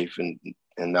that's safe,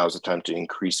 and now's the time to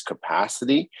increase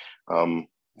capacity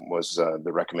was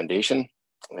the recommendation,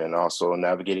 and also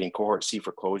navigating cohort C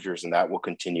for closures, and that will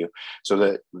continue. So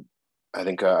that I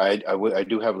think I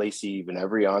do have Lacey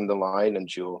Benevry on the line, and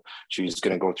she's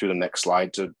going to go through the next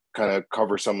slide to kind of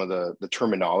cover some of the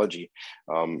terminology,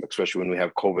 especially when we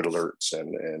have COVID alerts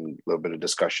and a little bit of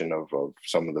discussion of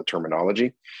some of the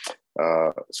terminology.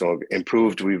 So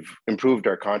we've improved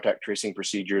our contact tracing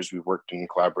procedures. We've worked in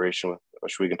collaboration with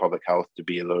Oswego Public Health to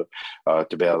be able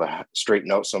to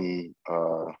straighten out some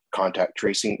contact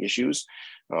tracing issues,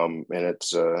 and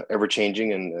it's ever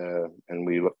changing, and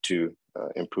we look to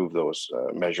improve those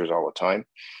measures all the time.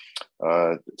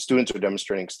 Students are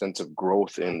demonstrating extensive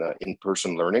growth in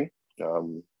in-person learning.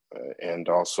 and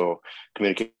also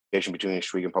communication between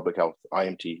Shawinigan Public Health,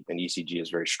 IMT, and ECG is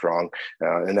very strong,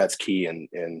 and that's key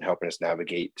in helping us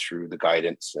navigate through the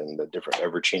guidance and the different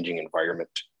ever-changing environment.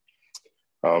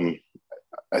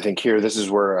 I think here, this is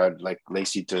where I'd like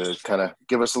Lacey to kind of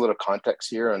give us a little context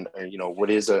here on, you know,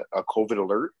 what is a COVID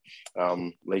alert.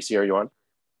 Lacey, are you on?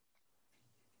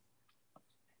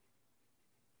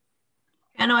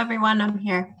 Hello, everyone. I'm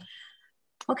here.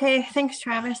 Okay, thanks,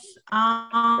 Travis.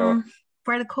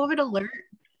 For the COVID alert,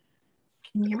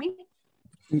 can you hear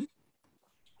me?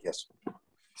 Yes.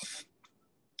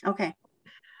 Okay.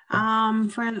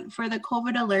 For the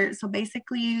COVID alert, so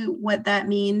basically what that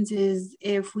means is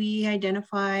if we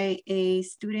identify a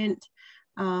student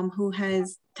who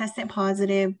has tested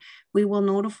positive, we will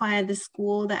notify the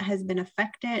school that has been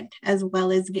affected, as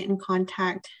well as get in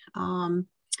contact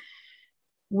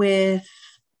with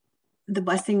the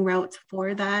busing routes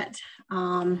for that.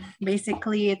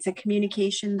 Basically, it's a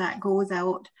communication that goes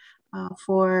out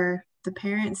for the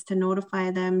parents to notify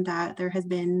them that there has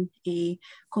been a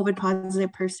COVID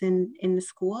positive person in the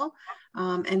school,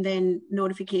 and then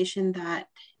notification that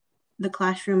the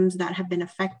classrooms that have been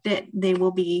affected, they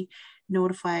will be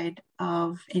notified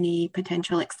of any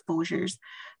potential exposures.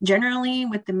 Generally,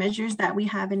 with the measures that we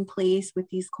have in place with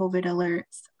these COVID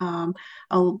alerts,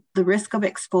 the risk of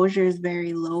exposure is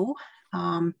very low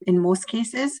in most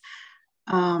cases.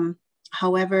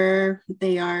 However,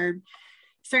 they are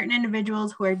certain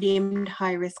individuals who are deemed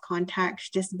high-risk contacts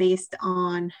just based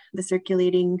on the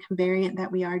circulating variant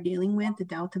that we are dealing with, the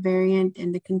Delta variant,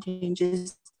 and the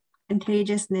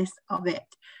contagiousness of it.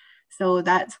 So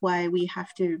that's why we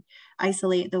have to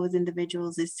isolate those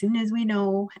individuals as soon as we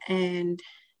know. And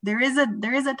there is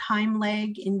a time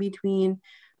lag in between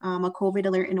a COVID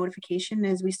alert and notification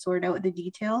as we sort out the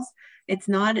details. It's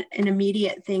not an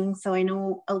immediate thing. So I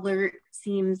know alert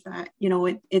seems that, you know,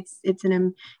 it's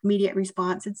an immediate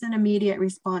response. It's an immediate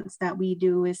response that we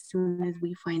do as soon as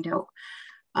we find out.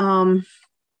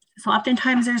 So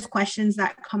oftentimes there's questions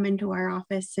that come into our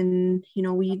office, and, you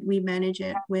know, we manage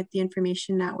it with the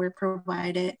information that we're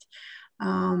provided.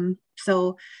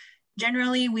 So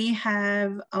generally we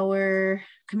have our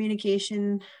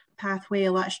communication pathway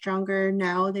a lot stronger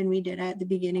now than we did at the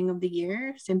beginning of the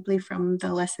year, simply from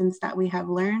the lessons that we have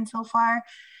learned so far.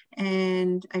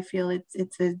 And I feel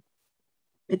it's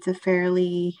a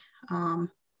fairly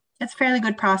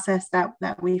good process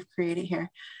that we've created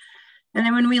here. And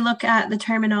then when we look at the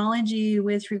terminology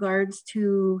with regards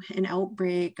to an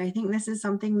outbreak, I think this is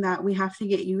something that we have to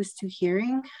get used to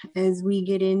hearing as we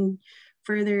get in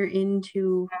further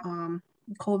into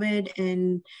COVID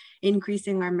and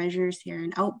increasing our measures here.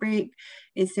 An outbreak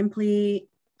is simply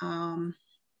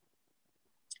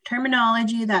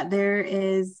terminology that there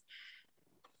is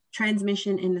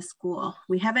transmission in the school.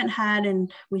 We haven't had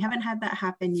that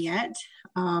happen yet,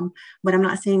 but I'm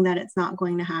not saying that it's not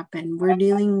going to happen. We're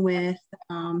dealing with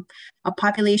a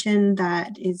population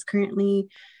that is currently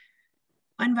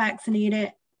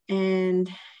unvaccinated, and,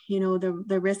 you know,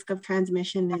 the risk of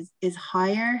transmission is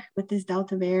higher with this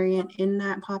Delta variant in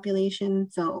that population.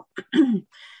 So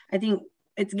I think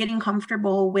it's getting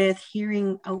comfortable with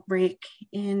hearing outbreak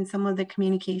in some of the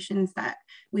communications that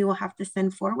we will have to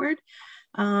send forward.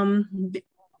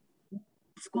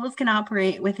 Schools can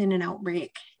operate within an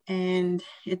outbreak, and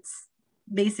it's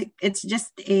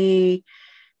just a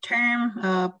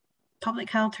term, public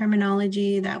health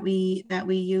terminology that we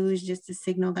use just to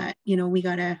signal that, you know, we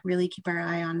gotta really keep our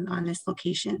eye on this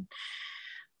location.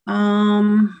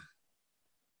 The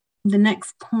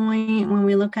next point, when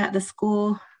we look at the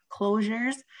school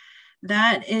closures,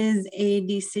 that is a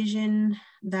decision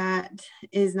that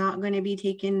is not going to be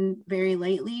taken very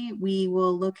lightly. We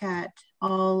will look at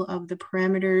all of the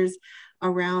parameters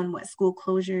around what school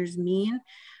closures mean.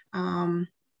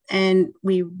 And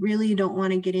we really don't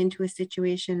want to get into a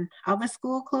situation of a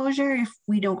school closure if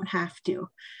we don't have to.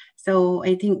 So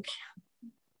I think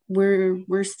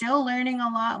we're still learning a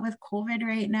lot with COVID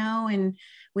right now, and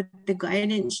with the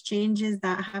guidance changes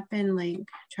that happen, like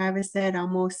Travis said,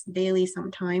 almost daily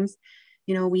sometimes.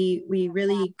 You know, we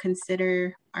really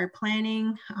consider our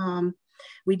planning.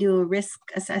 We do a risk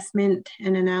assessment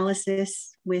and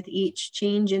analysis with each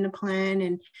change in the plan,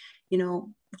 and, you know,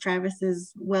 Travis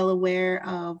is well aware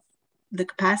of the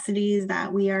capacities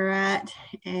that we are at,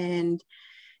 and,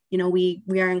 you know, we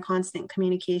are in constant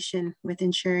communication with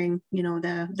ensuring, you know,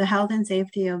 the health and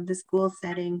safety of the school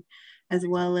setting, as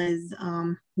well as,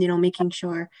 you know, making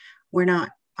sure we're not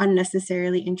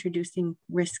unnecessarily introducing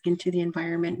risk into the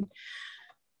environment.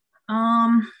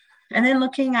 And then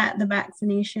looking at the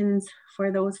vaccinations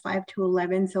for those 5 to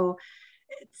 11. So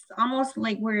it's almost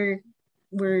like we're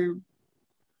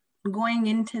going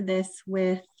into this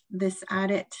with this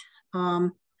added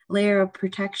layer of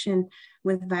protection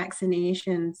with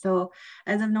vaccination. So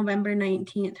as of November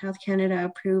 19th, Health Canada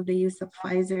approved the use of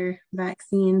Pfizer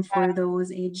vaccine for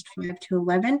those aged 5 to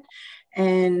 11.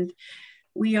 And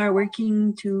we are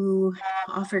working to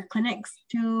offer clinics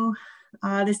to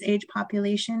this age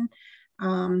population.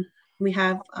 We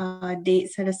have a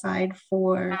date set aside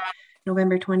for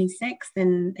November 26th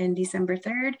and December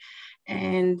 3rd.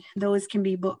 And those can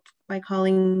be booked by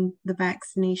calling the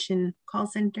vaccination call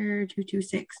center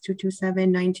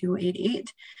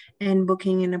 226-227-9288 and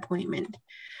booking an appointment.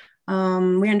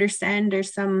 We understand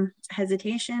there's some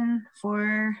hesitation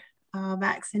for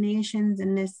vaccinations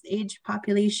in this age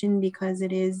population because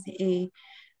it is a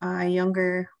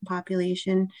younger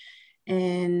population,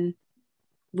 and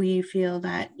we feel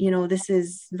that, you know, this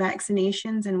is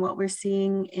vaccinations and what we're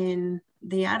seeing in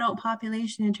the adult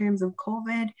population in terms of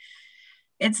COVID,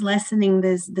 it's lessening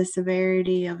the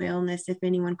severity of illness if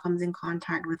anyone comes in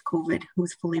contact with COVID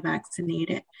who's fully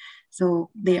vaccinated. So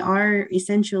they are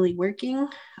essentially working.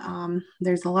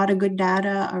 There's a lot of good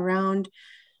data around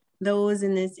those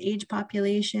in this age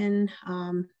population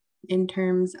in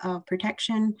terms of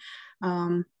protection.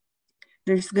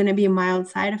 There's going to be mild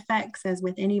side effects as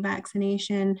with any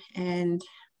vaccination. And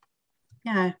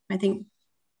yeah, I think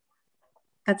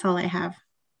that's all I have.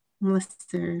 Unless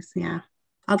there's, yeah.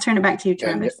 I'll turn it back to you,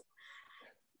 Travis.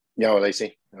 Yeah, well,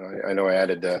 Lacey, I know I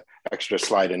added the extra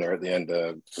slide in there at the end,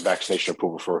 vaccination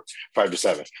approval for 5 to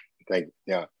 7.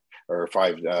 Or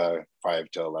 5 to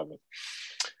 11.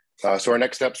 So our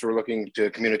next steps, we're looking to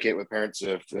communicate with parents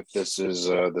if this is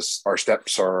our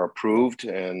steps are approved,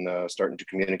 and starting to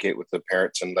communicate with the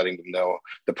parents and letting them know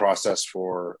the process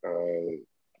for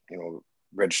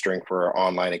registering for our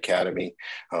online academy.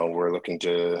 We're looking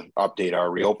to update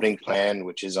our reopening plan,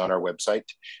 which is on our website,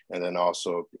 and then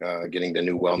also getting the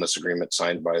new wellness agreement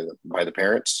signed by the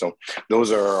parents. So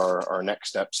those are our next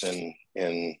steps in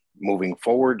moving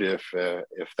forward if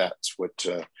that's what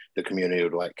the community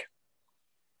would like.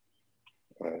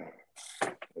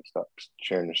 Let's stop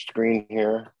sharing the screen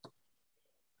here.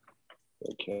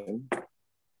 Okay.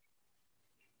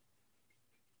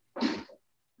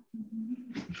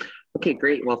 Okay,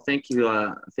 great. Well, thank you,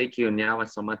 Nyawa,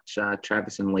 so much,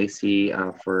 Travis and Lacey,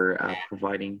 for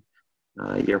providing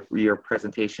your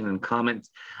presentation and comments.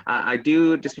 I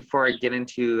do, just before I get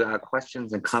into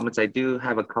questions and comments, I do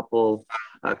have a couple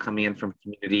coming in from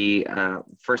community.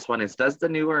 First one is, does the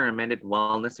new or amended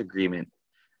wellness agreement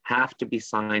have to be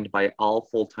signed by all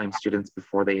full-time students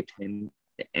before they attend?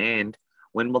 And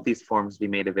when will these forms be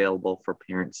made available for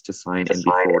parents to sign and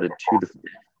be forwarded to the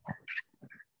students?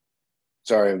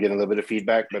 Sorry, I'm getting a little bit of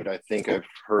feedback, but I think I've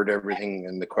heard everything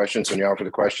in the question. So now for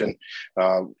the question,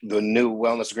 the new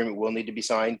wellness agreement will need to be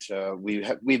signed.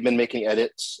 We've been making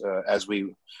edits as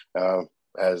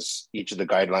each of the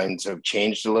guidelines have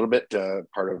changed a little bit.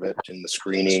 Part of it in the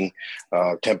screening,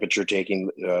 temperature taking,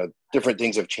 different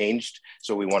things have changed.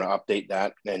 So we want to update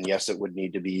that. And yes, it would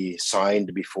need to be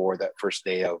signed before that first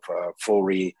day of full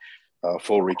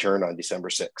return on December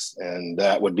 6th. And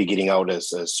that would be getting out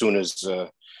as soon as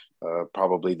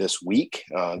probably this week,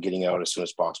 getting out as soon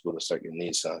as possible to start getting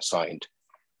these signed.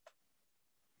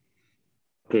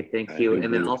 Okay, thank you.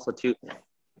 And then also too,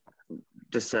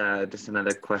 just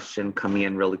another question coming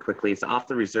in really quickly. Is off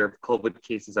the reserve COVID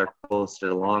cases are posted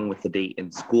along with the date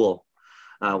in school.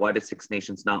 Why does Six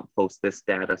Nations not post this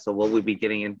data? So what we'll be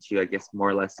getting into, I guess, more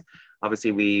or less,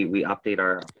 obviously we update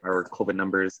our COVID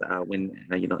numbers when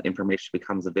information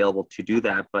becomes available to do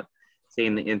that. But say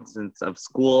in the instance of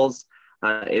schools,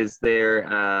 is there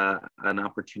an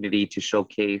opportunity to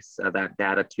showcase that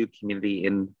data to community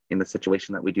in the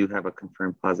situation that we do have a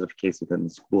confirmed positive case within the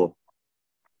school?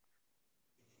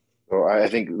 So I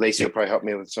think Lacey will probably help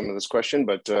me with some of this question,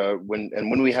 but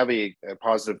when we have a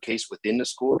positive case within the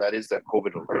school, that is that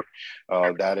COVID alert.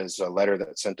 That is a letter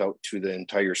that's sent out to the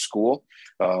entire school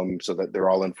so that they're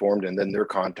all informed, and then they're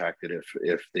contacted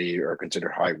if they are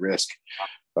considered high risk.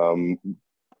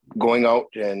 Going out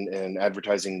and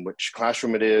advertising which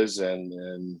classroom it is,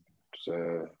 and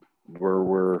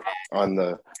we're on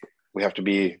the. We have to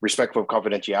be respectful of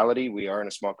confidentiality. We are in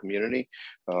a small community.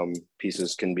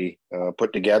 Pieces can be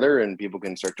put together and people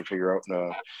can start to figure out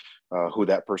who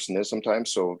that person is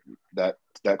sometimes. So that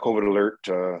COVID alert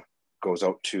goes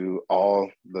out to all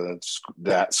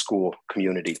that school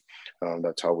community.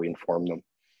 That's how we inform them.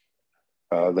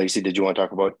 Lacey, did you want to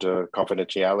talk about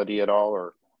confidentiality at all,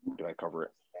 or did I cover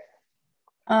it?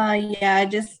 Yeah,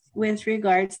 just with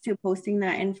regards to posting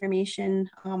that information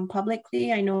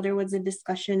publicly, I know there was a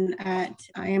discussion at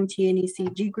IMT and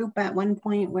ECG group at one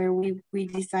point where we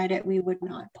decided we would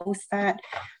not post that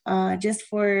just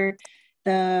for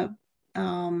the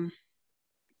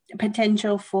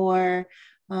potential for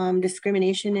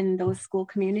discrimination in those school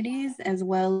communities, as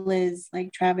well as,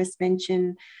 like Travis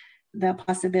mentioned, the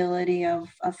possibility of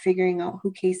figuring out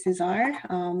who cases are.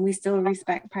 We still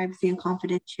respect privacy and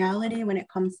confidentiality when it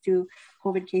comes to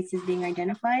COVID cases being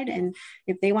identified. And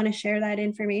if they want to share that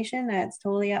information, that's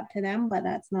totally up to them, but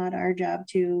that's not our job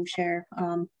to share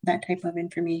that type of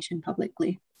information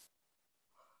publicly.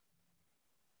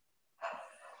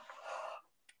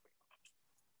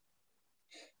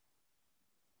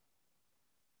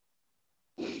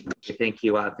 Thank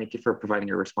you. Thank you for providing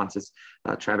your responses,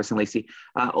 Travis and Lacey.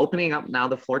 Opening up now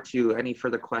the floor to any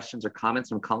further questions or comments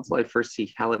from council. I first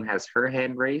see Helen has her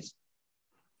hand raised.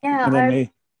 Yeah,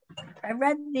 I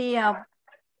read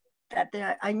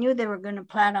I knew they were going to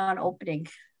plan on opening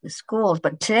the schools,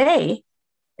 but today,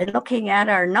 in looking at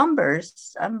our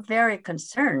numbers, I'm very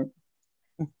concerned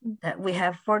that we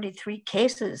have 43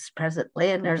 cases presently,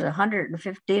 and there's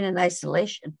 115 in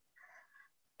isolation.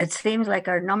 It seems like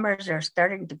our numbers are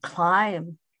starting to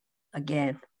climb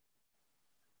again.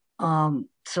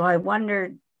 So I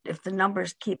wondered if the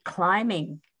numbers keep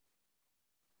climbing,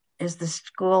 is the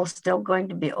school still going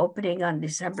to be opening on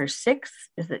December 6th?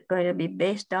 Is it going to be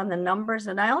based on the numbers?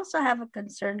 And I also have a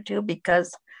concern too,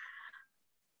 because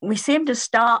we seem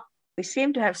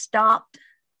to have stopped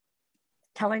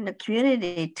telling the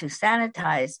community to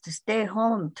sanitize, to stay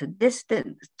home, to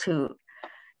distance, to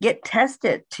get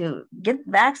tested, to get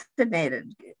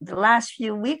vaccinated. The last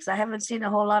few weeks, I haven't seen a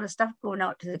whole lot of stuff going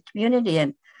out to the community.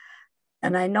 And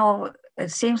I know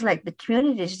it seems like the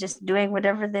community is just doing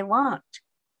whatever they want.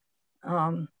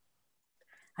 I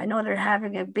know they're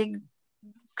having a big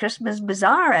Christmas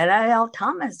bazaar at IL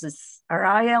Thomas's or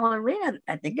IL Arena.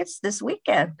 I think it's this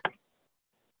weekend.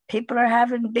 People are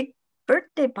having big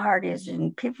birthday parties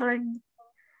and people are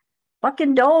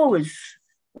bucking doors.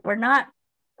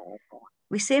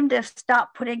 We seem to have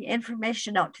stopped putting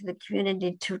information out to the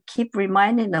community to keep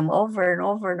reminding them over and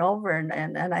over and over.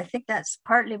 And I think that's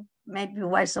partly maybe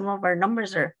why some of our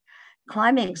numbers are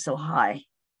climbing so high.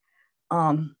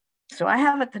 So I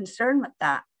have a concern with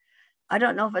that. I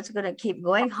don't know if it's going to keep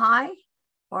going high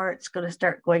or it's going to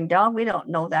start going down. We don't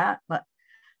know that, but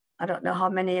I don't know how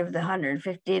many of the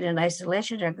 115 in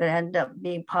isolation are going to end up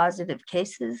being positive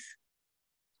cases.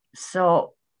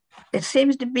 So it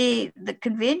seems to be the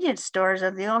convenience stores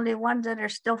are the only ones that are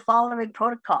still following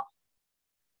protocol,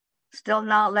 still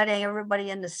not letting everybody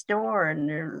in the store, and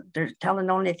they're telling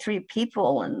only 3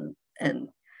 people,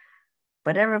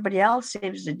 but everybody else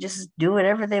seems to just do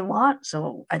whatever they want.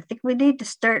 So I think we need to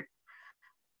start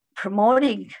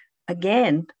promoting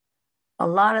again a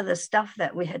lot of the stuff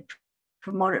that we had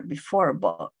promoted before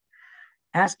about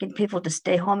asking people to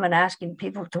stay home and asking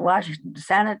people to wash and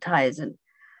sanitize. And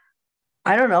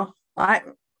I don't know.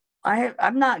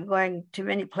 I'm not going to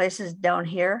many places down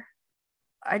here.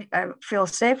 I feel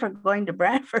safer going to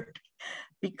Brantford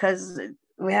because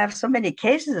we have so many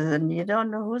cases and you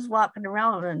don't know who's walking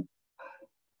around.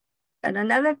 And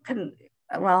another,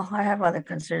 I have other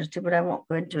concerns too, but I won't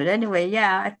go into it. Anyway,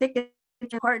 yeah, I think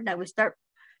it's important that we start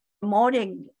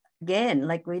promoting again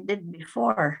like we did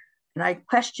before. And I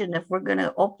question if we're going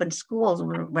to open schools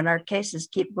when our cases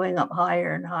keep going up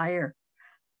higher and higher.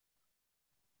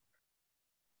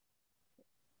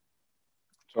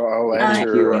 So I'll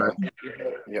answer.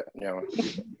 Yeah.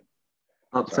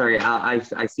 Oh, sorry.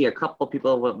 I see a couple of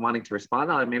people wanting to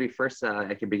respond. Maybe first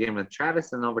I can begin with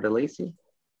Travis and over to Lacey.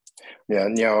 Yeah,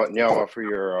 for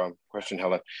your question,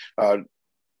 Helen,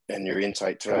 and your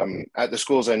insight. At the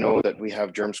schools, I know that we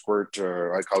have germ squirt,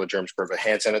 or I call it germ squirt, but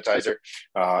hand sanitizer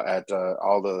at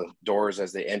all the doors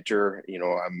as they enter. You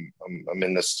know, I'm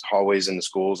in the hallways in the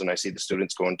schools, and I see the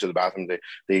students going to the bathroom.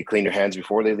 They clean their hands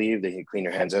before they leave. They clean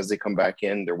their hands as they come back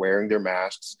in. They're wearing their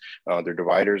masks. Their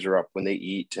dividers are up when they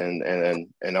eat, and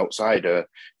outside, you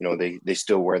know, they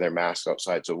still wear their masks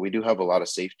outside. So we do have a lot of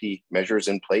safety measures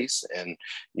in place, and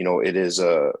you know, it is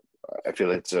I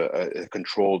feel it's a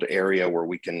controlled area where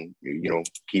we can, you know,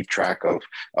 keep track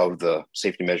of the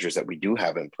safety measures that we do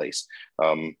have in place.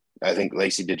 I think,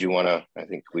 Lacey, did you want to, I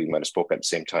think we might have spoke at the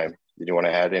same time. Did you want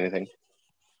to add anything?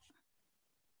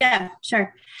 Yeah,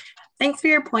 sure. Thanks for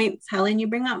your points, Helen. You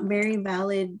bring up very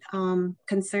valid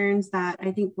concerns that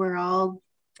I think we're all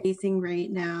facing right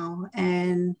now.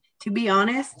 And to be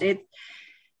honest,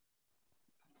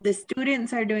 the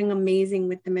students are doing amazing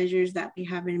with the measures that we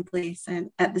have in place and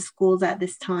at the schools at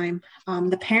this time.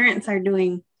 The parents are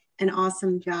doing an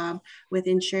awesome job with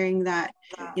ensuring that,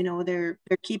 you know, they're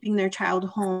keeping their child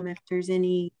home if there's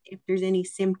any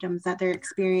symptoms that they're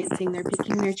experiencing. They're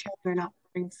picking their children up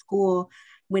during school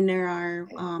when there are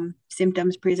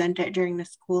symptoms presented during the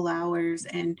school hours.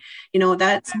 And, you know,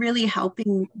 that's really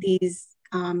helping these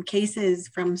cases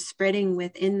from spreading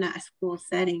within that school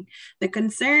setting. The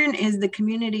concern is the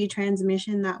community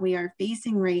transmission that we are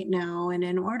facing right now. And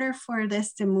in order for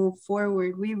this to move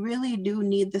forward, we really do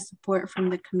need the support from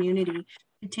the community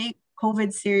to take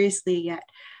COVID seriously yet.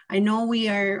 I know we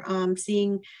are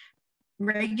seeing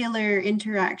regular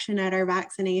interaction at our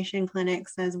vaccination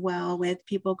clinics as well, with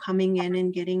people coming in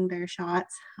and getting their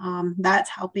shots. That's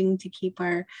helping to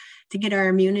get our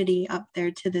immunity up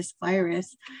there to this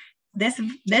virus.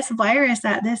 This virus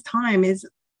at this time is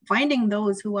finding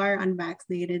those who are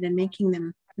unvaccinated and making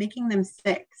them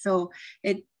sick. So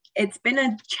it's been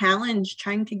a challenge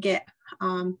trying to get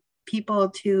people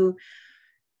to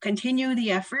continue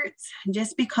the efforts,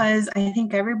 just because I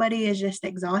think everybody is just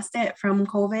exhausted from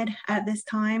COVID at this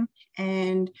time.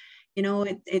 And, you know,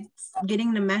 it's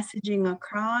getting the messaging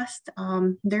across.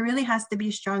 There really has to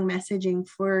be strong messaging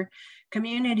for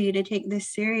community to take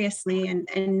this seriously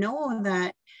and know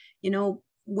that, you know,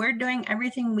 we're doing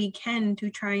everything we can to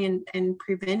try and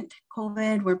prevent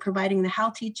COVID. We're providing the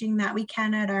health teaching that we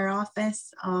can at our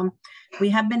office. We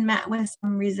have been met with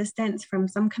some resistance from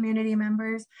some community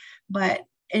members, but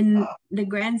in the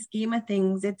grand scheme of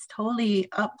things, it's totally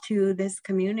up to this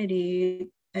community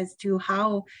as to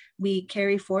how we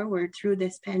carry forward through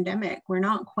this pandemic. We're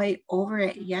not quite over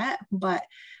it yet, but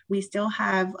we still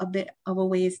have a bit of a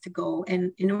ways to go.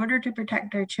 And in order to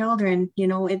protect our children, you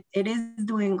know, it is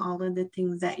doing all of the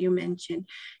things that you mentioned.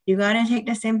 You got to take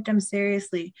the symptoms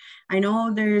seriously. I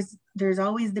know there's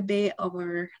always debate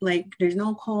over, like, there's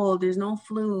no cold, there's no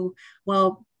flu.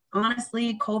 Well,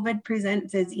 honestly, COVID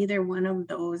presents as either one of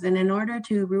those. And in order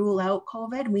to rule out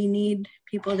COVID, we need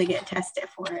people to get tested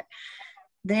for it.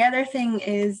 The other thing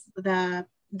is the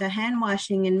hand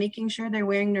washing and making sure they're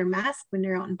wearing their mask when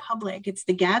they're out in public. It's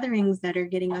the gatherings that are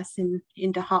getting us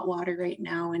into hot water right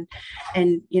now.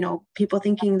 And you know, people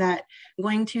thinking that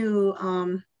going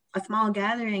to a small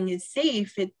gathering is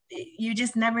safe. You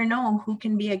just never know who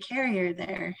can be a carrier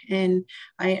there. And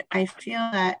I feel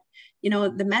that, you know,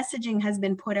 the messaging has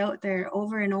been put out there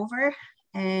over and over,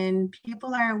 and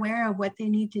people are aware of what they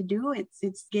need to do.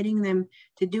 It's getting them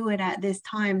to do it at this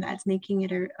time that's making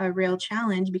it a real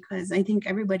challenge, because I think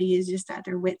everybody is just at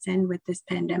their wits' end with this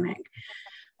pandemic.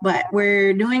 But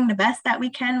we're doing the best that we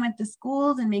can with the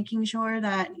schools and making sure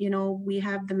that, you know, we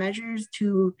have the measures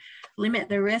to limit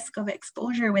the risk of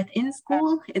exposure within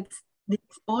school. It's the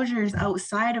exposures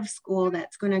outside of school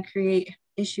that's going to create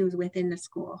issues within the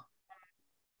school.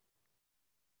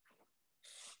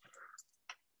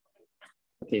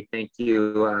 Okay, thank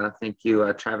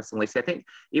you, Travis and Lacey. I think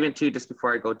even too, just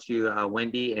before I go to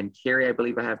Wendy and Carrie, I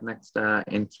believe I have next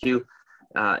in queue,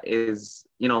 is,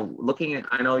 you know, looking at,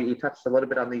 I know you touched a little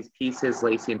bit on these pieces,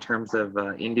 Lacey, in terms of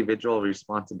individual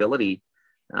responsibility,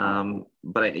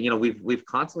 but you know, we've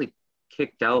constantly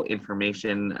kicked out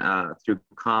information through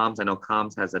comms. I know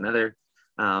comms has another,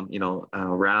 you know,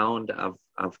 round of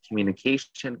communique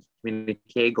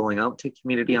going out to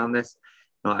community on this.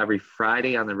 You know, every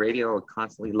Friday on the radio, we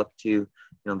constantly look to, you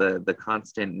know, the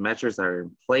constant measures that are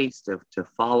in place to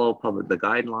follow the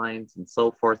guidelines and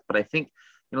so forth. But I think,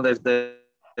 you know,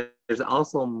 there's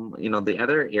also, you know, the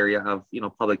other area of, you know,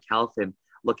 public health and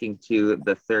looking to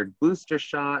the third booster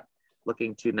shot,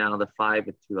 looking to now the 5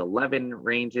 to 11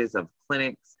 ranges of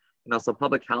clinics. You know, so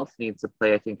public health needs to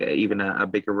play, I think, even a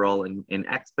bigger role in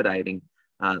expediting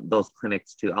those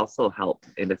clinics to also help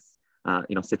in this,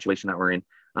 you know, situation that we're in.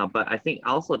 But I think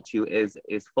also too is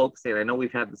focusing. I know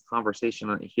we've had this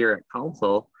conversation here at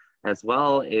council as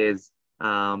well,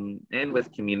 and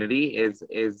with community is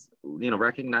you know,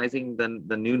 recognizing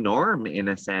the new norm in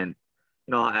a sense.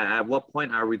 You know, at what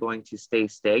point are we going to stay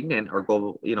stagnant or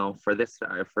go, you know, for this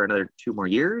for another 2 more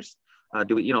years?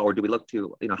 Do we, you know, or do we look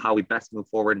to, you know, how we best move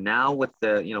forward now with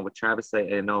the, you know, with Travis,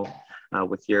 I know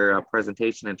with your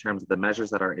presentation in terms of the measures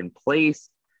that are in place.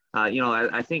 You know,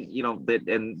 I think, you know, that,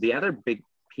 and the other big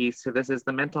piece to this is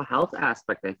the mental health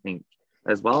aspect, I think,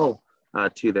 as well,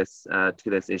 to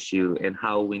this issue, and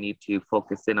how we need to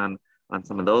focus in on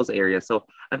some of those areas. So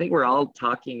I think we're all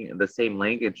talking the same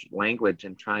language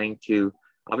and trying to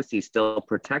obviously still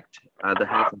protect the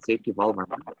health and safety of all of our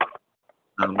members.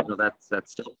 You know,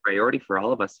 that's still a priority for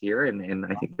all of us here, and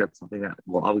I think that's something that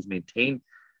we'll always maintain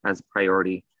as a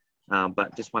priority.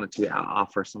 But just wanted to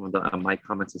offer some of my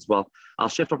comments as well. I'll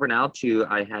shift over now to,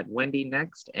 I had Wendy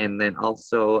next, and then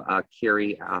also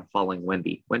Carrie following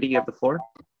Wendy. Wendy, you have the floor.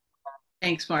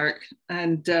 Thanks, Mark.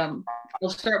 And I'll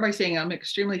start by saying I'm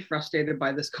extremely frustrated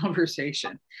by this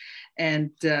conversation.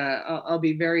 And I'll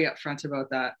be very upfront about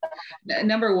that.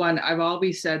 Number one, I've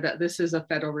always said that this is a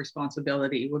federal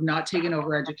responsibility. We've not taken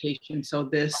over education. So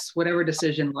this, whatever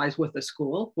decision lies with the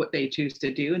school, what they choose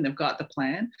to do, and they've got the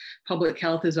plan. Public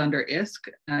health is under ISC,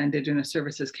 Indigenous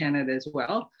Services Canada as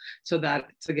well. So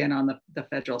that's again on the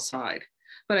federal side.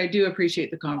 But I do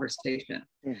appreciate the conversation.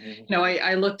 Mm-hmm. You know,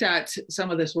 I looked at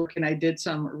some of this work and I did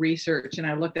some research, and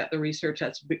I looked at the research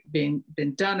that's been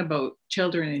done about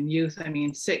children and youth. I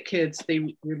mean, Sick Kids,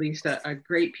 they released a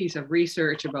great piece of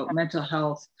research about mental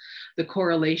health, the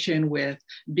correlation with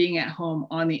being at home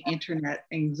on the internet,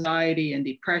 anxiety and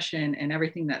depression and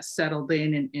everything that's settled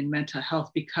in mental health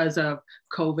because of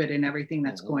COVID and everything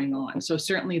that's going on. So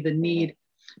certainly the need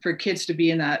for kids to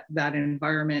be in that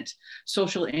environment,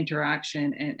 social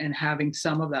interaction, and having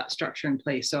some of that structure in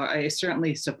place. So I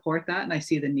certainly support that, and I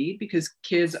see the need because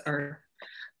kids are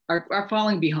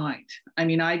falling behind. I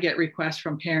mean, I get requests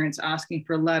from parents asking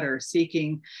for letters,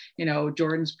 seeking, you know,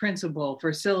 Jordan's principal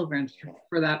for Sylvan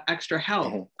for that extra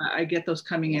help. I get those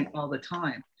coming in all the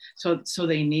time. So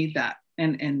they need that,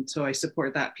 and so I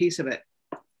support that piece of it.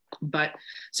 But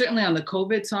certainly on the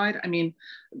COVID side, I mean,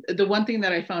 the one thing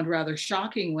that I found rather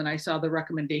shocking when I saw the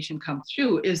recommendation come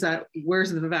through is that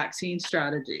where's the vaccine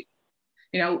strategy?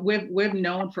 You know, we've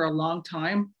known for a long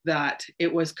time that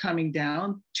it was coming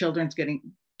down, children's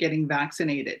getting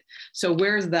vaccinated. So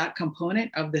where's that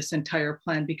component of this entire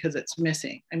plan? Because it's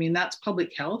missing. I mean, that's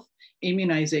public health,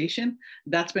 immunization.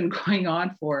 That's been going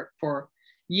on for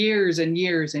years and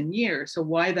years and years. So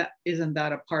why isn't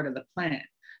that a part of the plan?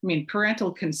 I mean,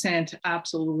 parental consent,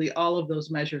 absolutely, all of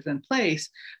those measures in place,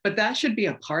 but that should be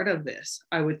a part of this,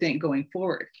 I would think, going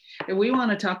forward. If we want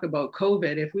to talk about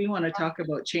COVID, if we want to talk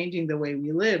about changing the way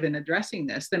we live and addressing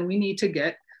this, then we need to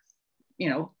get, you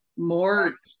know,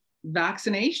 more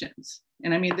vaccinations.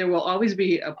 And I mean, there will always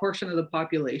be a portion of the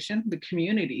population, the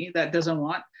community, that doesn't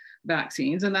want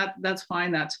vaccines, and that's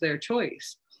fine, that's their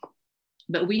choice.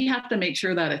 But we have to make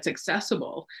sure that it's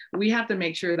accessible. We have to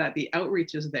make sure that the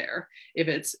outreach is there. If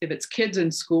it's kids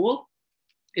in school,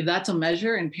 if that's a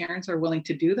measure and parents are willing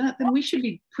to do that, then we should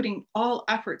be putting all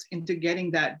efforts into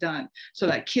getting that done so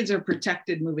that kids are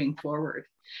protected moving forward.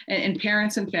 And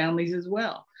parents and families as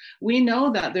well. We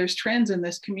know that there's trends in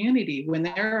this community. When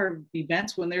there are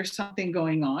events, when there's something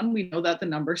going on, we know that the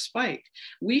numbers spike.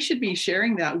 We should be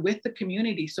sharing that with the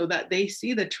community so that they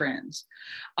see the trends.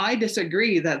 I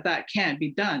disagree that that can't be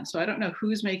done. So I don't know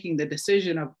who's making the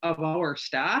decision of our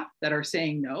staff that are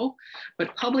saying no,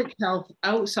 but public health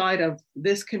outside of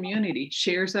this community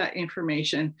shares that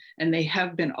information, and they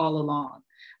have been all along.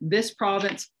 This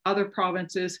province, other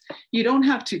provinces, you don't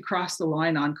have to cross the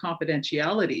line on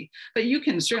confidentiality, but you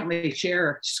can certainly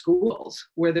share schools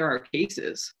where there are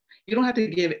cases. You don't have to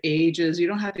give ages, you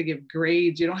don't have to give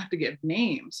grades, you don't have to give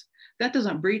names. That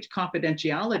doesn't breach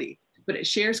confidentiality, but it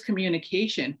shares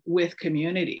communication with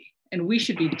community. And we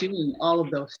should be doing all of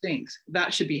those things.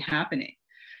 That should be happening.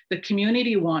 The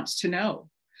community wants to know.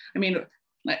 I mean,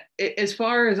 as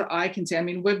far as I can say, I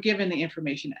mean, we've given the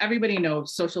information. Everybody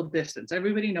knows social distance.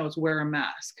 Everybody knows wear a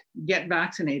mask, get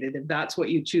vaccinated if that's what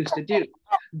you choose to do.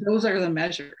 Those are the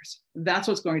measures. That's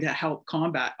what's going to help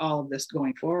combat all of this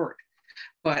going forward.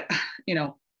 But, you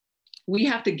know, we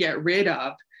have to get rid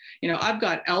of, you know, I've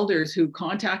got elders who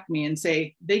contact me and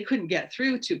say they couldn't get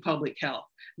through to public health.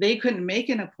 They couldn't make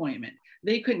an appointment.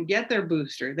 They couldn't get their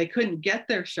booster. They couldn't get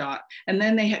their shot. And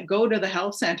then they go to the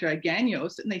health center at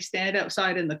Gagnos and they stand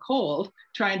outside in the cold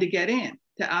trying to get in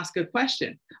to ask a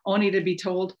question, only to be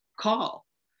told, call.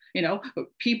 You know,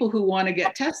 people who want to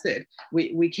get tested,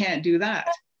 we can't do that.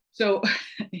 So,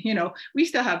 you know, we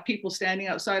still have people standing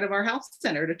outside of our health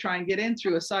center to try and get in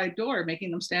through a side door,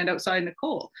 making them stand outside in the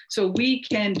cold. So we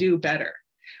can do better.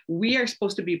 We are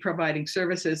supposed to be providing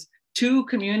services to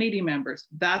community members.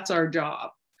 That's our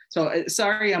job. So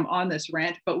sorry, I'm on this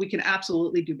rant, but we can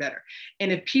absolutely do better.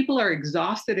 And if people are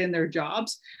exhausted in their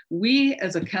jobs, we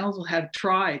as a council have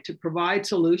tried to provide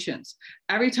solutions.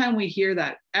 Every time we hear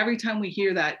that,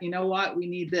 you know what, we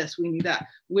need this, we need that,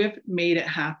 we've made it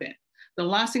happen. The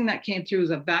last thing that came through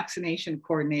was a vaccination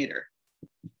coordinator.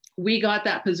 We got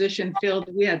that position filled.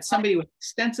 We had somebody with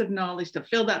extensive knowledge to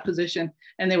fill that position,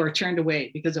 and they were turned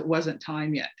away because it wasn't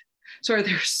time yet. So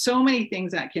there's so many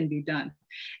things that can be done.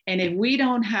 And if we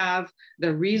don't have the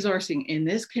resourcing in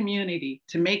this community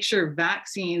to make sure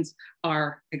vaccines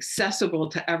are accessible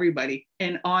to everybody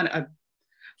and on a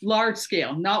large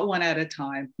scale, not one at a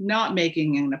time, not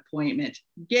making an appointment,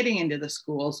 getting into the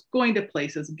schools, going to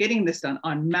places, getting this done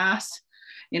on mass,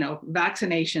 you know,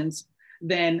 vaccinations,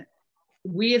 then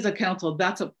we as a council,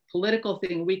 that's a political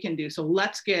thing we can do. So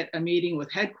let's get a meeting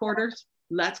with headquarters.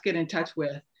 Let's get in touch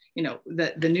with, you know,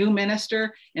 the new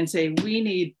minister and say, we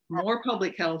need more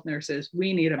public health nurses.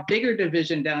 We need a bigger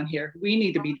division down here. We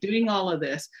need to be doing all of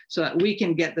this so that we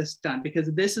can get this done,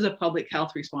 because this is a public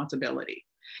health responsibility.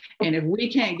 And if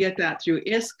we can't get that through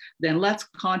ISC, then let's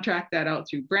contract that out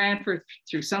through Brantford,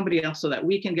 through somebody else, so that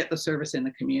we can get the service in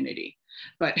the community.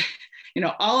 But, you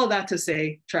know, all of that to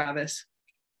say, Travis,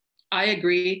 I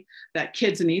agree that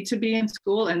kids need to be in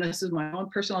school, and this is my own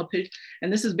personal opinion,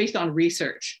 and this is based on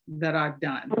research that I've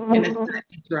done, and it's an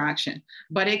interaction,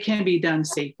 but it can be done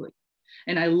safely.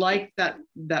 And I like that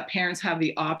parents have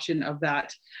the option of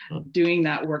that, doing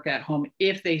that work at home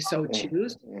if they so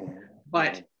choose.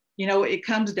 But, you know, it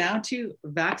comes down to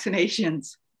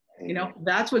vaccinations. You know,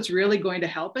 that's what's really going to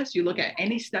help us. You look at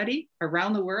any study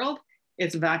around the world,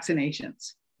 it's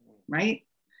vaccinations, right?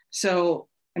 So,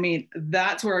 I mean,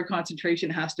 that's where our concentration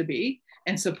has to be,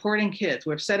 and supporting kids.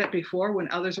 We've said it before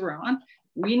when others were on,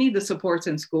 we need the supports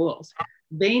in schools.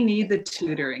 They need the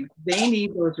tutoring. They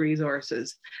need those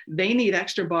resources. They need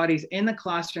extra bodies in the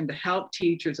classroom to help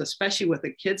teachers, especially with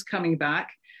the kids coming back.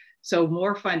 So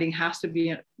more funding has to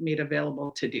be made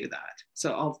available to do that.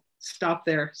 So I'll stop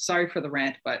there. Sorry for the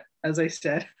rant, but as I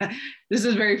said, this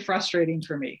is very frustrating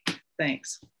for me.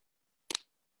 Thanks.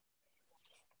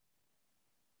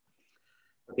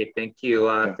 Okay, thank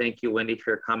you, Wendy,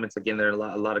 for your comments. Again, there are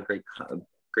a lot of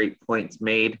great points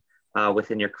made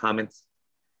within your comments.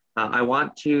 I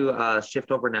want to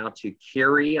shift over now to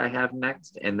Kiri. I have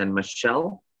next, and then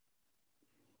Michelle.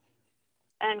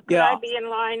 And could I be in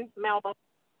line, Melba?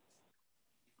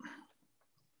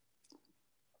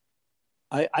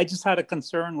 I just had a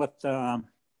concern with the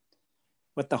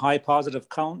high positive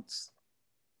counts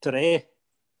today,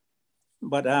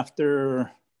 but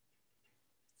after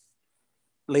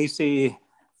Lacey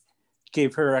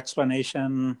gave her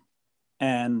explanation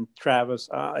and Travis,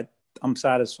 I'm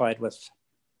satisfied with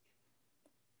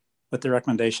the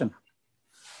recommendation.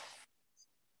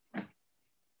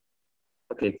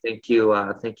 Okay, thank you,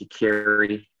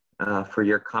 Carrie, for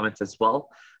your comments as well.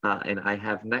 And I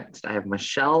have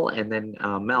Michelle, and then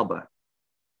Melba.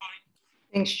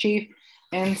 Thanks, Chief.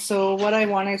 And so what I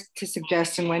wanted to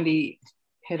suggest, and Wendy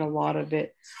hit a lot of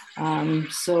it.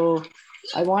 So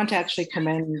I want to actually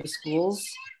commend the schools,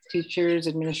 teachers,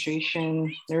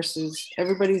 administration, nurses.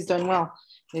 Everybody's done well.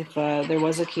 If there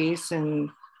was a case and,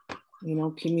 you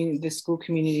know, the school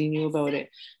community knew about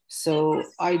it. So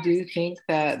I do think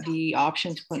that the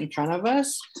options put in front of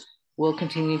us will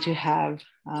continue to have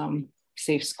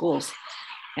safe schools.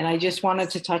 And I just wanted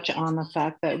to touch on the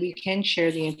fact that we can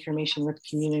share the information with the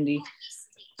community.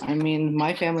 I mean,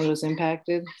 my family was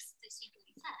impacted.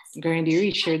 Grand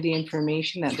Erie shared the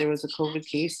information that there was a COVID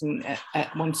case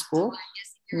at one school.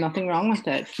 Nothing wrong with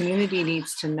that. Community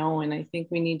needs to know, and I think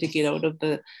we need to get out of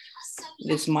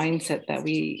this mindset that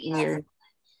we're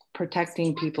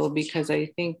protecting people, because I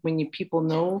think when people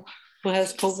know who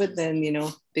has COVID, then, you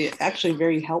know, they're actually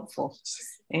very helpful,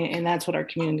 and that's what our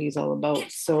community is all about.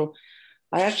 So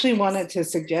I actually wanted to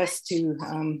suggest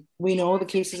we know the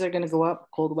cases are going to go up,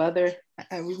 cold weather.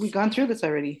 We've gone through this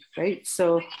already, right?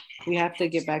 So we have to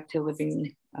get back to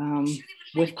living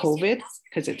with COVID,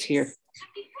 because it's here.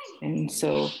 And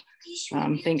so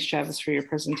thanks, Travis, for your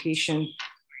presentation.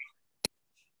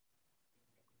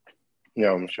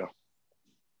 Yeah, Michelle.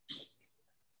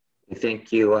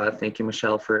 Thank you,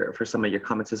 Michelle, for some of your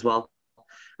comments as well.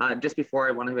 Just before,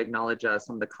 I want to acknowledge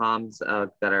some of the comms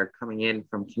that are coming in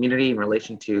from community in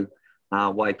relation to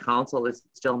why council is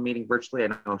still meeting virtually. I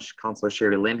know Councillor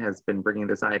Sherry Lynn has been bringing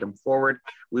this item forward.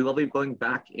 We will be going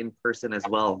back in person as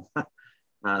well.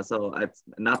 So it's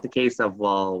not the case of,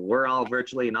 well, we're all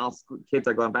virtually and all kids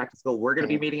are going back to school. We're going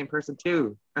to be meeting in person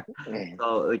too.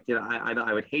 So, like, you know,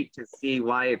 I would hate to see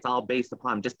why it's all based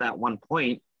upon just that one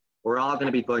point. We're all going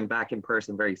to be going back in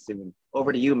person very soon.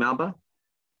 Over to you, Melba.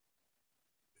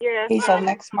 Yeah. He's our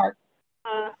next Mark.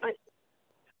 I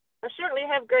certainly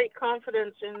have great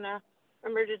confidence in the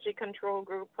Emergency Control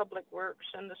Group, Public Works,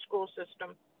 and the school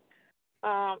system.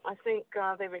 I think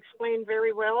they've explained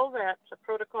very well that the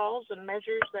protocols and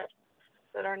measures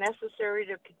that are necessary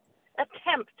to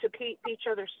attempt to keep each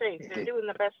other safe. They're doing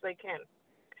the best they can.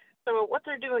 So what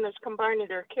they're doing is combining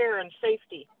their care and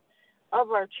safety of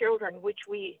our children, which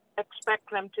we expect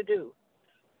them to do.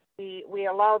 We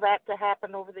allow that to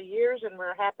happen over the years, and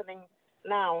we're happening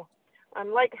now.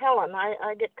 I'm like Helen,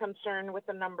 I get concerned with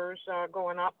the numbers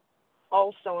going up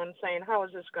also, and saying, how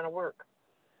is this going to work?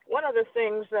 One of the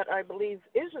things that I believe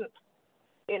isn't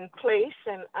in place,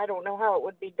 and I don't know how it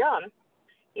would be done,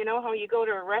 you know how you go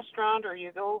to a restaurant or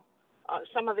you go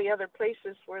some of the other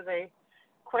places where they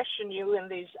question you in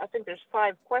these, I think there's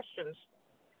 5 questions.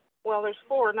 Well, there's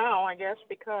 4 now, I guess,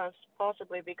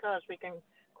 possibly because we can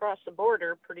cross the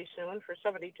border pretty soon for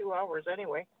 72 hours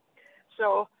anyway.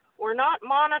 So we're not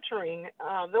monitoring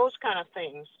those kind of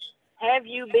things. Have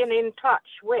you been in touch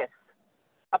with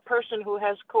a person who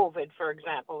has COVID, for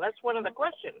example? That's one of the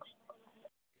questions.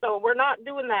 So we're not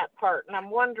doing that part, and I'm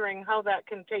wondering how that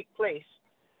can take place.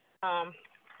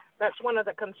 That's one of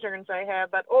the concerns I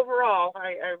have. But overall,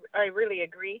 I really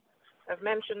agree. I've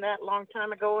mentioned that a long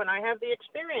time ago, and I have the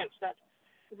experience that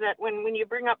when you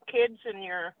bring up kids and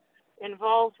you're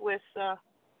involved with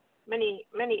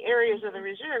many areas of the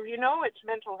reserve, you know, it's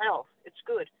mental health. It's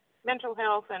good. Mental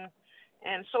health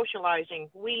and socializing.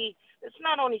 It's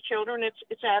not only children,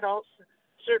 it's adults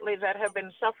certainly that have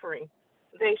been suffering.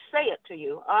 They say it to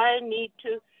you. I need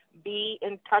to be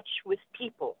in touch with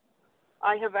people.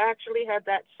 I have actually had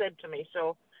that said to me.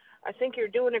 So I think you're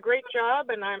doing a great job,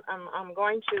 and I'm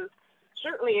going to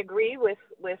certainly agree with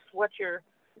what you're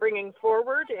bringing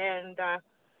forward, and I'm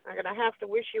going to have to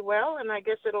wish you well, and I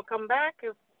guess it'll come back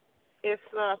if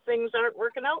things aren't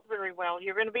working out very well.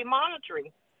 You're going to be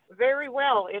monitoring very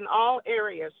well in all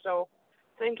areas. So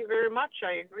thank you very much.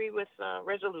 I agree with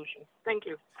resolution. Thank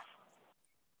you.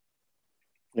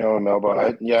 You know,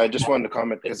 Melba, I just wanted to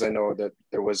comment because I know that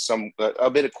there was a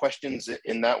bit of questions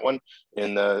in that one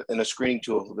in the screening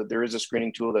tool. That there is a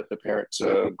screening tool that the parents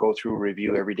go through,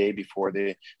 review every day before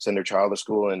they send their child to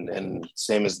school, and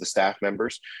same as the staff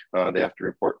members, they have to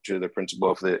report to the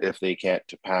principal if they can't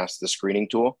pass the screening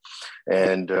tool.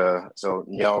 And so,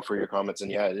 Niall, for your comments,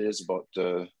 and yeah, it is about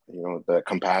you know, the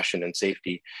compassion and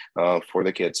safety for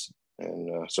the kids.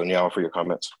 And so, Niall, for your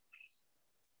comments.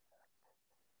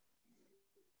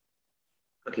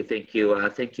 Okay, thank you.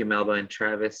 Thank you, Melba and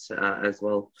Travis, as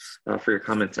well for your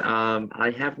comments.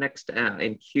 I have next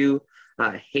in queue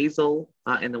Hazel,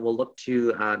 and then we'll look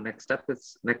to next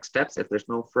steps if there's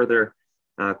no further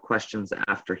questions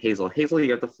after Hazel. Hazel,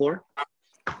 you have the floor.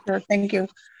 Sure, thank you.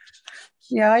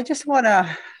 Yeah, I just want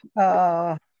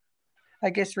to, I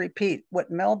guess, repeat what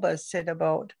Melba said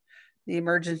about the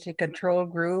emergency control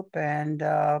group and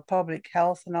public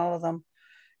health and all of them,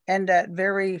 and that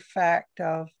very fact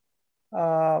of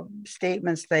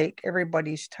statements like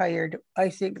everybody's tired. I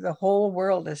think the whole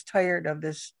world is tired of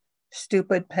this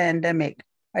stupid pandemic.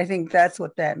 I think that's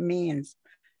what that means.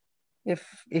 If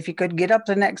you could get up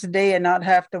the next day and not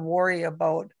have to worry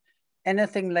about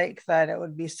anything like that, it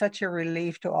would be such a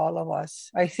relief to all of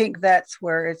us. I think that's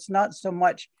where it's not so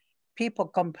much people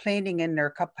complaining in their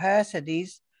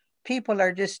capacities. People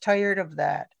are just tired of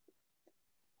that.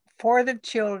 For the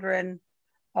children,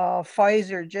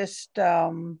 Pfizer just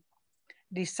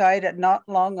decided not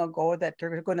long ago that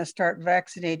they're going to start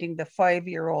vaccinating the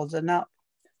 5-year-olds and up.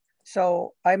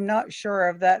 So I'm not sure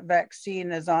if that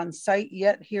vaccine is on site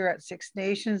yet here at Six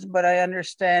Nations, but I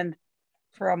understand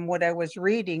from what I was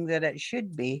reading that it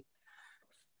should be.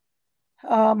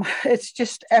 It's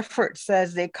just efforts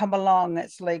as they come along.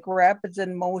 It's like rapids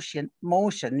in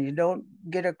motion. You don't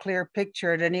get a clear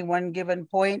picture at any one given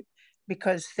point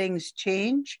because things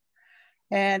change.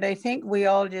 And I think we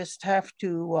all just have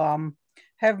to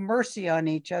have mercy on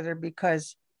each other,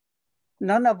 because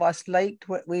none of us liked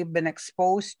what we've been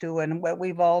exposed to and what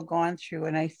we've all gone through.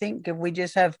 And I think if we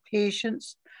just have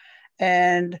patience,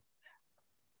 and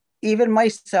even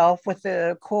myself with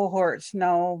the cohorts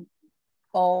now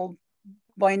all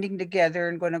binding together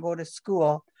and going to go to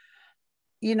school,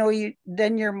 you know,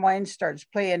 then your mind starts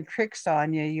playing tricks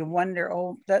on you. You wonder,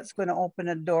 oh, that's going to open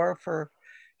a door for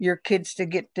your kids to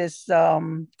get this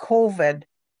COVID.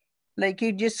 Like,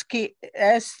 you just keep,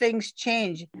 as things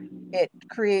change, it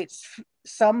creates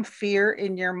some fear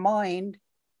in your mind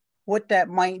what that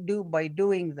might do by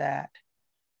doing that.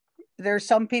 There's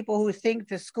some people who think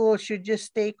the school should just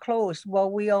stay closed. Well,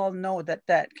 we all know that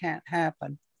that can't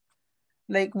happen.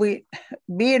 Like,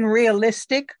 being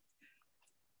realistic,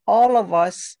 all of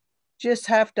us just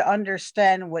have to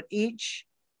understand what each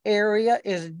area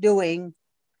is doing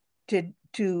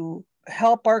to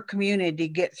help our community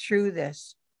get through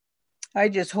this. I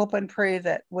just hope and pray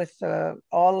that with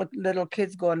all the little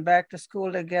kids going back to school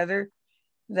together,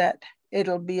 that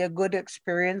it'll be a good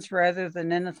experience rather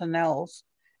than anything else.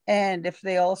 And if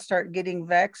they all start getting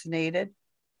vaccinated,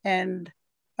 and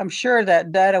I'm sure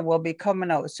that data will be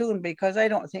coming out soon, because I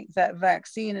don't think that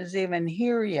vaccine is even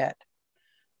here yet.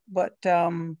 But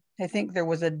I think there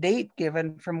was a date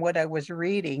given from what I was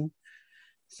reading.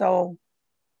 So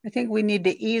I think we need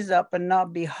to ease up and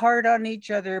not be hard on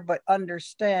each other, but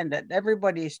understand that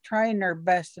everybody's trying their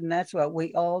best, and that's what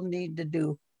we all need to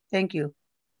do. Thank you.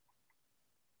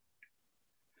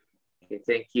 Okay,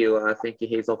 thank you,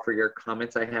 Hazel, for your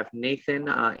comments. I have Nathan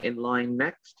in line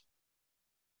next.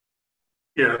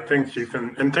 Yeah, thanks, Chief,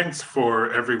 and thanks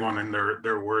for everyone and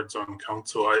their words on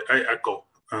council. I echo.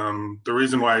 The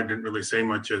reason why I didn't really say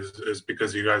much is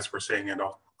because you guys were saying it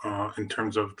all in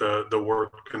terms of the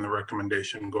work and the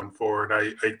recommendation going forward.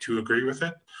 I too agree with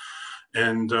it.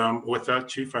 And with that,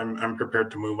 Chief, I'm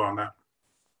prepared to move on that.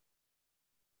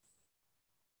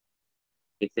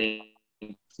 Thank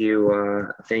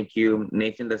you,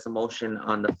 Nathan. There's a motion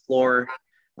on the floor,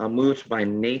 moved by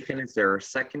Nathan. Is there a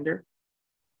seconder?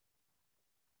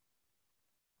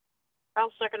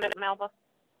 I'll second it, Melba.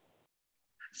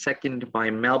 Second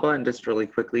by Melba, and just really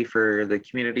quickly for the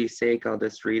community's sake, I'll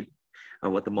just read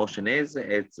what the motion is.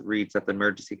 It reads that the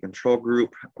Emergency Control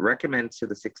Group recommends to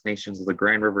the Six Nations of the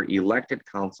Grand River elected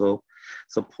council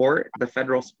support the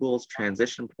federal schools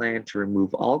transition plan to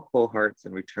remove all cohorts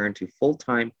and return to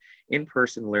full-time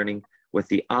in-person learning with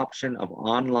the option of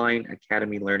online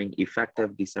academy learning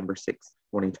effective December 6th,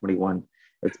 2021.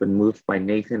 It's been moved by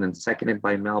Nathan and seconded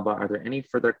by Melba. Are there any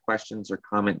further questions or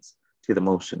comments to the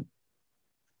motion?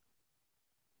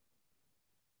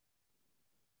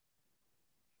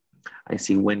 I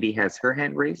see Wendy has her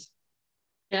hand raised.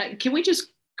 Yeah, can we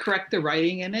just correct the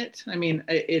writing in it? I mean,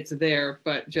 it's there,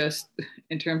 but just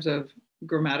in terms of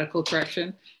grammatical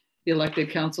correction, the elected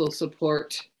council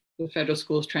support the federal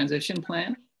schools transition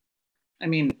plan. I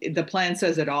mean, the plan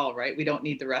says it all, right? We don't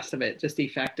need the rest of it, just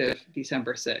effective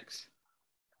December 6th.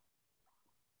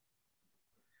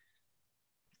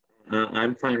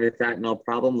 I'm fine with that, no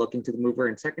problem. Looking to the mover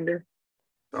and seconder.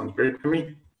 Sounds great to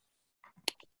me.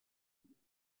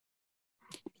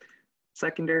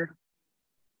 Seconder.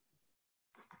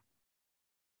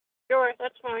 Sure,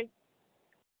 that's fine.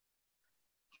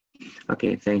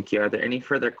 Okay, thank you. Are there any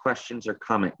further questions or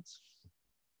comments?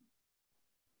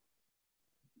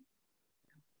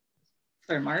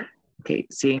 Sorry, Mark. Okay,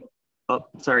 seeing, oh,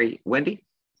 sorry, Wendy?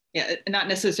 Yeah, not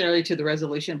necessarily to the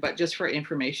resolution, but just for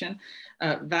information.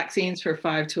 Vaccines for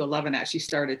 5 to 11 actually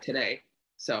started today.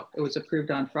 So it was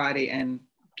approved on Friday, and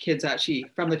kids actually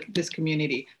from this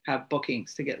community have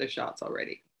bookings to get their shots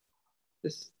already.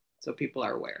 Just so people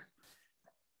are aware.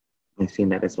 I've seen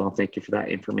that as well. Thank you for that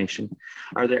information.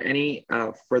 Are there any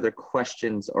further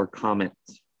questions or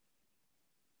comments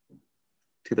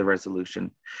to the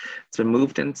resolution? It's been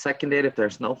moved and seconded. If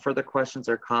there's no further questions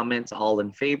or comments, all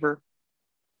in favor?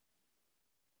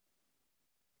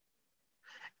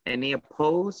 Any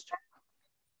opposed?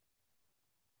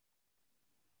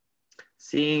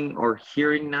 Seeing or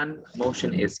hearing none,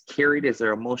 motion is carried. Is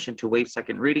there a motion to waive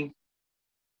second reading?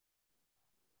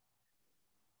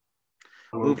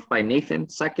 Moved by Nathan,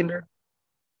 seconder.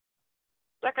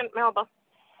 Second, Melba.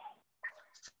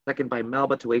 Second by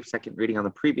Melba to waive second reading on the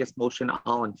previous motion.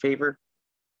 All in favor?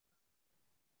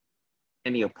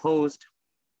 Any opposed?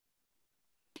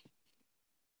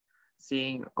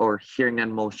 Seeing or hearing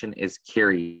none, motion is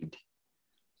carried.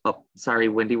 Oh, sorry,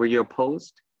 Wendy, were you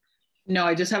opposed? No,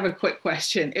 I just have a quick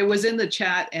question. It was in the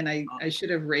chat and I should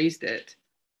have raised it.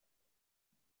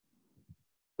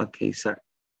 Okay, sorry.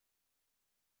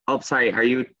 Oh, sorry, are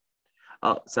you,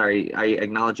 oh, sorry, I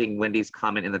acknowledging Wendy's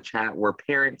comment in the chat. Were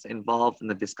parents involved in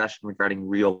the discussion regarding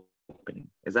reopening?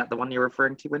 Is that the one you're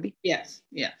referring to, Wendy? Yes,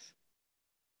 yes.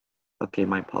 Okay,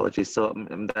 my apologies. So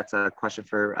that's a question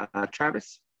for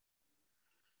Travis.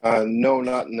 No,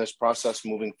 not in this process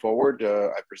moving forward.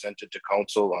 I presented to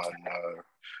council on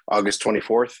August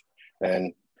 24th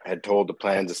and had told the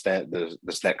plans, the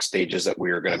next stages that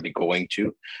we are going to be going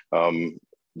to.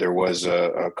 There was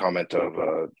a comment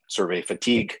of survey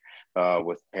fatigue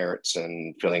with parents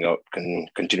and filling out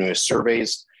continuous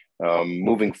surveys.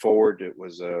 Moving forward, it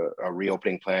was a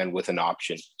reopening plan with an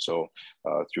option. So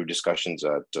through discussions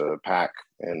at PAC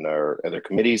and our other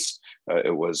committees,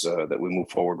 it was that we move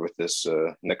forward with this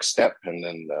next step, and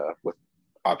then with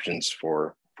options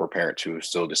for parents who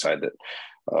still decide that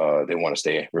they want to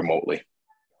stay remotely.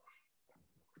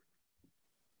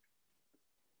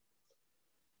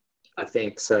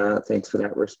 Thanks for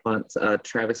that response.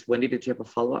 Travis, Wendy, did you have a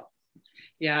follow-up?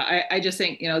 Yeah, I just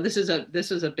think, this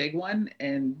is a big one,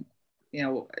 and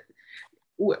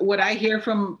what I hear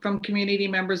from community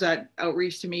members that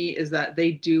outreach to me is that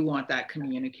they do want that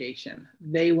communication.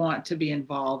 They want to be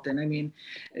involved, and I mean,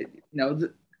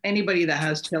 anybody that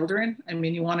has children, I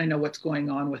mean, you want to know what's going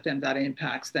on with them that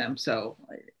impacts them. So,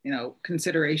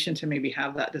 consideration to maybe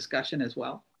have that discussion as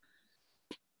well.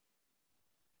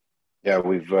 Yeah,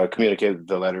 we've communicated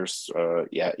the letters,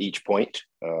 each point,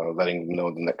 letting them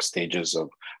know the next stages of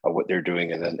what they're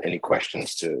doing, and then any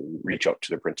questions to reach out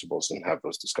to the principals and have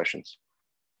those discussions.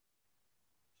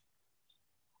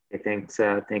 Okay,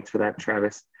 thanks for that,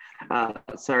 Travis.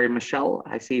 Sorry, Michelle,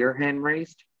 I see your hand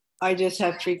raised. I just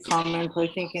have 3 comments. I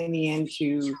think in the end,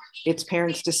 it's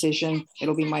parents' decision.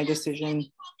 It'll be my decision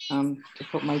to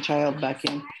put my child back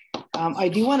in. I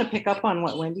do want to pick up on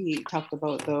what Wendy talked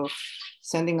about, though,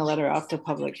 sending a letter off to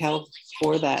public health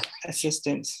for that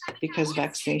assistance, because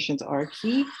vaccinations are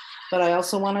key. But I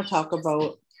also want to talk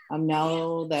about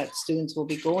now that students will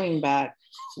be going back,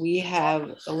 we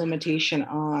have a limitation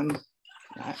on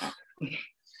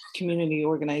community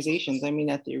organizations. I mean,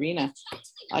 at the arena,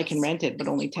 I can rent it, but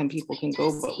only 10 people can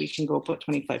go, but we can go put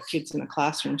 25 kids in a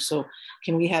classroom. So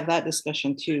can we have that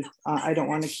discussion too? I don't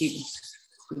want to keep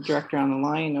the director on the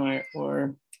line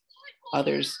or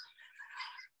others.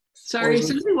 Sorry, is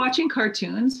somebody watching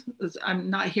cartoons? I'm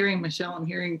not hearing Michelle, I'm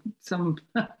hearing some.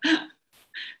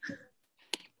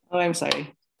 Oh, I'm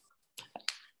sorry.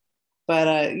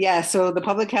 But yeah, so the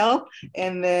public health,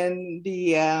 and then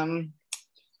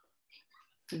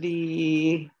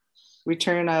the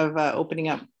return of opening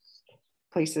up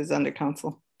places under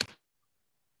council.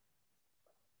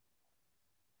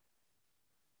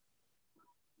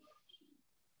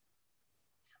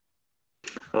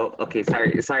 Oh, okay.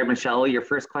 Sorry, Michelle. Your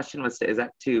first question is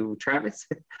that to Travis?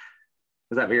 Is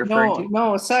that what you're referring to?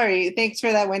 No, sorry. Thanks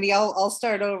for that, Wendy. I'll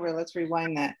start over. Let's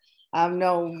rewind that.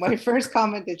 No, my first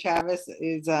comment to Travis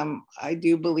is I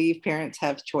do believe parents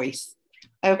have choice.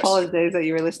 I apologize that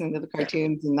you were listening to the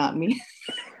cartoons and not me.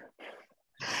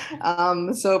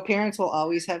 So parents will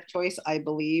always have choice, I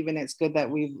believe, and it's good that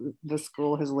the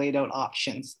school has laid out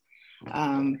options.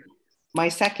 My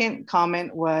second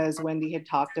comment was Wendy had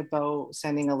talked about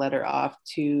sending a letter off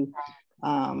to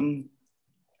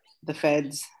the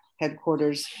Fed's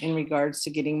headquarters in regards to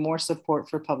getting more support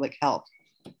for public health.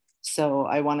 So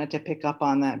I wanted to pick up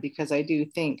on that because I do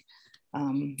think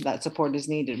that support is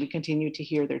needed. We continue to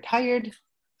hear they're tired.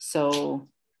 So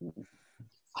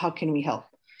how can we help?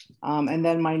 And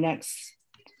then my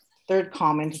third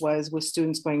comment was with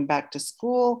students going back to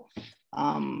school,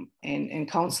 and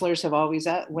counselors have always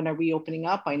asked, when are we opening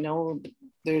up? I know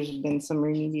there's been some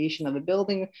remediation of the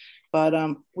building, but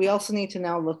we also need to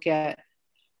now look at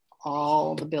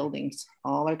all the buildings,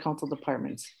 all our council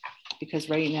departments, because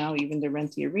right now, even to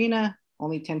rent the arena,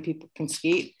 only 10 people can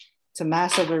skate. It's a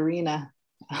massive arena.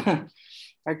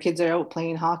 Our kids are out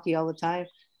playing hockey all the time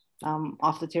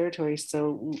off the territory.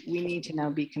 So we need to now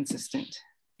be consistent.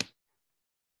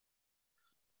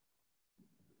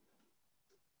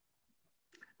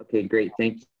 Okay, great.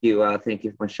 Thank you,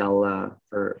 Michelle,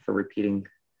 for repeating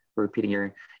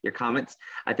your comments.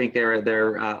 I think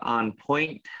they're on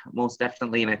point, most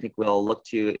definitely, and I think we'll look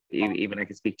to even I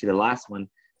can speak to the last one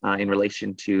in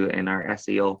relation to in our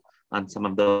SEO on some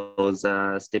of those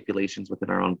stipulations within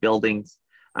our own buildings.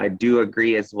 I do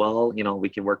agree as well. You know, we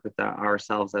can work with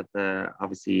ourselves at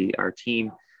obviously our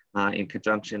team in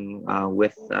conjunction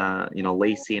with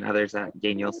Lacey and others at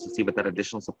Gagnos to see what that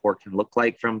additional support can look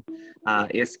like from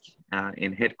ISK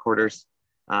in headquarters.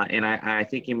 And I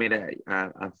think you made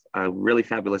a really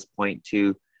fabulous point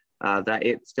too, that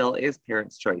it still is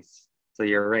parents' choice. So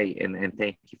you're right, and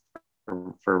thank you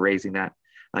for raising that.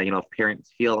 If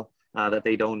parents feel that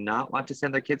they do not want to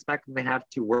send their kids back and they have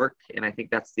to work, and I think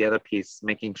that's the other piece,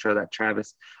 making sure that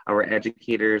Travis, our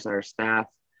educators, our staff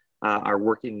are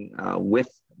working with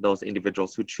those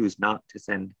individuals who choose not to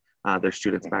send their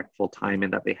students back full time,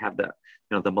 and that they have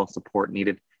the most support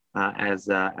needed as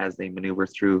they maneuver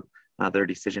through their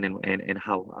decision and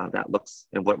how that looks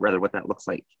and what that looks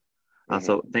like.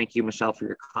 So thank you, Michelle, for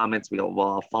your comments.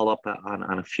 We'll follow up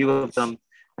on a few of them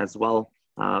as well,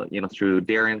 through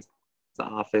Darren's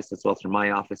office as well as through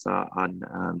my office on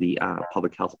the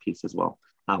public health piece as well.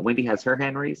 Wendy has her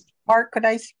hand raised. Mark, could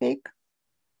I speak?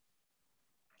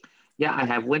 Yeah, I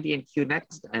have Wendy in queue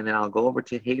next, and then I'll go over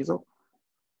to Hazel.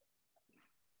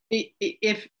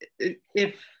 If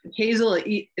Hazel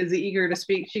is eager to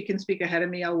speak, she can speak ahead of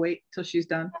me. I'll wait till she's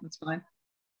done. That's fine.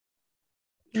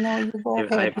 No, you go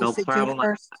ahead. I have no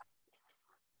problem.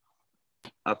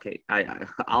 Okay,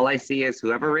 all I see is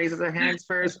whoever raises their hands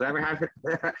first, whoever has it,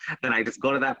 then I just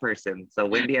go to that person. So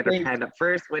Wendy had her hand up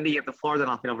first. Wendy, you have the floor, then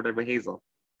I'll hand over to Hazel.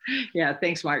 Yeah,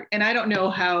 thanks, Mark. And I don't know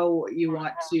how you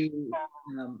want to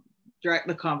direct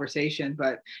the conversation,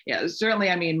 but yeah,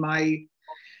 certainly, I mean,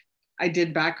 I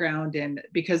did background, and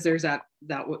because there's that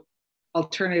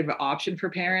alternative option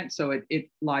for parents, so it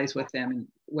lies with them and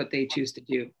what they choose to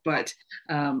do. But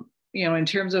in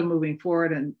terms of moving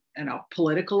forward and a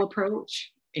political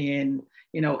approach in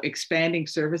expanding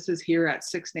services here at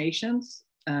Six Nations,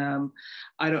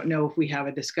 I don't know if we have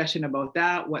a discussion about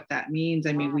that, what that means.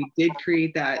 I mean, we did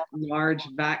create that large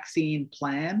vaccine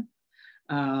plan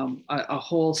a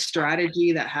whole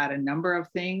strategy that had a number of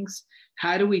things.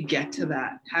 How do we get to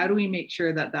that? How do we make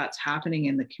sure that that's happening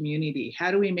in the community? How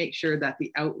do we make sure that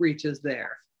the outreach is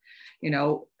there? You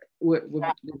know, it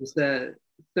was the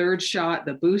third shot,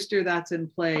 the booster that's in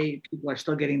play. People are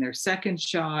still getting their second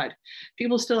shot.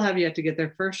 People still have yet to get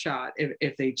their first shot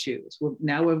if they choose.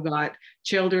 Now we've got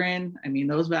children. I mean,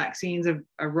 those vaccines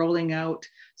are rolling out.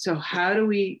 So how do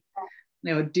we,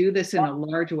 you know, do this in a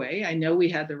large way? I know we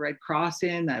had the Red Cross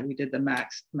in, that we did the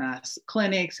mass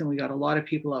clinics, and we got a lot of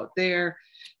people out there.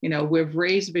 You know, we've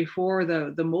raised before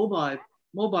the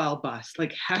mobile bus.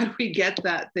 Like, how do we get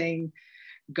that thing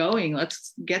going?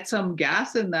 Let's get some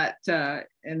gas in that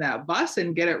bus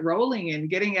and get it rolling and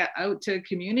getting it out to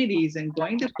communities and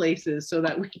going to places so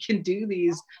that we can do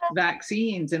these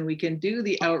vaccines and we can do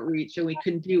the outreach and we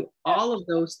can do all of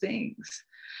those things.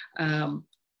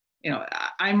 You know,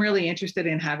 I'm really interested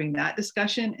in having that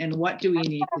discussion, and what do we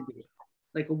need to do?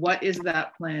 Like, what is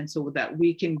that plan so that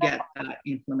we can get that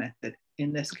implemented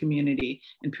in this community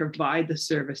and provide the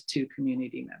service to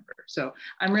community members? So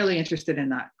I'm really interested in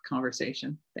that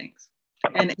conversation. Thanks.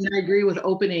 And I agree with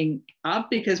opening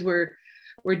up, because we're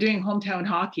doing hometown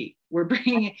hockey. We're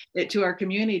bringing it to our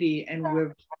community, and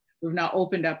we've not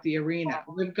opened up the arena.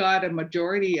 We've got a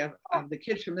majority of the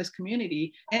kids from this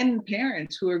community and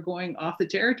parents who are going off the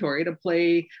territory to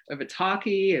play, if it's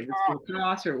hockey, if it's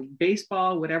lacrosse or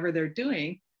baseball, whatever they're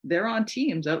doing, they're on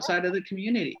teams outside of the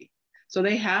community. So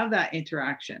they have that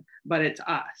interaction, but it's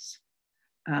us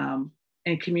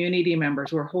and community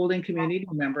members. We're holding community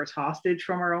members hostage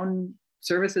from our own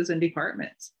services and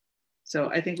departments. So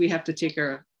I think we have to take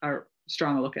a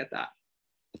strong look at that.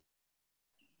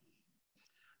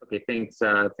 Okay,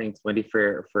 thanks, Wendy,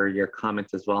 for your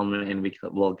comments as well, and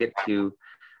we'll get to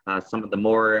some of the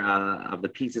more of the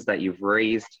pieces that you've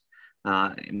raised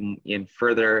in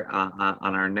further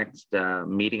on our next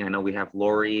meeting. I know we have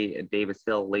Lori, Davis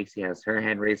Hill, Lacey has her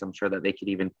hand raised. I'm sure that they could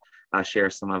even share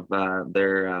some of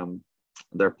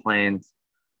their plans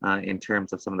in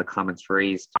terms of some of the comments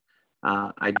raised.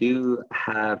 I do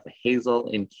have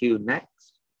Hazel in queue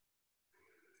next.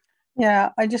 Yeah,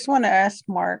 I just want to ask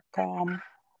Mark,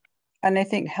 and I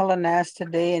think Helen asked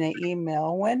today in an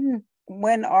email,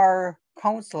 when are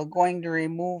council going to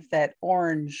remove that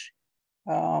orange,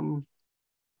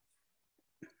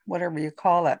 whatever you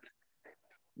call it?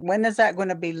 When is that going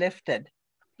to be lifted?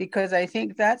 Because I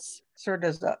think that's sort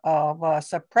of a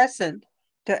suppressant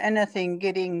to anything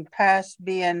getting past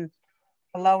being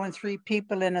allowing 3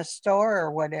 people in a store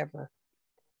or whatever.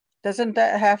 Doesn't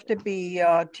that have to be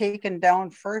taken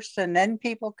down first, and then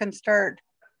people can start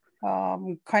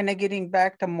kind of getting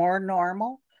back to more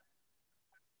normal?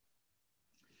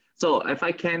 So if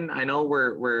I can, I know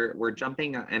we're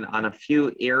jumping on a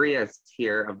few areas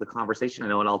here of the conversation. I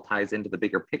know it all ties into the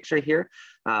bigger picture here,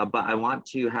 but I want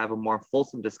to have a more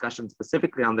fulsome discussion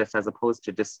specifically on this, as opposed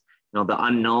to just, you know, the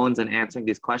unknowns and answering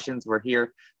these questions. We're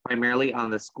here primarily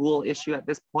on the school issue at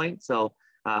this point. So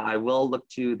I will look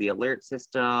to the alert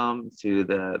system, to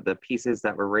the pieces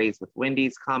that were raised with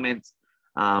Wendy's comments,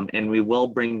 and we will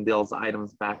bring those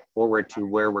items back forward to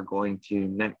where we're going to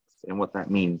next and what that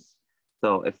means.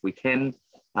 So if we can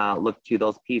look to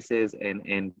those pieces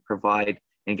and provide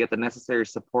and get the necessary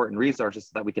support and resources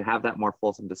so that we can have that more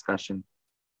fulsome discussion.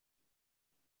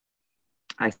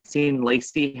 I seen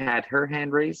Lacey had her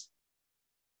hand raised.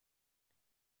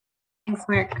 Thanks,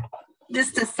 Mark.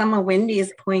 Just to some of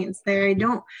Wendy's points there,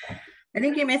 I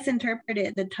think you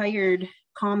misinterpreted the tired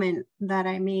comment that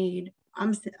I made.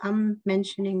 I'm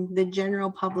mentioning the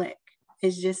general public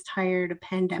is just tired of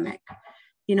pandemic.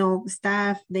 You know,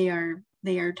 staff, they are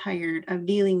tired of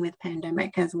dealing with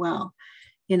pandemic as well,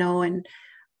 you know, and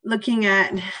looking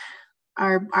at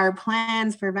our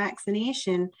plans for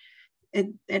vaccination,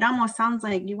 it almost sounds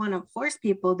like you want to force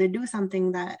people to do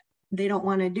something that they don't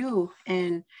want to do.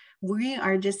 And we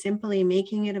are just simply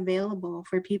making it available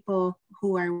for people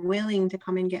who are willing to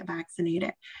come and get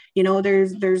vaccinated. You know,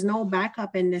 there's no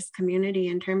backup in this community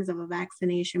in terms of a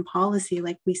vaccination policy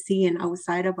like we see in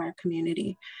outside of our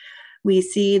community. We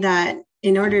see that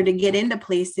in order to get into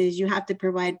places, you have to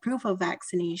provide proof of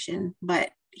vaccination, but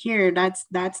here that's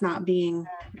not being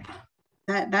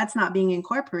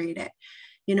incorporated.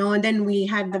 You know, and then we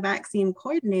had the vaccine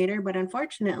coordinator, but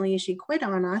unfortunately she quit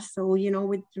on us. So, you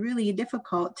know, it's really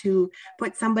difficult to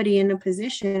put somebody in a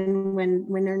position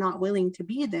when they're not willing to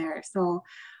be there. So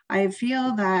I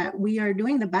feel that we are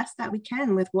doing the best that we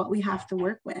can with what we have to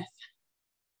work with.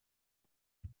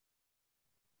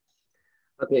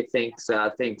 Okay, thanks,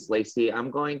 thanks, Lacey.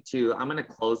 I'm going to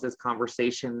close this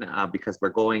conversation because we're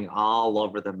going all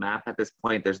over the map at this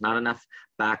point. There's not enough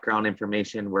background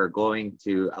information. We're going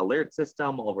to alert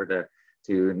system over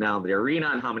to now the arena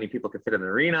and how many people can fit in the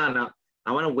arena. Now,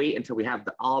 I want to wait until we have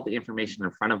all the information in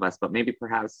front of us, but maybe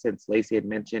perhaps since Lacey had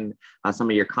mentioned some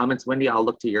of your comments, Wendy, I'll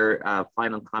look to your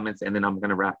final comments and then I'm going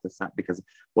to wrap this up because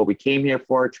what we came here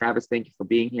for, Travis, thank you for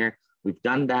being here. We've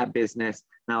done that business.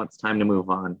 Now it's time to move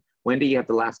on. Wendy, you have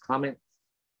the last comment.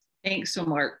 Thanks so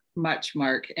much,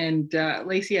 Mark. And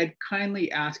Lacey, I'd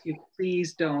kindly ask you,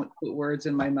 please don't put words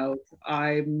in my mouth.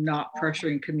 I'm not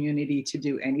pressuring community to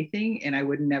do anything, and I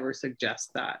would never suggest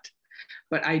that.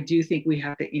 But I do think we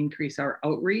have to increase our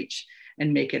outreach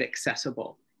and make it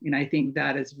accessible. And I think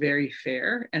that is very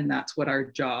fair, and that's what our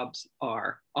jobs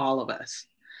are, all of us.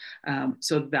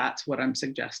 So that's what I'm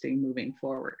suggesting moving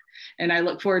forward. And I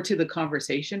look forward to the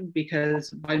conversation because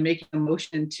by making a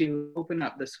motion to open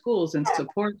up the schools and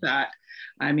support that,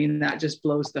 I mean, that just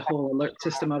blows the whole alert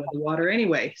system out of the water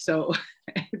anyway. So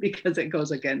because it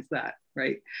goes against that,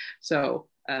 right? So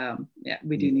yeah,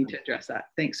 we do need to address that.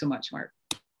 Thanks so much, Mark.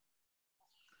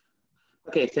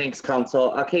 Okay, thanks,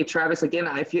 Council. Okay, Travis, again,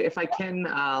 if I can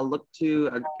look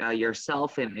to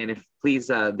yourself and if please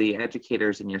the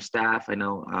educators and your staff, I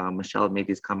know Michelle made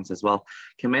these comments as well,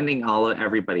 commending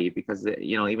everybody because,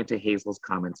 you know, even to Hazel's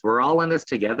comments, we're all in this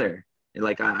together.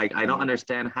 Like, I don't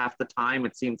understand half the time.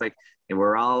 It seems like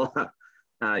we're all,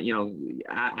 you know,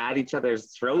 at each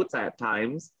other's throats at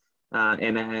times.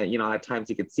 You know, at times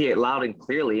you could see it loud and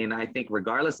clearly. And I think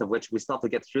regardless of which, we still have to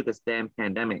get through this damn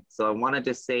pandemic. So I want to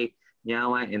just say,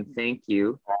 Nyawa, and thank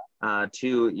you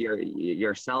to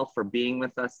yourself for being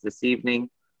with us this evening,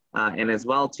 and as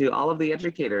well to all of the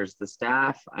educators, the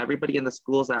staff, everybody in the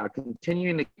schools that are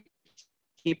continuing to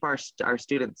keep our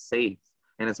students safe,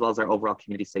 and as well as our overall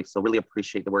community safe. So really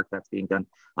appreciate the work that's being done,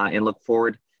 and look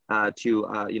forward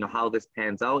to you know, how this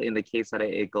pans out in the case that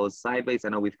it goes sideways. I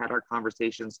know we've had our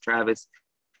conversations, Travis,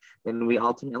 and we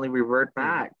ultimately revert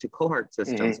back to cohort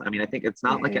systems. I mean, I think it's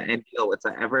not like an NPO, it's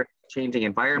an ever-changing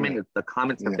environment. The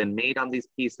comments have been made on these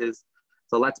pieces.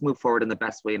 So let's move forward in the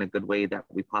best way, in a good way that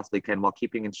we possibly can, while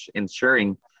keeping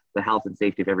ensuring the health and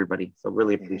safety of everybody. So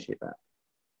really appreciate that.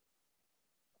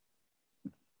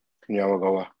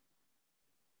 Nyawa.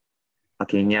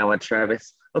 Okay, Nyawa,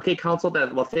 Travis. Okay, Council,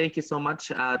 well, thank you so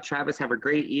much. Travis, have a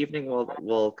great evening.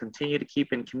 We'll continue to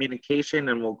keep in communication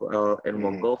and we'll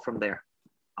go from there.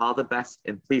 All the best,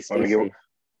 and please stay safe.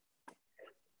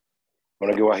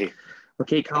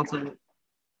 Okay, Council,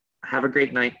 have a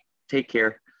great night. Take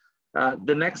care.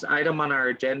 The next item on our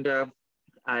agenda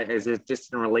is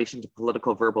just in relation to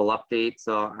political verbal update.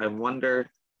 So I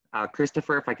wonder,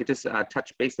 Christopher, if I could just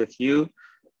touch base with you.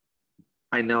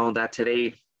 I know that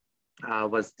today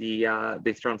was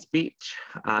the throne speech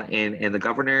and the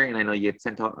governor, and I know you had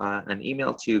sent out an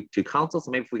email to Council.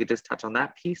 So maybe if we could just touch on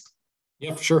that piece.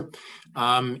 Yeah, sure.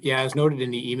 Yeah, as noted in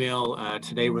the email,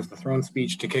 today was the throne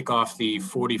speech to kick off the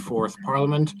 44th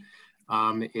Parliament.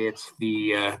 It's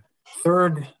the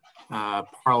third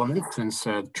Parliament since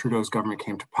Trudeau's government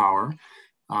came to power.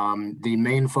 The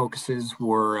main focuses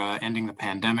were ending the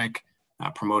pandemic,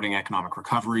 promoting economic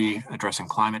recovery, addressing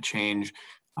climate change,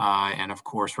 and of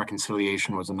course,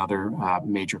 reconciliation was another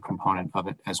major component of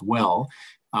it as well.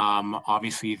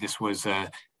 Obviously, this was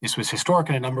historic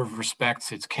in a number of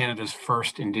respects. It's Canada's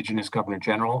first Indigenous Governor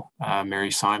General,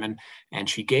 Mary Simon, and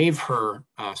she gave her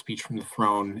speech from the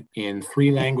throne in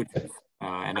 3 languages.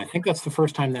 And I think that's the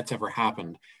first time that's ever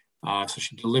happened. So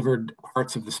she delivered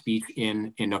parts of the speech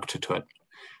in Inuktitut,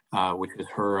 which is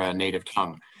her native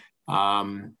tongue.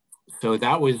 So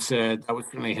that was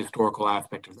certainly a historical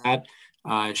aspect of that.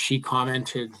 She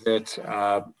commented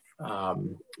that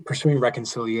pursuing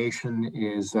reconciliation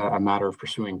is a matter of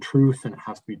pursuing truth, and it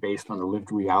has to be based on the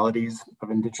lived realities of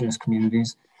Indigenous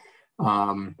communities.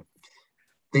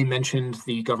 They mentioned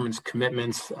the government's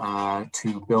commitments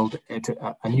to build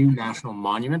a new national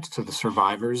monument to the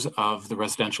survivors of the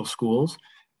residential schools,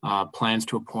 plans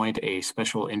to appoint a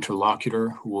special interlocutor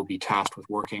who will be tasked with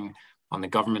working on the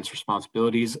government's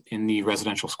responsibilities in the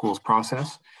residential schools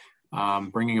process,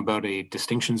 bringing about a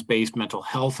distinctions-based mental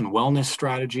health and wellness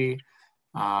strategy,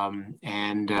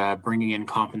 and bringing in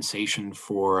compensation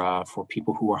for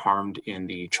people who were harmed in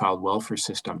the child welfare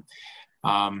system.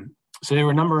 So there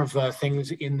were a number of things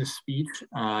in the speech.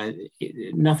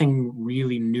 Nothing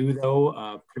really new,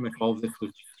 though. Pretty much all of this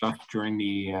was discussed during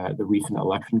the recent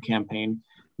election campaign.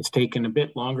 It's taken a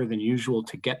bit longer than usual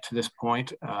to get to this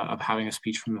point of having a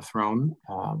speech from the throne,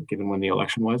 given when the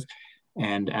election was.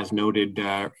 And as noted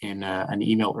in an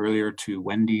email earlier to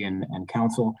Wendy and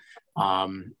Council,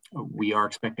 We are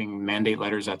expecting mandate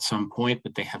letters at some point,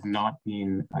 but they have not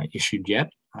been issued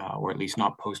yet, or at least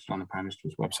not posted on the Prime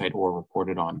Minister's website or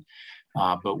reported on.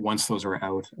 But once those are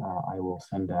out, I will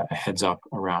send a heads up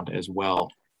around as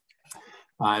well.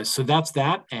 So that's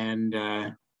that, and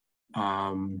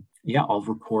yeah, I'll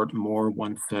report more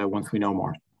once we know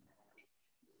more.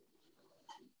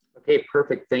 Okay,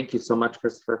 perfect. Thank you so much,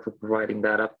 Christopher, for providing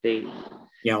that update.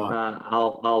 Yeah.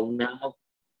 Well.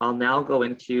 I'll now go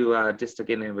into just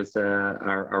again, it was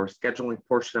our scheduling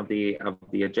portion of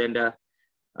the agenda,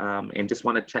 and just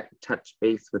want to touch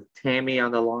base with Tammy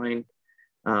on the line.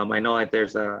 I know that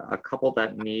there's a couple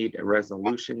that need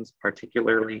resolutions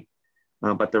particularly,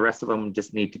 but the rest of them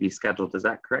just need to be scheduled. Is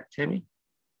that correct, Tammy?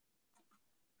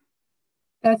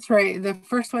 That's right. The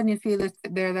first one you see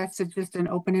listed there, that's just an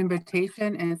open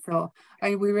invitation. And so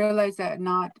we realize that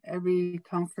not every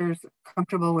counselor is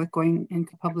comfortable with going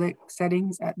into public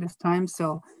settings at this time.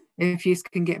 So if you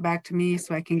can get back to me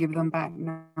so I can give them back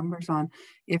numbers on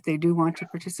if they do want to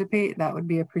participate, that would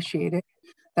be appreciated.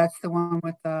 That's the one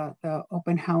with the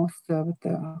open house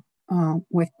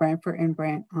with Brantford and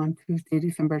Brant on Tuesday,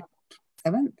 December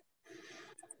 7th.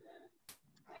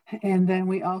 And then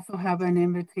we also have an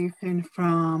invitation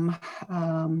from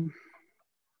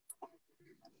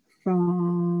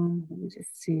let me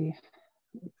just see.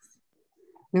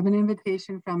 We have an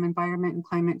invitation from Environment and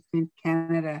Climate Change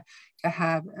Canada to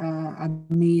have a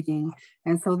meeting.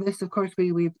 And so this, of course,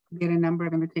 we get a number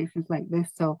of invitations like this.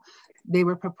 So they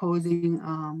were proposing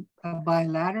a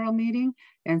bilateral meeting.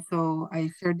 And so I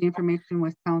shared the information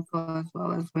with council as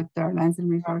well as with our Lands and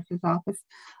Resources office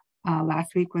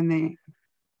last week when the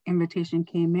invitation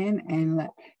came in, and let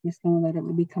you know that it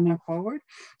would be coming forward.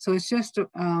 So it's just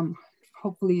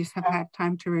hopefully you have had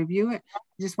time to review it.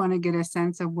 Just want to get a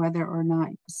sense of whether or not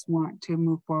you just want to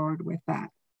move forward with that.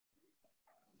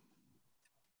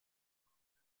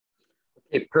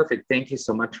 Okay, perfect. Thank you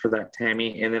so much for that,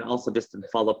 Tammy. And then also just to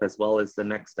follow up as well as the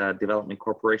next Development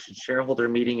Corporation shareholder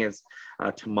meeting is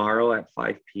tomorrow at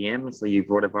 5 p.m. So you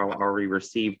would have already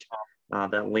received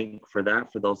that link for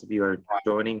that, for those of you who are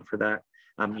joining for that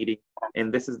meeting.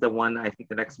 And this is the one, I think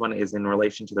the next one is in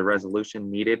relation to the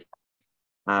resolution needed.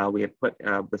 We have put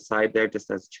beside there, just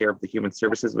as chair of the Human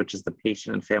Services, which is the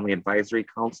Patient and Family Advisory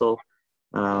Council,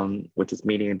 which is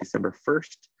meeting on December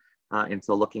 1st. And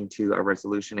so looking to a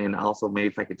resolution, and also maybe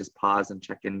if I could just pause and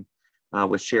check in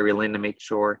with Sherry Lynn to make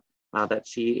sure that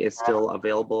she is still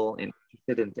available and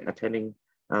interested in attending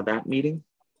that meeting.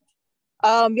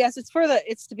 Yes,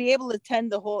 it's to be able to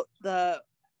attend the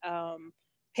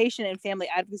Patient and Family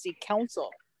Advocacy Council.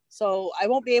 So I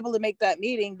won't be able to make that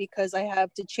meeting because I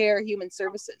have to chair Human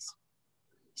Services.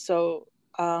 So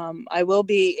I will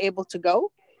be able to go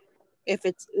if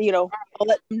it's, I'll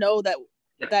let them know that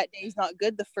that day is not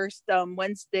good, the first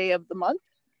Wednesday of the month.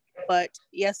 But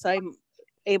yes, I'm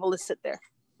able to sit there.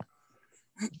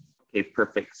 Okay,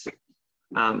 perfect.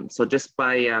 So just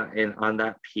by on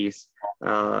that piece,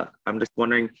 I'm just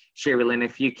wondering, Sherry Lynn,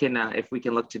 if you can, if we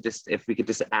can look to if we could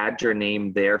just add your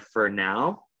name there for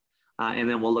now, and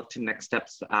then we'll look to next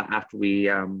steps after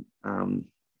we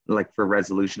like for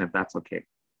resolution, if that's okay.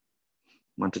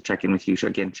 Want to check in with you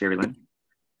again, Sherry Lynn.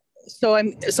 So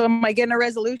am I getting a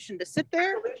resolution to sit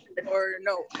there, or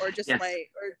no, or just yes.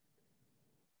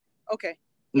 Okay.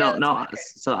 No, yeah, no. Okay.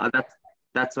 So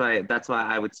that's why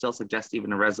I would still suggest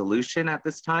even a resolution at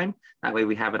this time. That way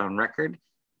we have it on record,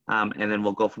 and then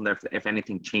we'll go from there if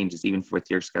anything changes, even with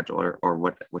your schedule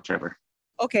or whichever.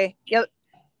 Okay. Yep.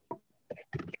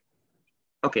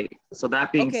 Okay. So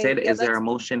that being said, is there a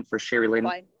motion for Sherry Lynn?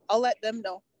 Fine. I'll let them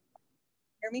know.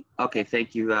 Hear me? Okay.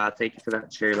 Thank you. Thank you for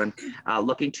that, Sherry Lynn.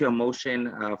 Looking to a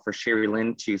motion for Sherry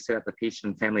Lynn to set up the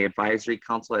Patient and Family Advisory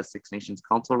Council as Six Nations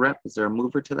Council rep. Is there a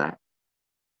mover to that?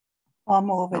 I'll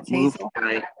move it.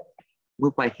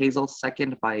 Moved by Hazel,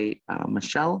 second by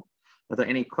Michelle. Are there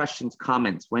any questions,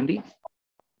 comments? Wendy?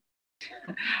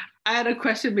 I had a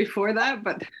question before that,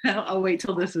 but I'll wait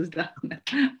till this is done.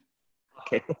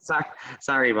 Okay,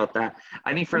 sorry about that.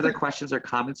 Any further questions or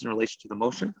comments in relation to the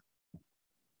motion?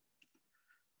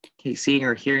 Okay, seeing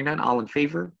or hearing none, all in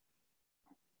favor?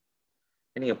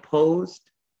 Any opposed?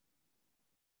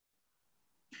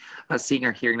 Seeing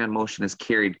or hearing none, motion is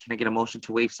carried. Can I get a motion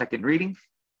to waive second reading?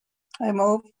 I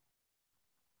move.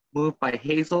 Moved by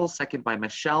Hazel, second by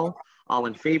Michelle. All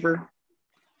in favor?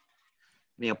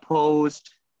 Any opposed?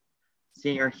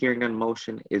 Seeing or hearing none,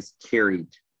 motion is carried.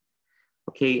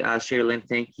 Okay, Sherry Lynn,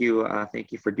 thank you.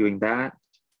 Thank you for doing that.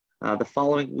 The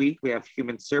following week, we have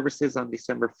Human Services on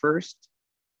December 1st,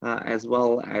 as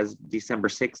well as December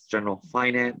 6th, General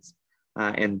Finance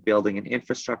and Building and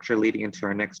Infrastructure, leading into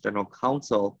our next General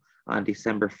Council on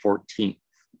December 14th.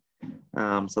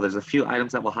 So there's a few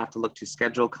items that we'll have to look to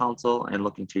schedule, council, and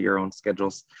look into your own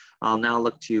schedules. I'll now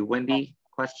look to Wendy.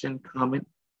 Question, comment?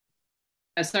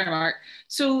 Sorry, Mark.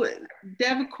 So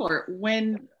Devacourt,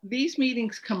 when these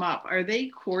meetings come up, are they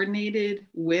coordinated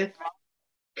with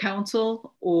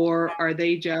council, or are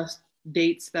they just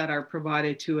dates that are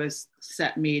provided to us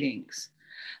set meetings?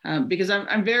 Because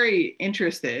I'm very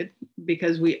interested,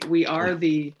 because we are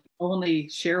the only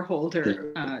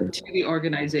shareholder to the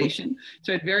organization.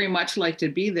 So I'd very much like to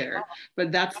be there,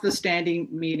 but that's the standing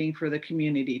meeting for the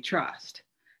community trust.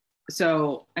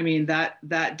 So, I mean, that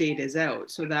date is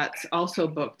out. So that's also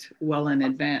booked well in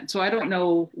advance. So I don't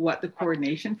know what the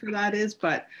coordination for that is,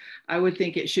 but I would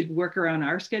think it should work around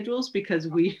our schedules, because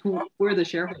we're the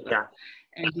shareholder. Yeah.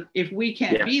 And if we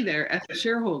can't be there as a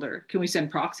shareholder, can we send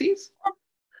proxies?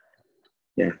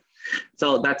 Yeah.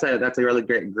 So that's a really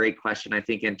great question. I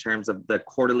think in terms of the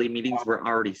quarterly meetings, we're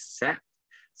already set.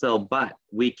 So, but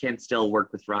we can still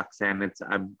work with Roxanne. It's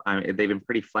they've been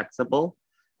pretty flexible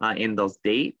in those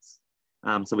dates.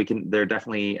 So they're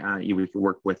definitely, we can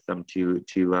work with them to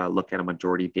look at a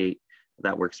majority date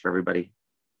that works for everybody.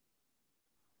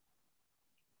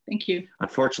 Thank you.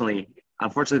 Unfortunately,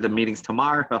 the meeting's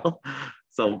tomorrow,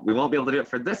 so we won't be able to do it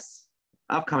for this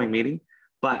upcoming meeting,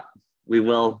 but we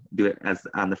will do it as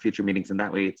on the future meetings, and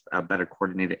that way it's a better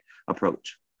coordinated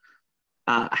approach.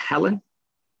 Helen?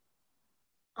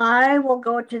 I will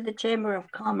go to the Chamber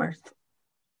of Commerce.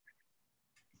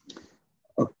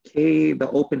 Okay, the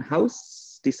open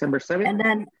house, December 7th. And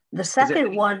then the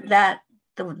second one, that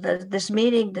this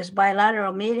meeting, this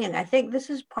bilateral meeting, I think this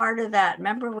is part of that.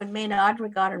 Remember when me and Audrey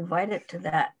got invited to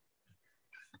that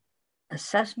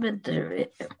assessment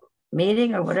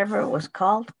meeting or whatever it was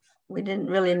called? We didn't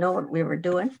really know what we were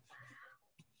doing.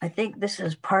 I think this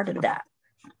is part of that.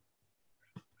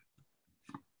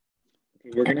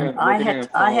 I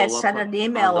had sent an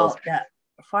email out that,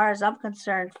 as far as I'm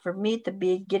concerned, for me to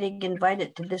be getting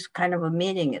invited to this kind of a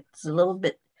meeting, it's a little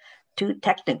bit too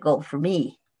technical for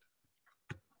me.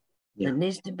 Yeah. There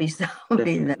needs to be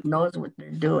somebody that knows what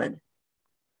they're doing.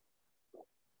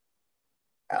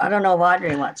 I don't know if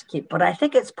Audrey wants to keep, but I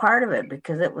think it's part of it,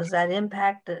 because it was that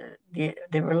impact. They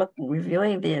were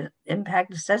reviewing the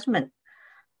impact assessment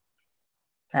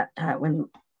that time when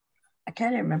I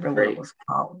can't remember what it was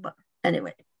called, but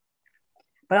anyway.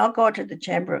 But I'll go to the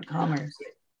Chamber of Commerce.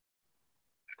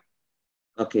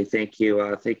 Okay, thank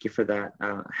you. Thank you for that,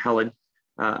 Helen.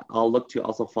 I'll look to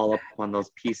also follow up on those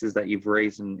pieces that you've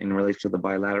raised in relation to the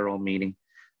bilateral meeting.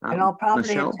 And I'll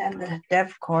probably attend the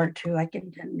DevCore too. I can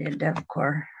attend the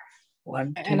DevCore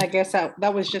one too. And I guess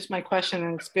that was just my question,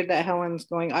 and it's good that Helen's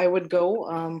going. I would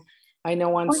go. I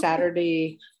know on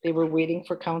Saturday they were waiting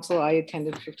for council. I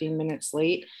attended 15 minutes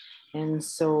late, and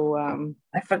so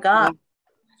I forgot.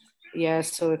 Yeah,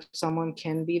 so if someone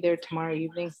can be there tomorrow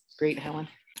evening, great, Helen.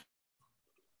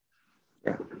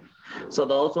 Yeah. So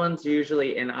those ones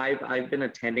usually, and I've been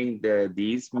attending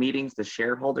these meetings, the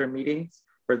shareholder meetings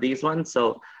for these ones.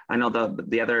 So I know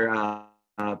the other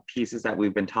pieces that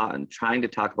we've been trying to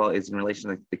talk about is in relation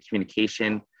to the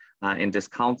communication and just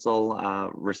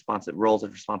council roles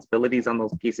and responsibilities on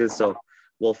those pieces. So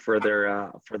we'll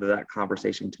further that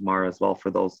conversation tomorrow as well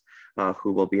for those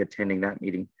who will be attending that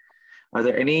meeting. Are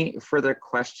there any further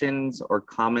questions or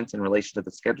comments in relation to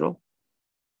the schedule?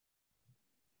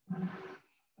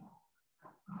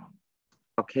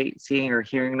 Okay, seeing or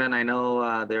hearing none, I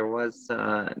know there was,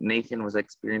 Nathan was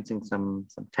experiencing some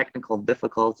technical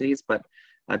difficulties, but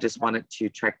I just wanted to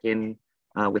check in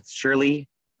with Shirley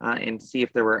and see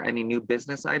if there were any new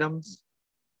business items.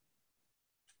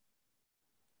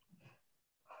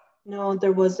 No,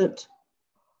 there wasn't.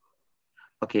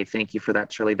 Okay, thank you for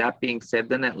that, Shirley. That being said,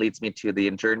 then that leads me to the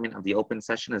adjournment of the open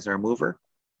session. Is there a mover?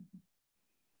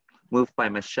 Moved by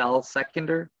Michelle,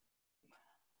 seconder.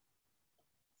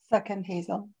 Second,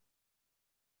 Hazel.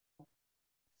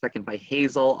 Second by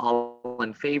Hazel. All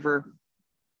in favor?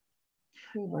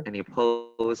 Any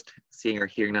opposed? Seeing or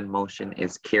hearing none, motion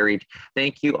is carried.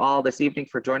 Thank you all this evening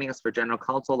for joining us for General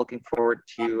Council. Looking forward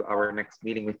to our next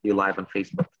meeting with you live on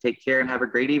Facebook. Take care and have a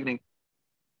great evening.